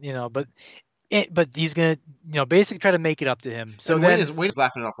that, you know. But he's gonna, you know, basically try to make it up to him. So and then Wayne is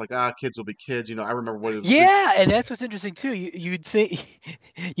laughing it off like, kids will be kids. You know, I remember what it was. Yeah, and that's what's interesting too. You'd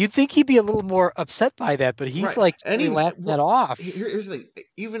think he'd be a little more upset by that, but he's Right. like And totally laughing that off. Here's the thing.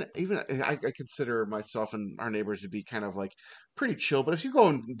 Even I consider myself and our neighbors to be kind of like pretty chill. But if you go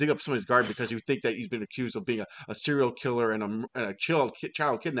and dig up somebody's garden because you think that he's been accused of being a serial killer and a child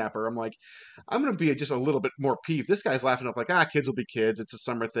kidnapper, I'm like, I'm gonna be just a little bit more peeved. This guy's laughing off like, kids will be kids. It's a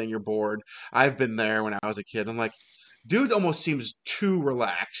summer thing. You're bored. I've been there when I was a kid. I'm like, Dude almost seems too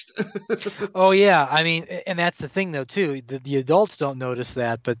relaxed. Oh yeah, I mean, and that's the thing though too. The adults don't notice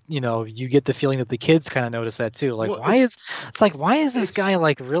that, but you get the feeling that the kids kind of notice that too. Like, Well, why is this guy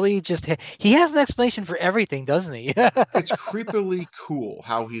like really just? He has an explanation for everything, doesn't he? It's creepily cool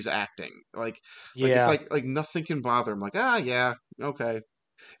how he's acting. It's Yeah. like nothing can bother him. Like, yeah, okay,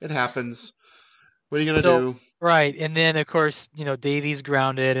 it happens. What are you gonna So do? right, and then of course Davy's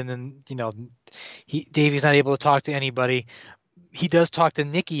grounded, and then Davy's not able to talk to anybody. He does talk to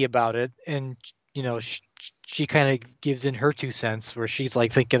Nikki about it, and she kind of gives in her 2 cents, where she's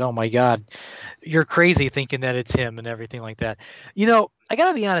like thinking, "Oh my God, you're crazy thinking that it's him," and everything like that. I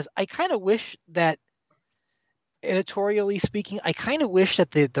gotta be honest. I kind of wish that, editorially speaking, I kind of wish that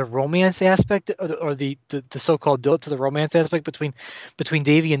the romance aspect, or the so-called build to the romance aspect between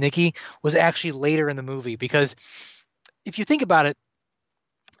Davy and Nikki was actually later in the movie, because if you think about it,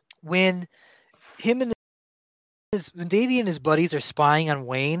 when when Davy and his buddies are spying on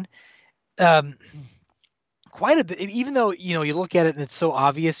Wayne, quite a bit, even though you look at it and it's so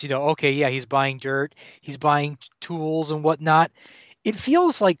obvious, okay, yeah, he's buying dirt, he's buying tools and whatnot. It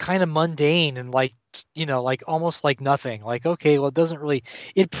feels like kind of mundane and like almost like nothing. Like, okay, well,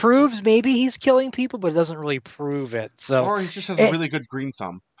 it proves maybe he's killing people, but it doesn't really prove it. So, or he just has a really good green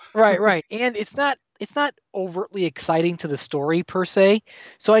thumb. Right, and it's not overtly exciting to the story per se.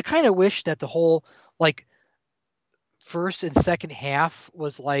 So I kind of wish that the whole like first and second half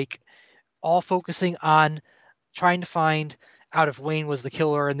was like all focusing on trying to find out if Wayne was the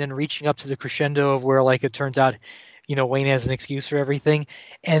killer, and then reaching up to the crescendo of where like it turns out Wayne has an excuse for everything,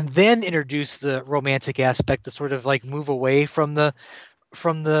 and then introduce the romantic aspect to sort of like move away from the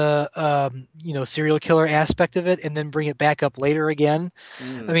serial killer aspect of it, and then bring it back up later again.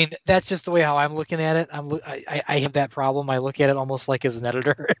 I mean, that's just the way how I'm looking at it. I have that problem. I look at it almost like as an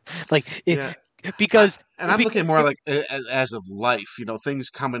editor, like because I'm looking more like as of life.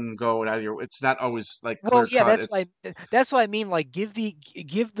 Things come and go out of your. It's not always like clear cut. That's what I mean. Like, give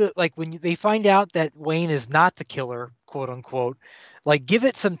the like when they find out that Wayne is not the killer, quote unquote, like give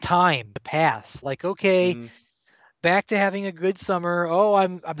it some time to pass. Like, okay, back to having a good summer. Oh,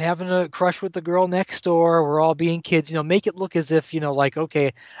 I'm having a crush with the girl next door. We're all being kids. Make it look as if like,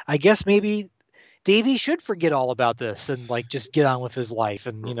 okay, I guess maybe Davy should forget all about this and like just get on with his life.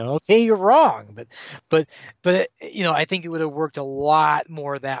 And okay, you're wrong, but I think it would have worked a lot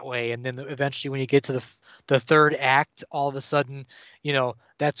more that way. And then eventually, when you get to the third act, all of a sudden,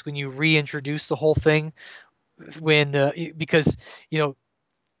 that's when you reintroduce the whole thing. Because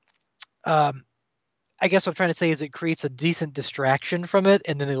I guess what I'm trying to say is it creates a decent distraction from it,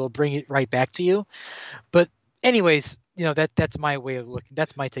 and then it will bring it right back to you. But anyways, that's my way of looking.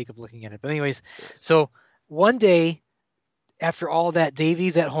 That's my take of looking at it. But anyways, so one day after all that,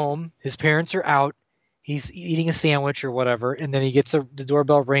 Davy's at home. His parents are out. He's eating a sandwich or whatever, and then he gets the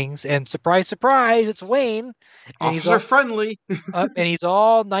doorbell rings, and surprise, surprise, it's Wayne. And Officer friendly. And he's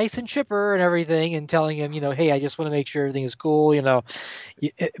all nice and chipper and everything, and telling him, hey, I just want to make sure everything is cool,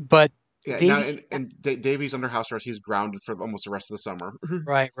 But Davey, and Davy's under house arrest. He's grounded for almost the rest of the summer.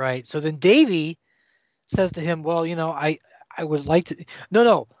 Right. So then Davy says to him, well, I would like to.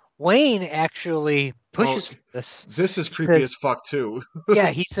 No. Wayne actually pushes for this. This is creepy as fuck too. Yeah,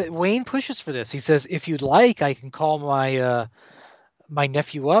 he said Wayne pushes for this. He says, if you'd like, I can call my my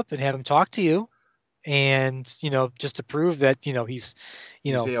nephew up and have him talk to you, and just to prove that he's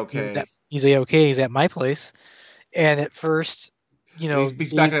A-okay. He's A-okay. He's at my place. And at first,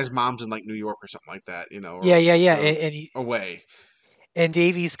 he's back at his mom's in like New York or something like that. Yeah. And he away. And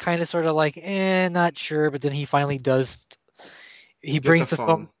Davy's kind of sort of like, not sure, but then he finally does. He brings the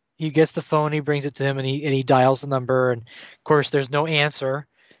phone. He gets the phone. He brings it to him, and he dials the number. And of course, there's no answer.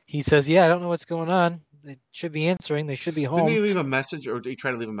 He says, "Yeah, I don't know what's going on. They should be answering. They should be home." Didn't he leave a message, or did he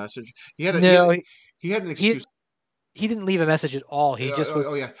try to leave a message? He had an excuse. He didn't leave a message at all. He just was.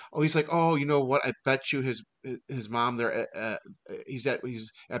 Oh yeah. Oh, he's like, oh, you know what? I bet you his mom. He's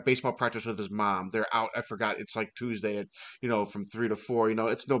at baseball practice with his mom. They're out. I forgot. It's like Tuesday at from 3 to 4.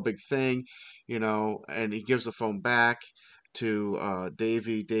 It's no big thing. And he gives the phone back to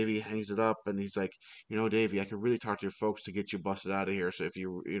Davy. Davy hangs it up, and he's like, Davy, I could really talk to your folks to get you busted out of here. So if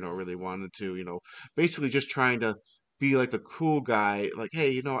you really wanted to, basically just trying to be like the cool guy, like,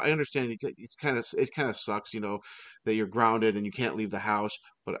 hey, I understand it kind of sucks, that you're grounded and you can't leave the house,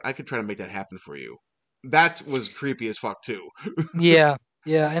 but I could try to make that happen for you. That was creepy as fuck too. Yeah.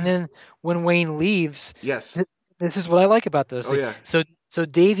 And then when Wayne leaves, yes, this is what I like about this. Oh yeah. So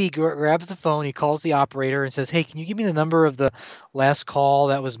Davy grabs the phone, he calls the operator and says, hey, can you give me the number of the last call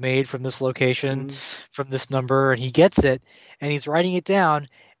that was made from this location, from this number? And he gets it, and he's writing it down.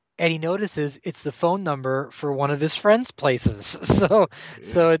 and he notices it's the phone number for one of his friends' places. So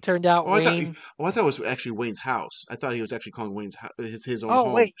it turned out Wayne. I thought it was actually Wayne's house. I thought he was actually calling Wayne's his own Oh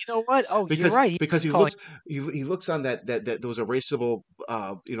home. wait, you know what? Oh, you're right. Because he looks on that those erasable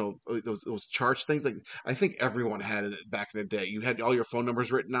those charts things. Like I think everyone had it back in the day. You had all your phone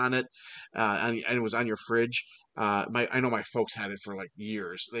numbers written on it, and it was on your fridge. I know my folks had it for like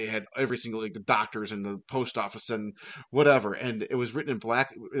years. They had every single, like the doctors and the post office and whatever, and it was written in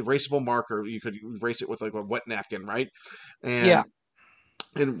black erasable marker. You could erase it with like a wet napkin, right? And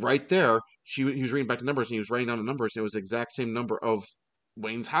and right there, he was reading back the numbers, and he was writing down the numbers, and it was the exact same number of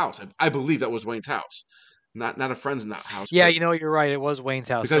Wayne's house. I believe that was Wayne's house, not a friend's in that house. Yeah, you're right. It was Wayne's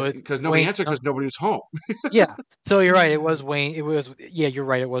house because nobody answered because nobody was home. Yeah, so you're right. It was Wayne. You're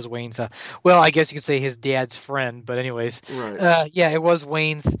right. It was Wayne's. Well, I guess you could say his dad's friend, but anyways, right. Yeah, it was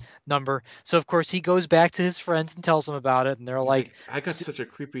Wayne's number. So of course he goes back to his friends and tells them about it, and they're like, "I got such a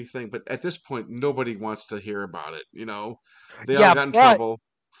creepy thing," but at this point, nobody wants to hear about it. They all got in trouble.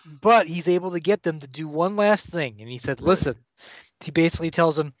 But he's able to get them to do one last thing, and he said, "Listen." He basically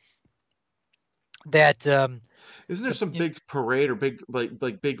tells them that. Isn't there some big parade or big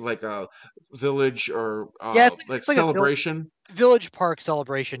like a village or it's like like celebration? Village park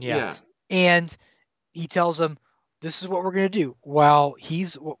celebration, yeah. And he tells them, "This is what we're going to do while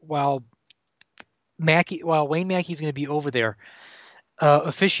Wayne Mackey's going to be over there.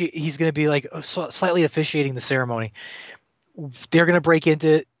 He's going to be like slightly officiating the ceremony. They're going to break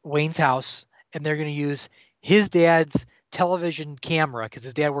into Wayne's house, and they're going to use his dad's television camera, because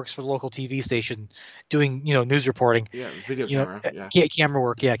his dad works for the local TV station doing news reporting. Yeah, video camera. Camera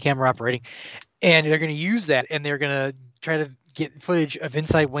work. Yeah, camera operating, and they're going to use that, and they're going to try to get footage of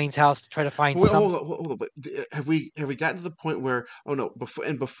inside Wayne's house to try to find Hold on, but have we gotten to the point where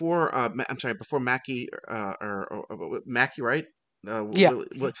before Mackie or Mackie, right?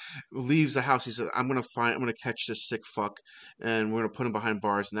 Leaves the house. He said, I'm gonna catch this sick fuck, and we're gonna put him behind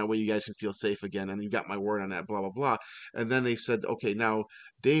bars, and that way you guys can feel safe again, and you got my word on that, blah blah blah. And then they said, okay, now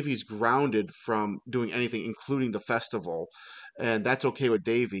Davey's grounded from doing anything, including the festival, and that's okay with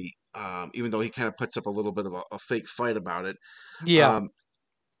Davey, even though he kind of puts up a little bit of a fake fight about it.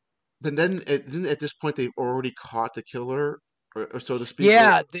 But then at this point they've already caught the killer, or so to speak.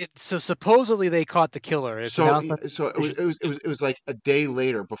 Yeah, so supposedly they caught the killer. It was like a day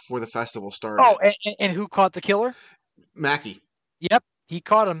later before the festival started. Oh, and who caught the killer? Mackie. Yep, he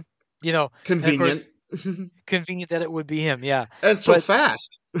caught him. Convenient. Convenient that it would be him. Yeah, and so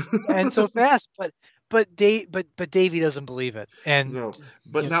fast. But Davey doesn't believe it, and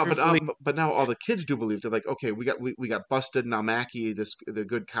now all the kids do believe. They're like, okay, we got busted. Now Mackie, the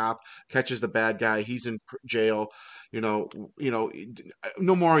good cop, catches the bad guy. He's in jail. No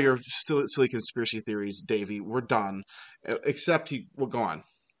more of your silly conspiracy theories, Davey. We're done. Except we're gone.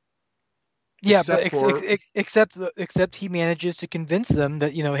 Yeah, except he manages to convince them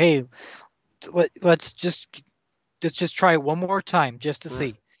that hey, let's just try it one more time just to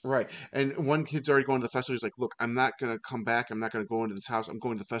see. Right. And one kid's already going to the festival. He's like, look, I'm not going to come back. I'm not going to go into this house. I'm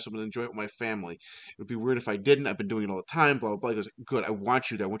going to the festival and enjoy it with my family. It would be weird if I didn't. I've been doing it all the time, blah, blah, blah. He goes, good. I want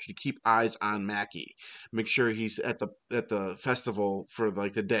you to keep eyes on Mackie. Make sure he's at the festival for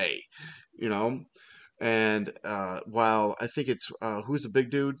like the day, And while I think it's, who's the big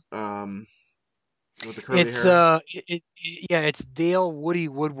dude? With the curly hair? It's Dale Woody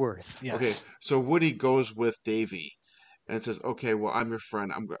Woodworth. Yes. Okay. So Woody goes with Davey. And says, "Okay, well, I'm your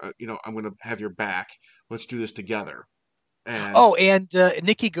friend. I'm going to have your back. Let's do this together." And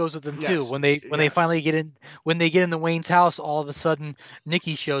Nikki goes with them too. When they finally get in, when they get in the Wayne's house, all of a sudden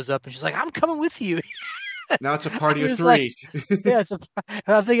Nikki shows up and she's like, "I'm coming with you." Now it's a party of three.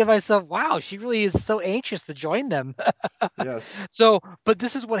 I'm thinking to myself, "Wow, she really is so anxious to join them." Yes. So, but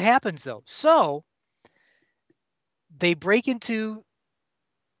this is what happens though. So they break into,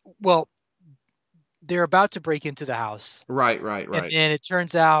 they're about to break into the house. Right. And it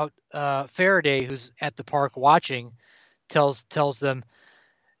turns out Faraday, who's at the park watching, tells them,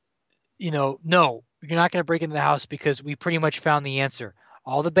 no, you're not going to break into the house because we pretty much found the answer.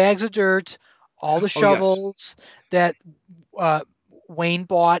 All the bags of dirt, all the shovels that Wayne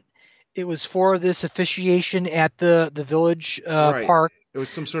bought, it was for this officiation at the village park. It was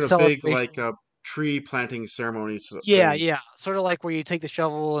some sort of big tree planting ceremonies. Yeah. Sort of like where you take the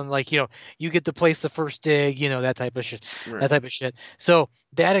shovel and you get to place the first dig, that type of shit. Right. That type of shit. So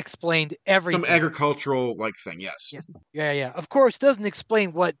that explained everything. Some agricultural thing, yes. Yeah. Of course, it doesn't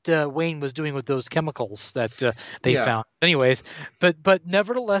explain what Wayne was doing with those chemicals that they found. Anyways, but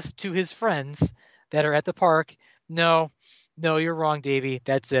nevertheless, to his friends that are at the park, no, no, you're wrong, Davey.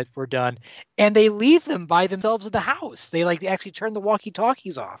 That's it. We're done. And they leave them by themselves in the house. They actually turn the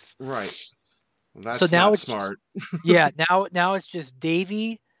walkie-talkies off. Right. Well, that's so now not it's smart. now it's just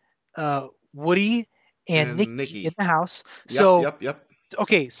Davey, Woody, and Nikki in the house. Yep.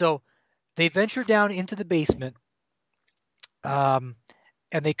 Okay, so they venture down into the basement, and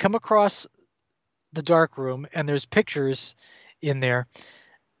they come across the dark room, and there's pictures in there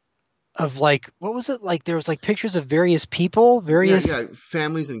of what was it like? There was pictures of various people,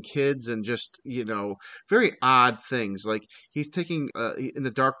 families and kids, and just very odd things. Like he's taking in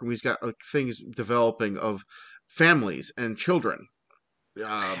the dark room, he's got things developing of families and children.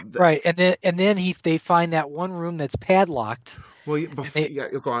 Right, and then they find that one room that's padlocked. Well,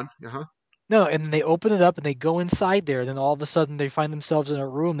 go on. No, and then they open it up and they go inside there. And then all of a sudden they find themselves in a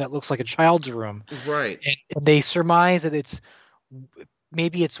room that looks like a child's room. Right. And they surmise that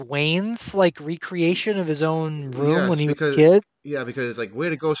maybe it's Wayne's recreation of his own room when he was a kid. Yeah, because it's like, way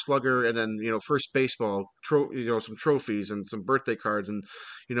to go, Slugger, and then first baseball, some trophies and some birthday cards and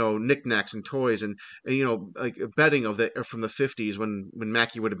knickknacks and toys and betting from the 50s when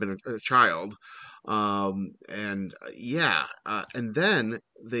Mackie would have been a child, and then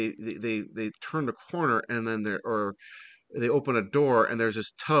they turn the corner and then they open a door and there's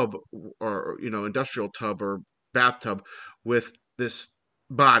this tub or industrial tub or bathtub with this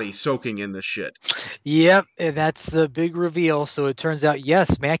body soaking in the shit. Yep, and that's the big reveal. So it turns out,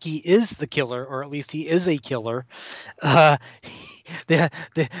 yes, Mackie is the killer, or at least he is a killer.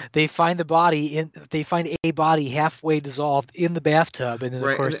 They find the body they find a body halfway dissolved in the bathtub, and then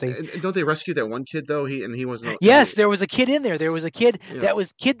of course and don't they rescue that one kid though? He wasn't. Yes, there was a kid in there. There was a kid that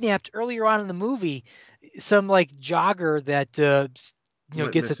was kidnapped earlier on in the movie. Some jogger that gets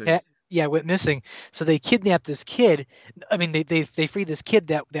attacked. Yeah, went missing. So they kidnapped this kid. I mean, they free this kid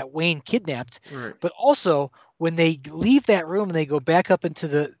that Wayne kidnapped. Right. But also, when they leave that room and they go back up into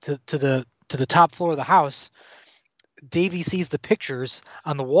the top floor of the house, Davey sees the pictures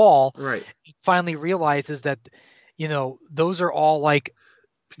on the wall. Right. He finally realizes that, those are all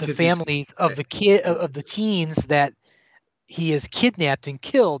the families of the kid of the teens that he has kidnapped and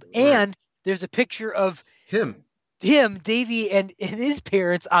killed. Right. And there's a picture of him, Davey, and his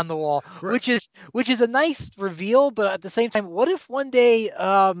parents on the wall, right. which is a nice reveal, but at the same time, what if one day,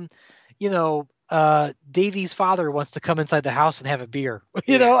 Davey's father wants to come inside the house and have a beer? What's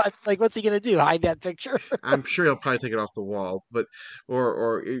he gonna do? Hide that picture? I'm sure he'll probably take it off the wall, but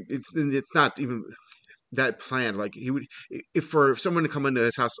or it's not even that planned. Like he would, if for someone to come into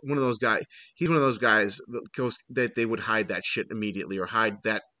his house, he's one of those guys that they would hide that shit immediately or hide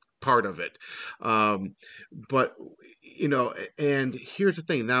that part of it. But and here's the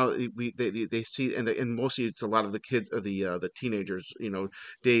thing. Now they see, and mostly it's a lot of the kids or the teenagers.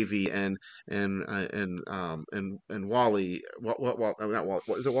 Davey and Wally. Not Wally.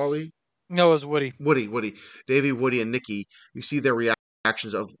 What is it? Wally? No, it was Woody. Woody. Davey, Woody, and Nikki. You see their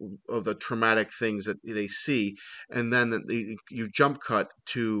reactions of the traumatic things that they see, and then you jump cut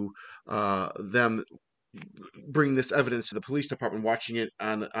to them bring this evidence to the police department, watching it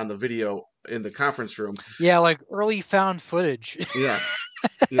on the video in the conference room. Yeah, like early found footage. Yeah.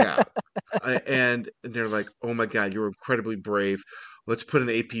 And they're like, "Oh my God, you're incredibly brave. Let's put an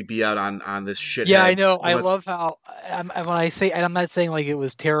APB out on this shit." Yeah, I know. I love how when I say, and I'm not saying it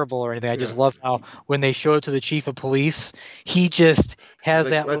was terrible or anything. I just love how when they show it to the chief of police, he just has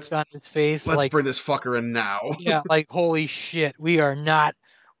that look on his face. Let's bring this fucker in now. Yeah, holy shit, we are not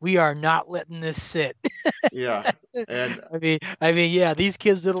letting this sit. Yeah, and I mean, yeah, these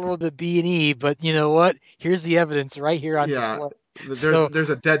kids did a little bit B&E, but you know what? Here's the evidence right here on display. There's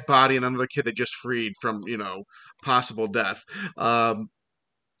a dead body and another kid they just freed from possible death. And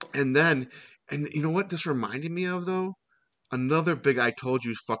you know what this reminded me of though? Another big "I told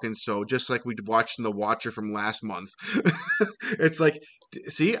you fucking so," just like we watched in The Watcher from last month. It's like,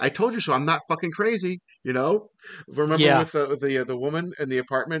 see, I told you so. I'm not fucking crazy, Remember with the woman in the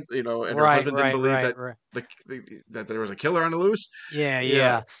apartment, and her husband didn't believe that there was a killer on the loose.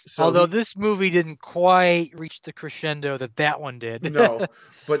 Yeah. So although this movie didn't quite reach the crescendo that one did. No,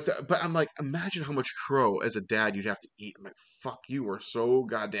 but I'm like, imagine how much crow as a dad you'd have to eat. I'm like, fuck, you were so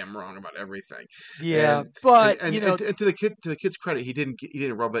goddamn wrong about everything. Yeah, to the kid's credit, he didn't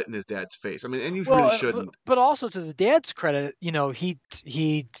rub it in his dad's face. I mean, and you really shouldn't. But also to the dad's credit, he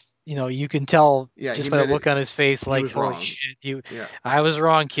you can tell just by the look on his face, like, holy shit, I was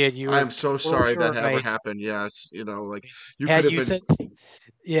wrong, kid. I'm so sorry that ever happened. Yes, like you could have been.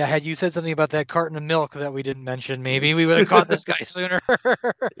 Had you said something about that carton of milk that we didn't mention, maybe we would have caught this guy sooner.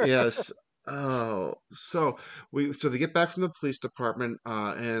 Yes. Oh, so they get back from the police department,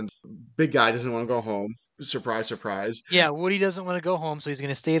 and big guy doesn't want to go home. Surprise, surprise. Yeah, Woody doesn't want to go home, so he's going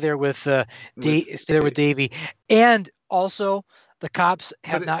to stay there with With stay there with Davy. And also, the cops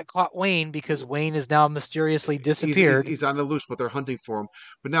have But not caught Wayne because Wayne has now mysteriously he's disappeared. he's on the loose, but they're hunting for him.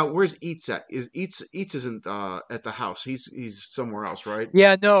 But now, where's Eats at? Eats isn't at the house. He's somewhere else, right?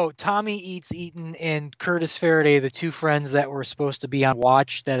 Yeah, no, Tommy Eaton and Curtis Faraday, the two friends that were supposed to be on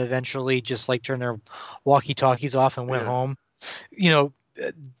watch, that eventually just like turned their walkie-talkies off and went Yeah. home.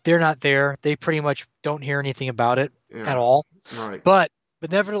 They're not there. They pretty much don't hear anything about it Yeah. at all. Right. But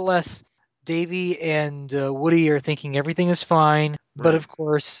nevertheless, Davy and Woody are thinking everything is fine. But Right. of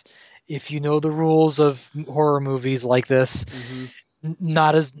course, if you know the rules of horror movies like this,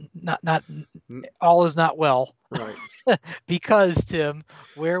 not all is not well. Right. Because Tim,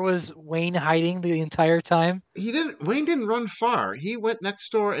 where was Wayne hiding the entire time? Wayne didn't run far. He went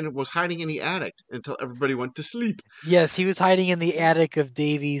next door and was hiding in the attic until everybody went to sleep. Yes, he was hiding in the attic of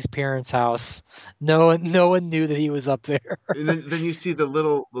Davy's parents' house. No one knew that he was up there. And then you see the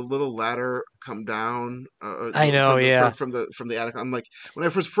little ladder come down. I know, from the attic. I'm like, when I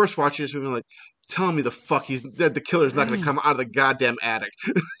first watched this movie, I'm like, telling me the fuck he's dead. The killer's not going to come out of the goddamn attic.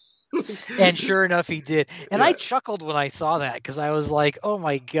 And sure enough, he did. And Yeah. I chuckled when I saw that because I was like, "Oh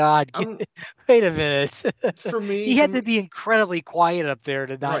my god! Wait a minute!" For me, he had to be incredibly quiet up there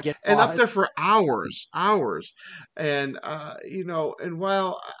to not get and up caught. there for hours, and and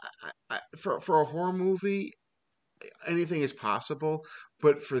while for a horror movie, anything is possible,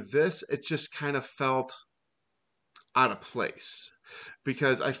 but for this, it just kind of felt out of place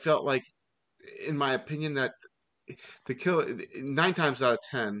because I felt like, in my opinion, that the killer 9 times out of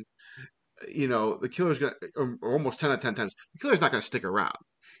 10, the killer's gonna, or almost 10 out of 10 times, the killer's not gonna stick around.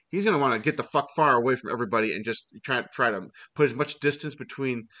 He's gonna want to get the fuck far away from everybody and just try to put as much distance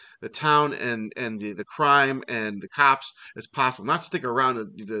between the town and the crime and the cops as possible. Not stick around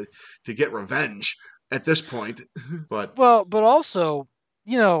to get revenge at this point. But But also,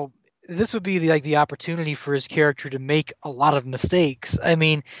 this would be the opportunity for his character to make a lot of mistakes. I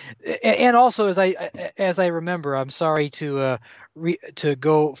mean, and also as I remember, I'm sorry to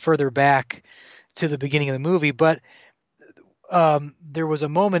go further back to the beginning of the movie, but there was a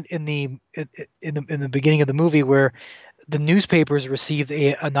moment in the beginning of the movie where the newspapers received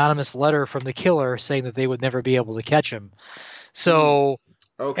an anonymous letter from the killer saying that they would never be able to catch him. So,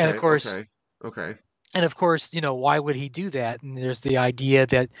 okay, and of course, okay. And of course, why would he do that? And there's the idea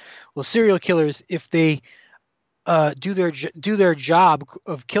that, well, serial killers, if they do their job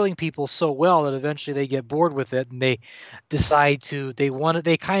of killing people so well that eventually they get bored with it and they decide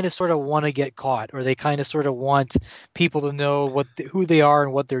they kind of sort of want to get caught, or they kind of sort of want people to know who they are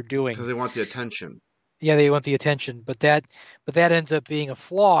and what they're doing. Because they want the attention. Yeah, they want the attention, but that ends up being a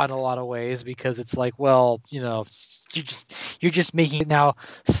flaw in a lot of ways because it's like, well, you're just making it now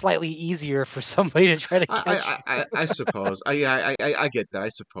slightly easier for somebody to try to catch. I suppose. I get that. I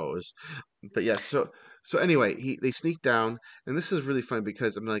suppose, but yeah. So anyway, they sneak down, and this is really funny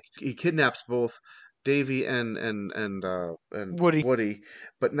because I'm like, he kidnaps both Davy and Woody,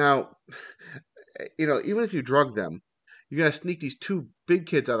 but now, even if you drug them, you gotta sneak these two big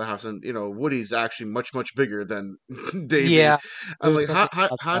kids out of the house, and Woody's actually much bigger than Davy. Yeah, I'm like,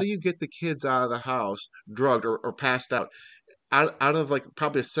 how do you get the kids out of the house drugged or passed out of like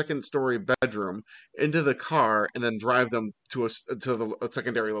probably a second-story bedroom into the car and then drive them to a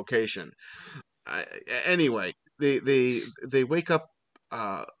secondary location? Anyway, they wake up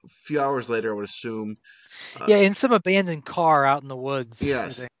a few hours later, I would assume. In some abandoned car out in the woods.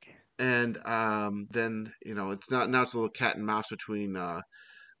 Yes. I think. And then it's a little cat and mouse between the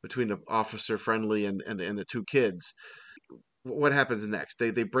officer friendly and the two kids. What happens next?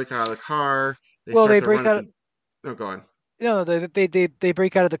 They break out of the car. They break out. Oh, go on. They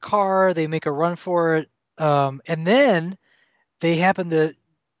break out of the car. They make a run for it, and then they happen to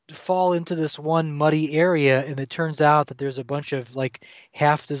fall into this one muddy area, and it turns out that there's a bunch of like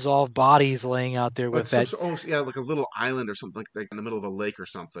half dissolved bodies laying out there with that. Like a little island or something, like in the middle of a lake or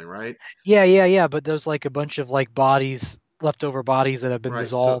something, right? Yeah. But there's like a bunch of like leftover bodies that have been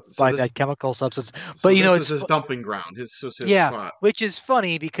dissolved by that chemical substance. But this is his dumping ground. His spot. Which is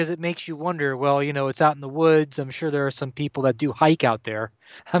funny because it makes you wonder. Well, it's out in the woods. I'm sure there are some people that do hike out there.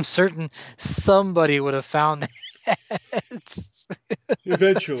 I'm certain somebody would have found that.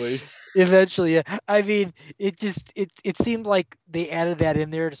 Eventually, yeah. I mean, it seemed like they added that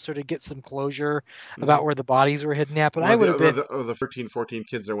in there to sort of get some closure about where the bodies were hidden at. But I would have been the 13, 14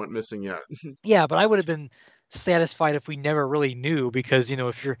 kids that went missing yet. Yeah, but I would have been satisfied if we never really knew, because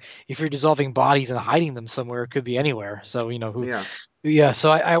if you're dissolving bodies and hiding them somewhere, it could be anywhere. So who. Yeah, so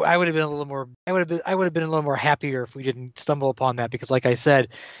I would have been a little more. I would have been a little more happier if we didn't stumble upon that, because, like I said,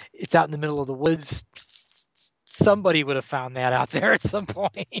 it's out in the middle of the woods. Somebody would have found that out there at some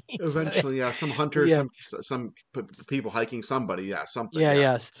point. Eventually, yeah. Some hunters, Yeah. some people hiking, somebody, yeah, something. Yeah,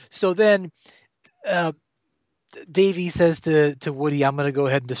 yes. So then, Davey says to Woody, "I'm going to go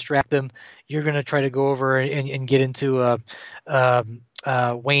ahead and distract them. You're going to try to go over and get into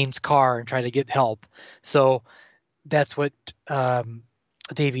Wayne's car and try to get help." So that's what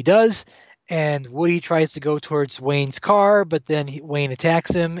Davey does, and Woody tries to go towards Wayne's car, but then Wayne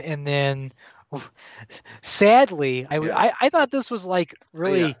attacks him, and then sadly, I thought this was like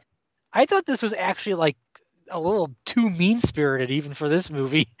really, I thought this was actually like a little too mean-spirited even for this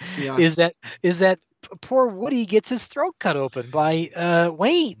movie. Yeah. Is that poor Woody gets his throat cut open by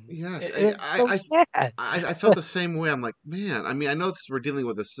Wayne? Yes, It's so sad. I felt the same way. I'm like, man. I mean, I know we're dealing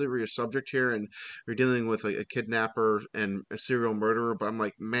with a serious subject here, and we're dealing with a kidnapper and a serial murderer. But I'm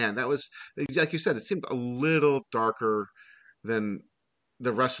like, man, that was, like you said, it seemed a little darker than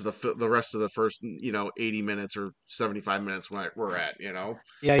the rest of the first 80 minutes or 75 minutes we're at.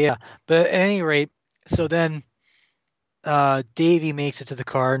 Yeah. But at any rate, so then Davey makes it to the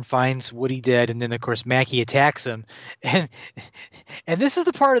car and finds Woody dead, and then of course Mackie attacks him, and this is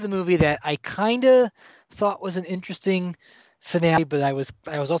the part of the movie that I kind of thought was an interesting finale, but I was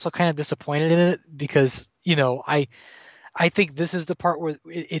also kind of disappointed in it, because I think this is the part where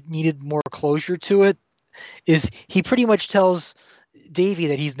it needed more closure to it. Is he pretty much tells Davey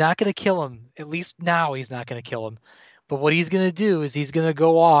that he's not going to kill him, at least now he's not going to kill him. But what he's going to do is he's going to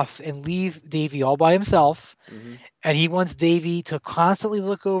go off and leave Davey all by himself. Mm-hmm. And he wants Davey to constantly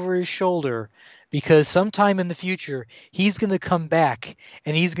look over his shoulder, because sometime in the future, he's going to come back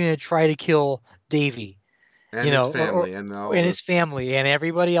and he's going to try to kill Davey. And his family. And his family and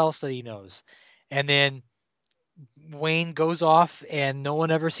everybody else that he knows. And then Wayne goes off and no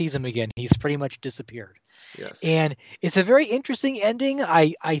one ever sees him again. He's pretty much disappeared. Yes. And it's a very interesting ending.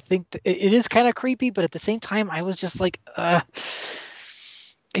 I think it is kind of creepy, but at the same time, I was just like,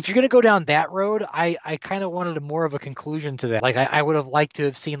 if you're going to go down that road, I kind of wanted more of a conclusion to that. Like, I would have liked to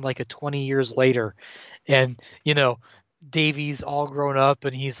have seen like a 20 years later, and, Davey's all grown up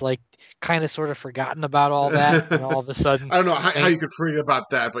and he's like kind of sort of forgotten about all that. And all of a sudden, I don't know how you could forget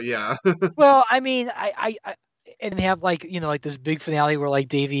about that, but yeah. Well, I mean, I and have like this big finale where like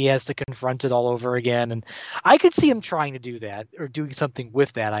Davey has to confront it all over again, and I could see him trying to do that or doing something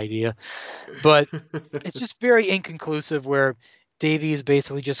with that idea, but it's just very inconclusive, where Davey is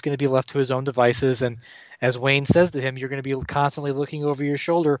basically just going to be left to his own devices, and as Wayne says to him, you're going to be constantly looking over your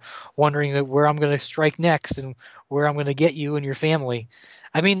shoulder, wondering where I'm going to strike next and where I'm going to get you and your family.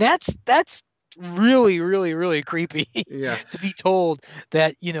 I mean, that's really, really, really creepy. Yeah. To be told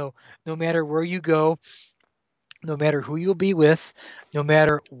that no matter where you go, no matter who you'll be with, no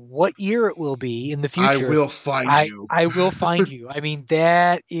matter what year it will be in the future, I will find you. I will find you. I mean,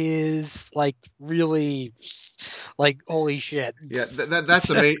 that is like really, like, holy shit. Yeah,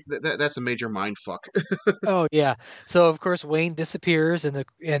 that's a major mind fuck. Oh yeah. So of course Wayne disappears, and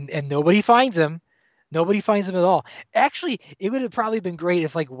nobody finds him. Nobody finds him at all. Actually, it would have probably been great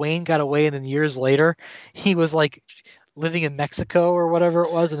if like Wayne got away, and then years later he was like living in Mexico or whatever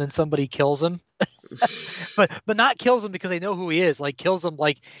it was, and then somebody kills him. but not kills him because they know who he is. Like, kills him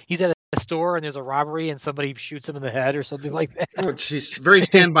like he's at a store and there's a robbery and somebody shoots him in the head or something like that. Oh, jeez. Very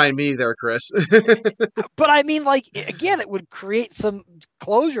Stand By Me there, Chris. But I mean, like, again, it would create some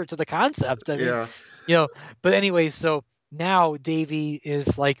closure to the concept. I mean, yeah. But anyway, so now Davey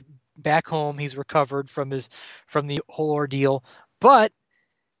is like back home. He's recovered from the whole ordeal, but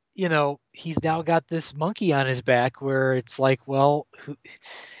he's now got this monkey on his back, where it's like, well,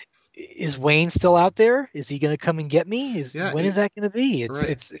 is Wayne still out there? Is he going to come and get me? When is that going to be?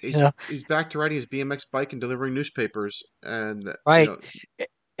 He's back to riding his BMX bike and delivering newspapers, and right.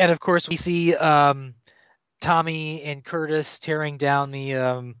 And of course, we see Tommy and Curtis tearing down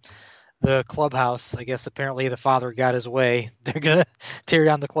the clubhouse. I guess apparently the father got his way. They're gonna tear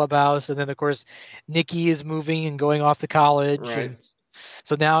down the clubhouse, and then of course Nikki is moving and going off to college. Right. And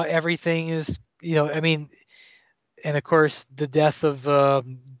so now everything is, and of course the death of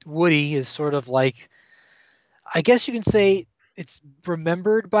Woody is sort of like, I guess you can say it's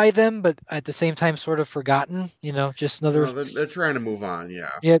remembered by them, but at the same time sort of forgotten. Just another. No, they're trying to move on. Yeah.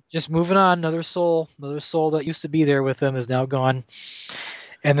 Yeah, just moving on. Another soul that used to be there with them is now gone.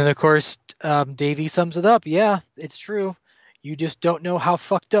 And then of course Davey sums it up. Yeah, it's true. You just don't know how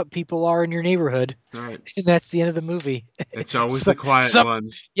fucked up people are in your neighborhood. Right. And that's the end of the movie. It's always the quiet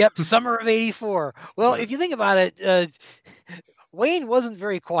ones. Yep, summer of '84. Well, if you think about it, Wayne wasn't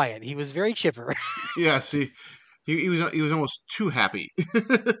very quiet. He was very chipper. Yes, he was almost too happy.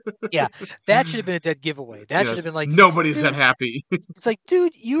 Yeah, that should have been a dead giveaway. That should have been like nobody's that happy. It's like,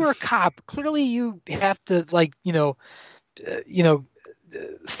 dude, you are a cop. Clearly, you have to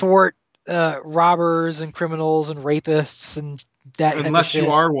thwart robbers and criminals and rapists and that. Unless you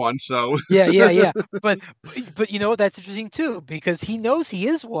are one, so yeah. But you know that's interesting too, because he knows he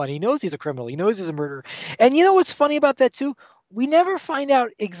is one. He knows he's a criminal. He knows he's a murderer. And you know what's funny about that too? We never find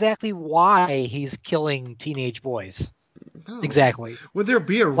out exactly why he's killing teenage boys. No. Exactly. Would there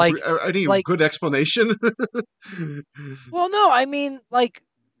be any good explanation? Well, no. I mean,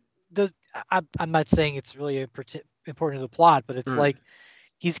 I'm not saying it's really important to the plot, but it's like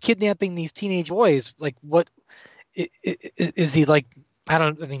he's kidnapping these teenage boys. Like, what is he like?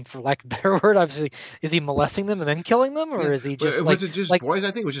 For lack of a better word, obviously, is he molesting them and then killing them, or is he just was it just boys?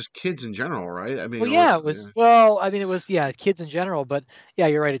 I think it was just kids in general, right? I mean, it was kids in general. But yeah,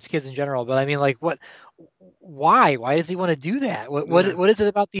 you're right, it's kids in general. But I mean, like, what? Why? Why does he want to do that? What is it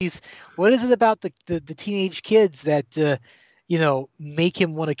about these? What is it about the teenage kids that make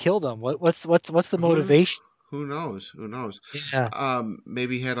him want to kill them? What's the motivation? Who knows? Yeah.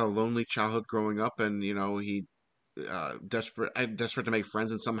 Maybe he had a lonely childhood growing up, and he desperate to make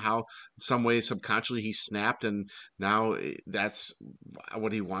friends, and somehow, some way, subconsciously he snapped, and now that's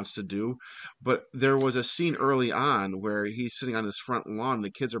what he wants to do. But there was a scene early on where he's sitting on this front lawn.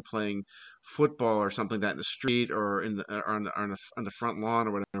 The kids are playing football or something like that in the street or on the front lawn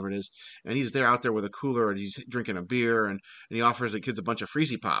or whatever it is, and he's out there with a cooler and he's drinking a beer, and he offers the kids a bunch of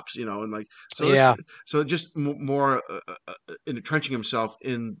Freezy Pops, and like so just more entrenching himself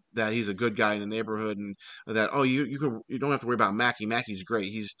in that he's a good guy in the neighborhood, and that you don't have to worry about Mackie. Mackie's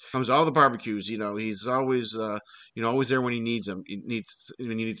great. He's comes to all the barbecues. He's always always there when he needs him. When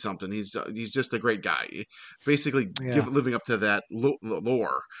he needs something. He's just a great guy. Basically, living up to that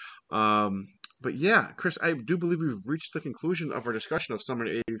lore. But yeah, Chris, I do believe we've reached the conclusion of our discussion of Summer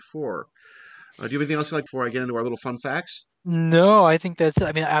 84. Do you have anything else before I get into our little fun facts? No, I think that's it.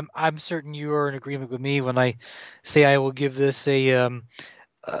 I mean, I'm certain you are in agreement with me when I say I will give this a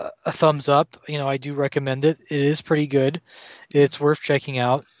thumbs up. I do recommend it. It is pretty good. It's worth checking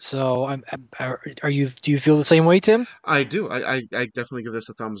out. So, do you feel the same way, Tim? I do. I definitely give this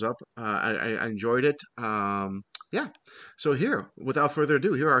a thumbs up. I enjoyed it. Yeah. So here, without further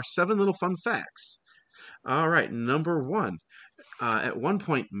ado, here are 7 little fun facts. All right. Number 1. At one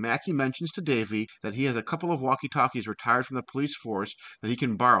point, Mackie mentions to Davey that he has a couple of walkie-talkies retired from the police force that he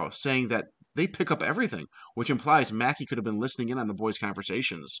can borrow, saying that they pick up everything, which implies Mackie could have been listening in on the boys'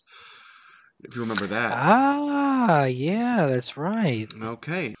 conversations. If you remember that. Ah, yeah, that's right.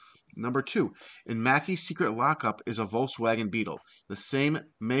 Okay. Number 2, in Mackie's secret lockup is a Volkswagen Beetle, the same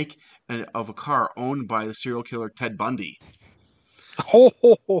make of a car owned by the serial killer Ted Bundy.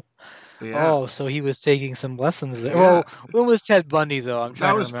 Yeah. Oh, so he was taking some lessons there. Yeah. Well, when was Ted Bundy, though?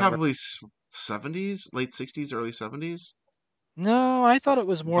 That was probably 70s, late 60s, early 70s. No, I thought it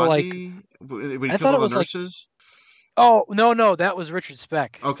was more Bundy? When he killed all the nurses? Oh, no, that was Richard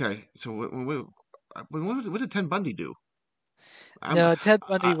Speck. Okay, so what did Ted Bundy do? No, Ted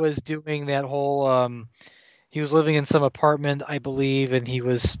Bundy was doing that whole. He was living in some apartment, I believe, and he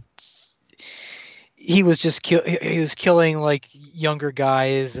was just he was killing like younger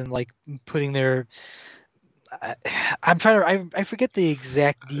guys and like putting their. I'm trying to. I forget the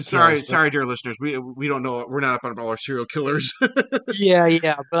exact details. Sorry, dear listeners. We don't know. We're not up on all our serial killers.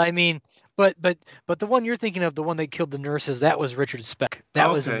 yeah. But I mean, but the one you're thinking of, the one that killed the nurses, that was Richard Speck.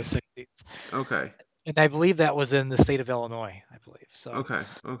 That was in the 60s. Okay. And I believe that was in the state of Illinois, I believe. So okay.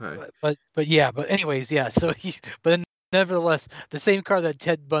 But anyways, yeah. So but nevertheless, the same car that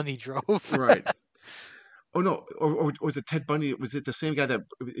Ted Bundy drove. Right. Oh no, or was it Ted Bundy? Was it the same guy that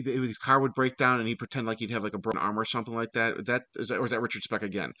his car would break down and he'd pretend like he'd have like a broken arm or something like that? Or is that Richard Speck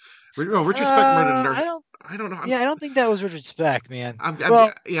again? No, Richard Speck murdered a nurse. I don't know. I don't think that was Richard Speck, man.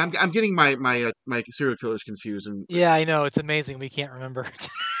 I'm getting my serial killers confused. Yeah, I know. It's amazing we can't remember.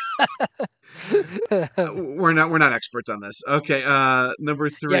 We're not experts on this. Okay, number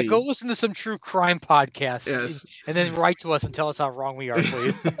 3. Yeah, go listen to some true crime podcasts. Yes. And then write to us and tell us how wrong we are,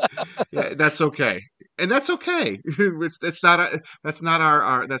 please. Yeah, that's okay. And that's okay. That's not our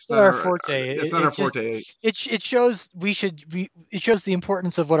forte. It's not our forte. It shows it shows the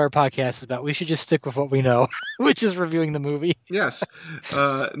importance of what our podcast is about. We should just stick with what we know, which is reviewing the movie. Yes.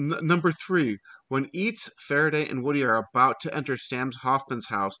 Number 3. When Eats, Faraday, and Woody are about to enter Sam Hoffman's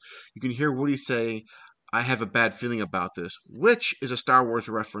house, you can hear Woody say, I have a bad feeling about this, which is a Star Wars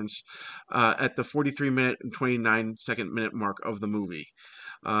reference at the 43-minute and 29-second minute mark of the movie,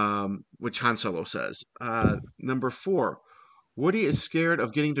 which Han Solo says. Number 4, Woody is scared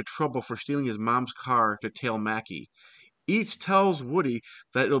of getting into trouble for stealing his mom's car to tail Mackie. Eats tells Woody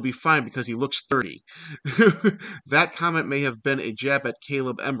that it'll be fine because he looks 30. That comment may have been a jab at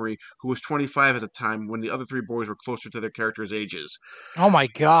Caleb Emery, who was 25 at the time when the other 3 boys were closer to their characters' ages. Oh my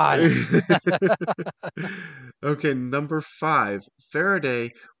God. Okay, number 5.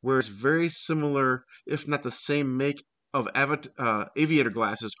 Faraday wears very similar, if not the same make of aviator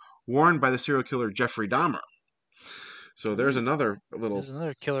glasses worn by the serial killer Jeffrey Dahmer. So there's another little... There's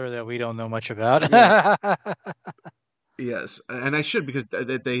another killer that we don't know much about. Yes. Yes, and I should, because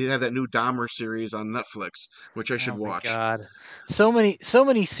they have that new Dahmer series on Netflix, which I should watch. God, so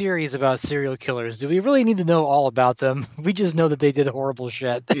many series about serial killers. Do we really need to know all about them? We just know that they did horrible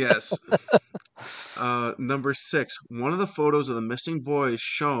shit. Yes. Number 6. One of the photos of the missing boys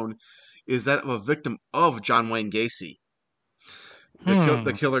shown is that of a victim of John Wayne Gacy,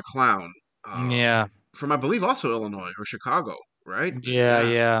 the killer clown. Yeah. From, I believe, also Illinois or Chicago, right?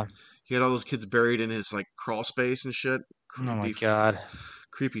 Yeah. He had all those kids buried in his crawl space and shit. Creepy, oh my God.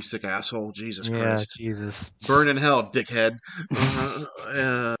 Creepy, sick asshole. Jesus Christ. Yeah, Jesus. Burn in hell, dickhead.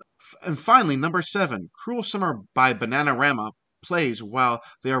 And finally, number 7. Cruel Summer by Bananarama plays while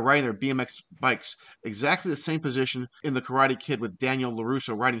they are riding their BMX bikes, exactly the same position in The Karate Kid with Daniel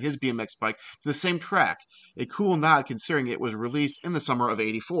LaRusso riding his BMX bike to the same track. A cool nod considering it was released in the summer of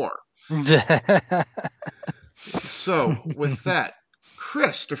 '84. So, with that,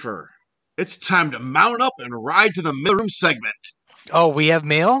 Christopher, it's time to mount up and ride to the mailroom segment. Oh, we have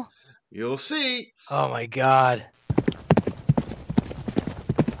mail? You'll see. Oh my God.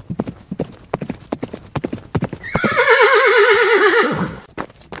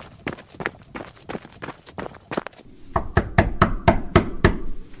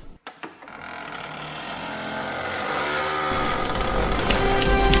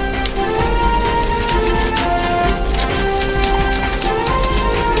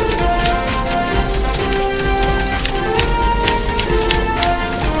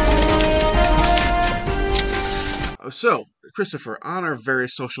 So, Christopher, on our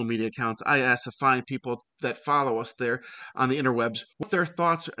various social media accounts, I asked to find people that follow us there on the interwebs what their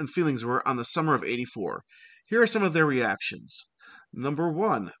thoughts and feelings were on the summer of '84. Here are some of their reactions. Number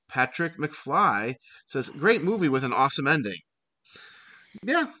 1, Patrick McFly says, great movie with an awesome ending.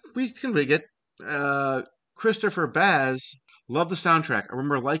 Yeah, we can rig it. Christopher Baz, love the soundtrack. I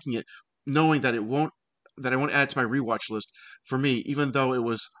remember liking it, knowing that I won't add it to my rewatch list. For me, even though it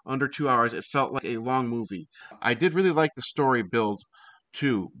was under 2 hours, it felt like a long movie. I did really like the story build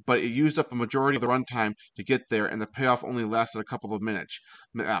too, but it used up a majority of the runtime to get there, and the payoff only lasted a couple of minutes.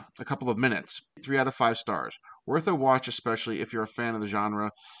 3 out of 5 stars. Worth a watch, especially if you're a fan of the genre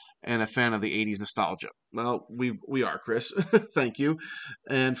and a fan of the 80s nostalgia. Well, we are, Chris. Thank you.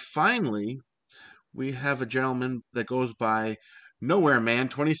 And finally, we have a gentleman that goes by Nowhere Man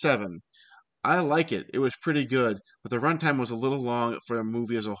 27. I like it. It was pretty good, but the runtime was a little long for the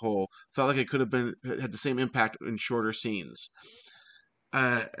movie as a whole. Felt like it could have had the same impact in shorter scenes.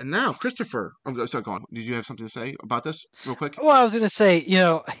 And now, Christopher, I'm sorry, go on. Did you have something to say about this real quick? Well, I was going to say,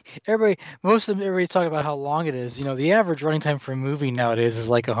 everybody's talking about how long it is. The average running time for a movie nowadays is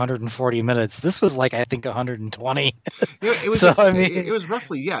like 140 minutes. This was like, I think, 120. Yeah, it was. It was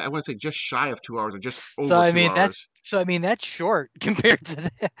roughly, I want to say just shy of 2 hours, or just over 2 hours. That's short compared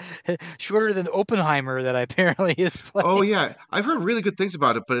to shorter than Oppenheimer that apparently is playing. Oh yeah, I've heard really good things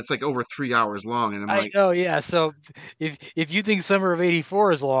about it, but it's like over 3 hours long, and I'm like, oh yeah. So if you think Summer of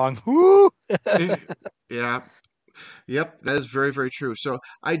 '84 is long, whoo. Yeah. Yep, that is very, very true. So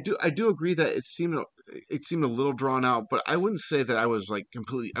I do agree that it seemed a little drawn out, but I wouldn't say that I was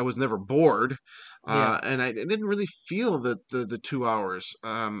I was never bored. And I didn't really feel the 2 hours.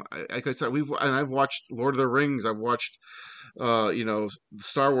 Like I said, I've watched Lord of the Rings. I've watched, the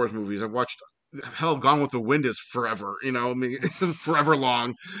Star Wars movies. I've watched, hell, Gone with the Wind is forever. Forever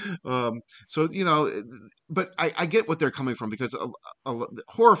long. But I get what they're coming from, because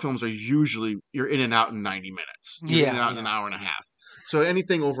horror films are usually you're in and out in 90 minutes. You're in and out in an hour and a half. So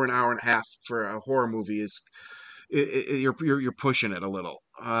anything over an hour and a half for a horror movie is you're pushing it a little.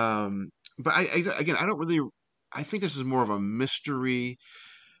 But I think this is more of a mystery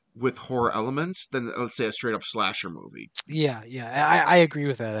with horror elements than, let's say, a straight up slasher movie. Yeah. I agree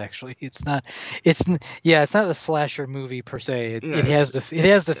with that, actually. It's not a slasher movie per se. It has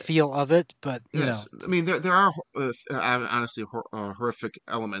the feel of it, but yes. I mean, there are honestly horrific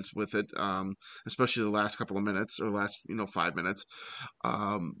elements with it, especially the last couple of minutes or last 5 minutes.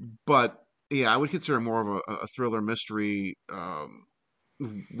 But Yeah, I would consider more of a thriller mystery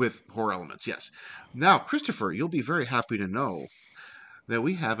with horror elements, yes. Now, Christopher, you'll be very happy to know that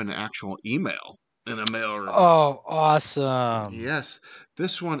we have an actual email in a mailroom. Oh, awesome. Yes,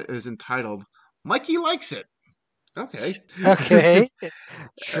 this one is entitled, Mikey Likes It. Okay. Okay.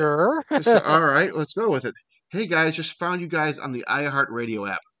 Sure. All right, let's go with it. Hey guys, just found you guys on the iHeartRadio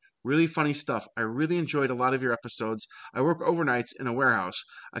app. Really funny stuff. I really enjoyed a lot of your episodes. I work overnights in a warehouse.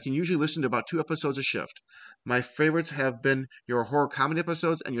 I can usually listen to about 2 episodes a shift. My favorites have been your horror comedy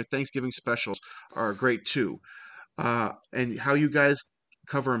episodes, and your Thanksgiving specials are great too. And how you guys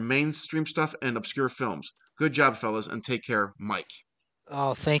cover mainstream stuff and obscure films. Good job, fellas, and take care, Mike.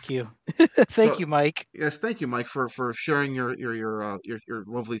 Oh, thank you. Thank you, Mike. Yes, thank you, Mike, for sharing your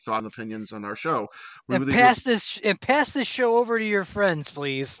lovely thoughts and opinions on our show. Pass this show over to your friends,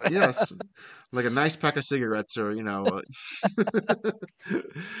 please. Yes, like a nice pack of cigarettes, or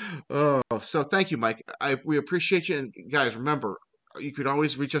Oh, so thank you, Mike. We appreciate you, and guys, remember, you could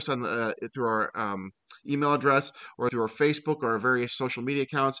always reach us on through our email address or through our Facebook or our various social media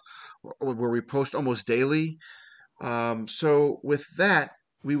accounts, where we post almost daily. So with that,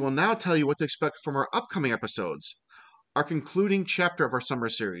 we will now tell you what to expect from our upcoming episodes. Our concluding chapter of our summer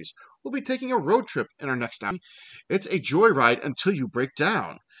series. We'll be taking a road trip in our next episode. It's a joyride until you break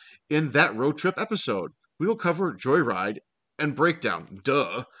down. In that road trip episode, we will cover joyride and breakdown.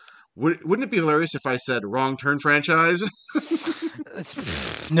 Duh. Wouldn't it be hilarious if I said wrong turn franchise?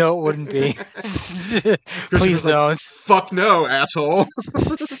 No, it wouldn't be. Please don't. Fuck no, asshole.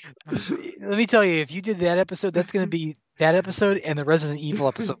 Let me tell you, if you did that episode, that's going to be that episode and the Resident Evil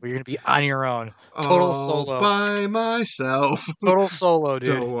episode where you're going to be on your own. Total solo. By myself. Total solo, dude.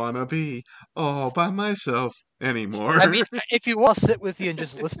 Don't want to be all by myself anymore. I mean, if you will, I'll sit with you and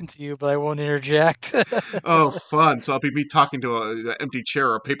just listen to you, but I won't interject. Oh, fun. So I'll be me talking to an empty chair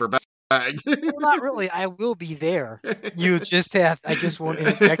or a paper bag. Well, not really. I will be there. I just won't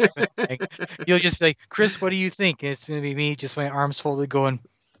interject with anything. You'll just be like, Chris, what do you think? And it's going to be me, just my arms folded going,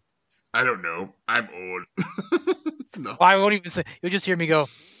 I don't know. I'm old. No. Well, I won't even say. You'll just hear me go.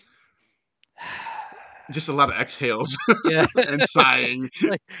 Just a lot of exhales. Yeah. And sighing.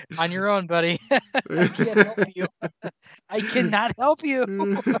 Like, on your own, buddy. I can't help you. I cannot help you.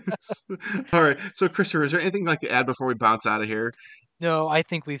 All right. So, Christopher, is there anything you'd like to add before we bounce out of here? No, I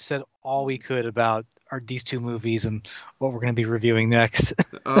think we've said all we could about these 2 movies and what we're going to be reviewing next.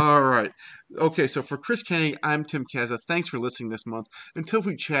 All right. Okay, so for Chris Koenig, I'm Tim Kazda. Thanks for listening this month. Until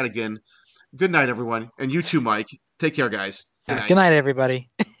we chat again, good night, everyone. And you too, Mike. Take care, guys. Good night,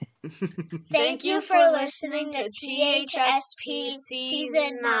 everybody. Thank you for listening to THSP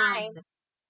Season 9.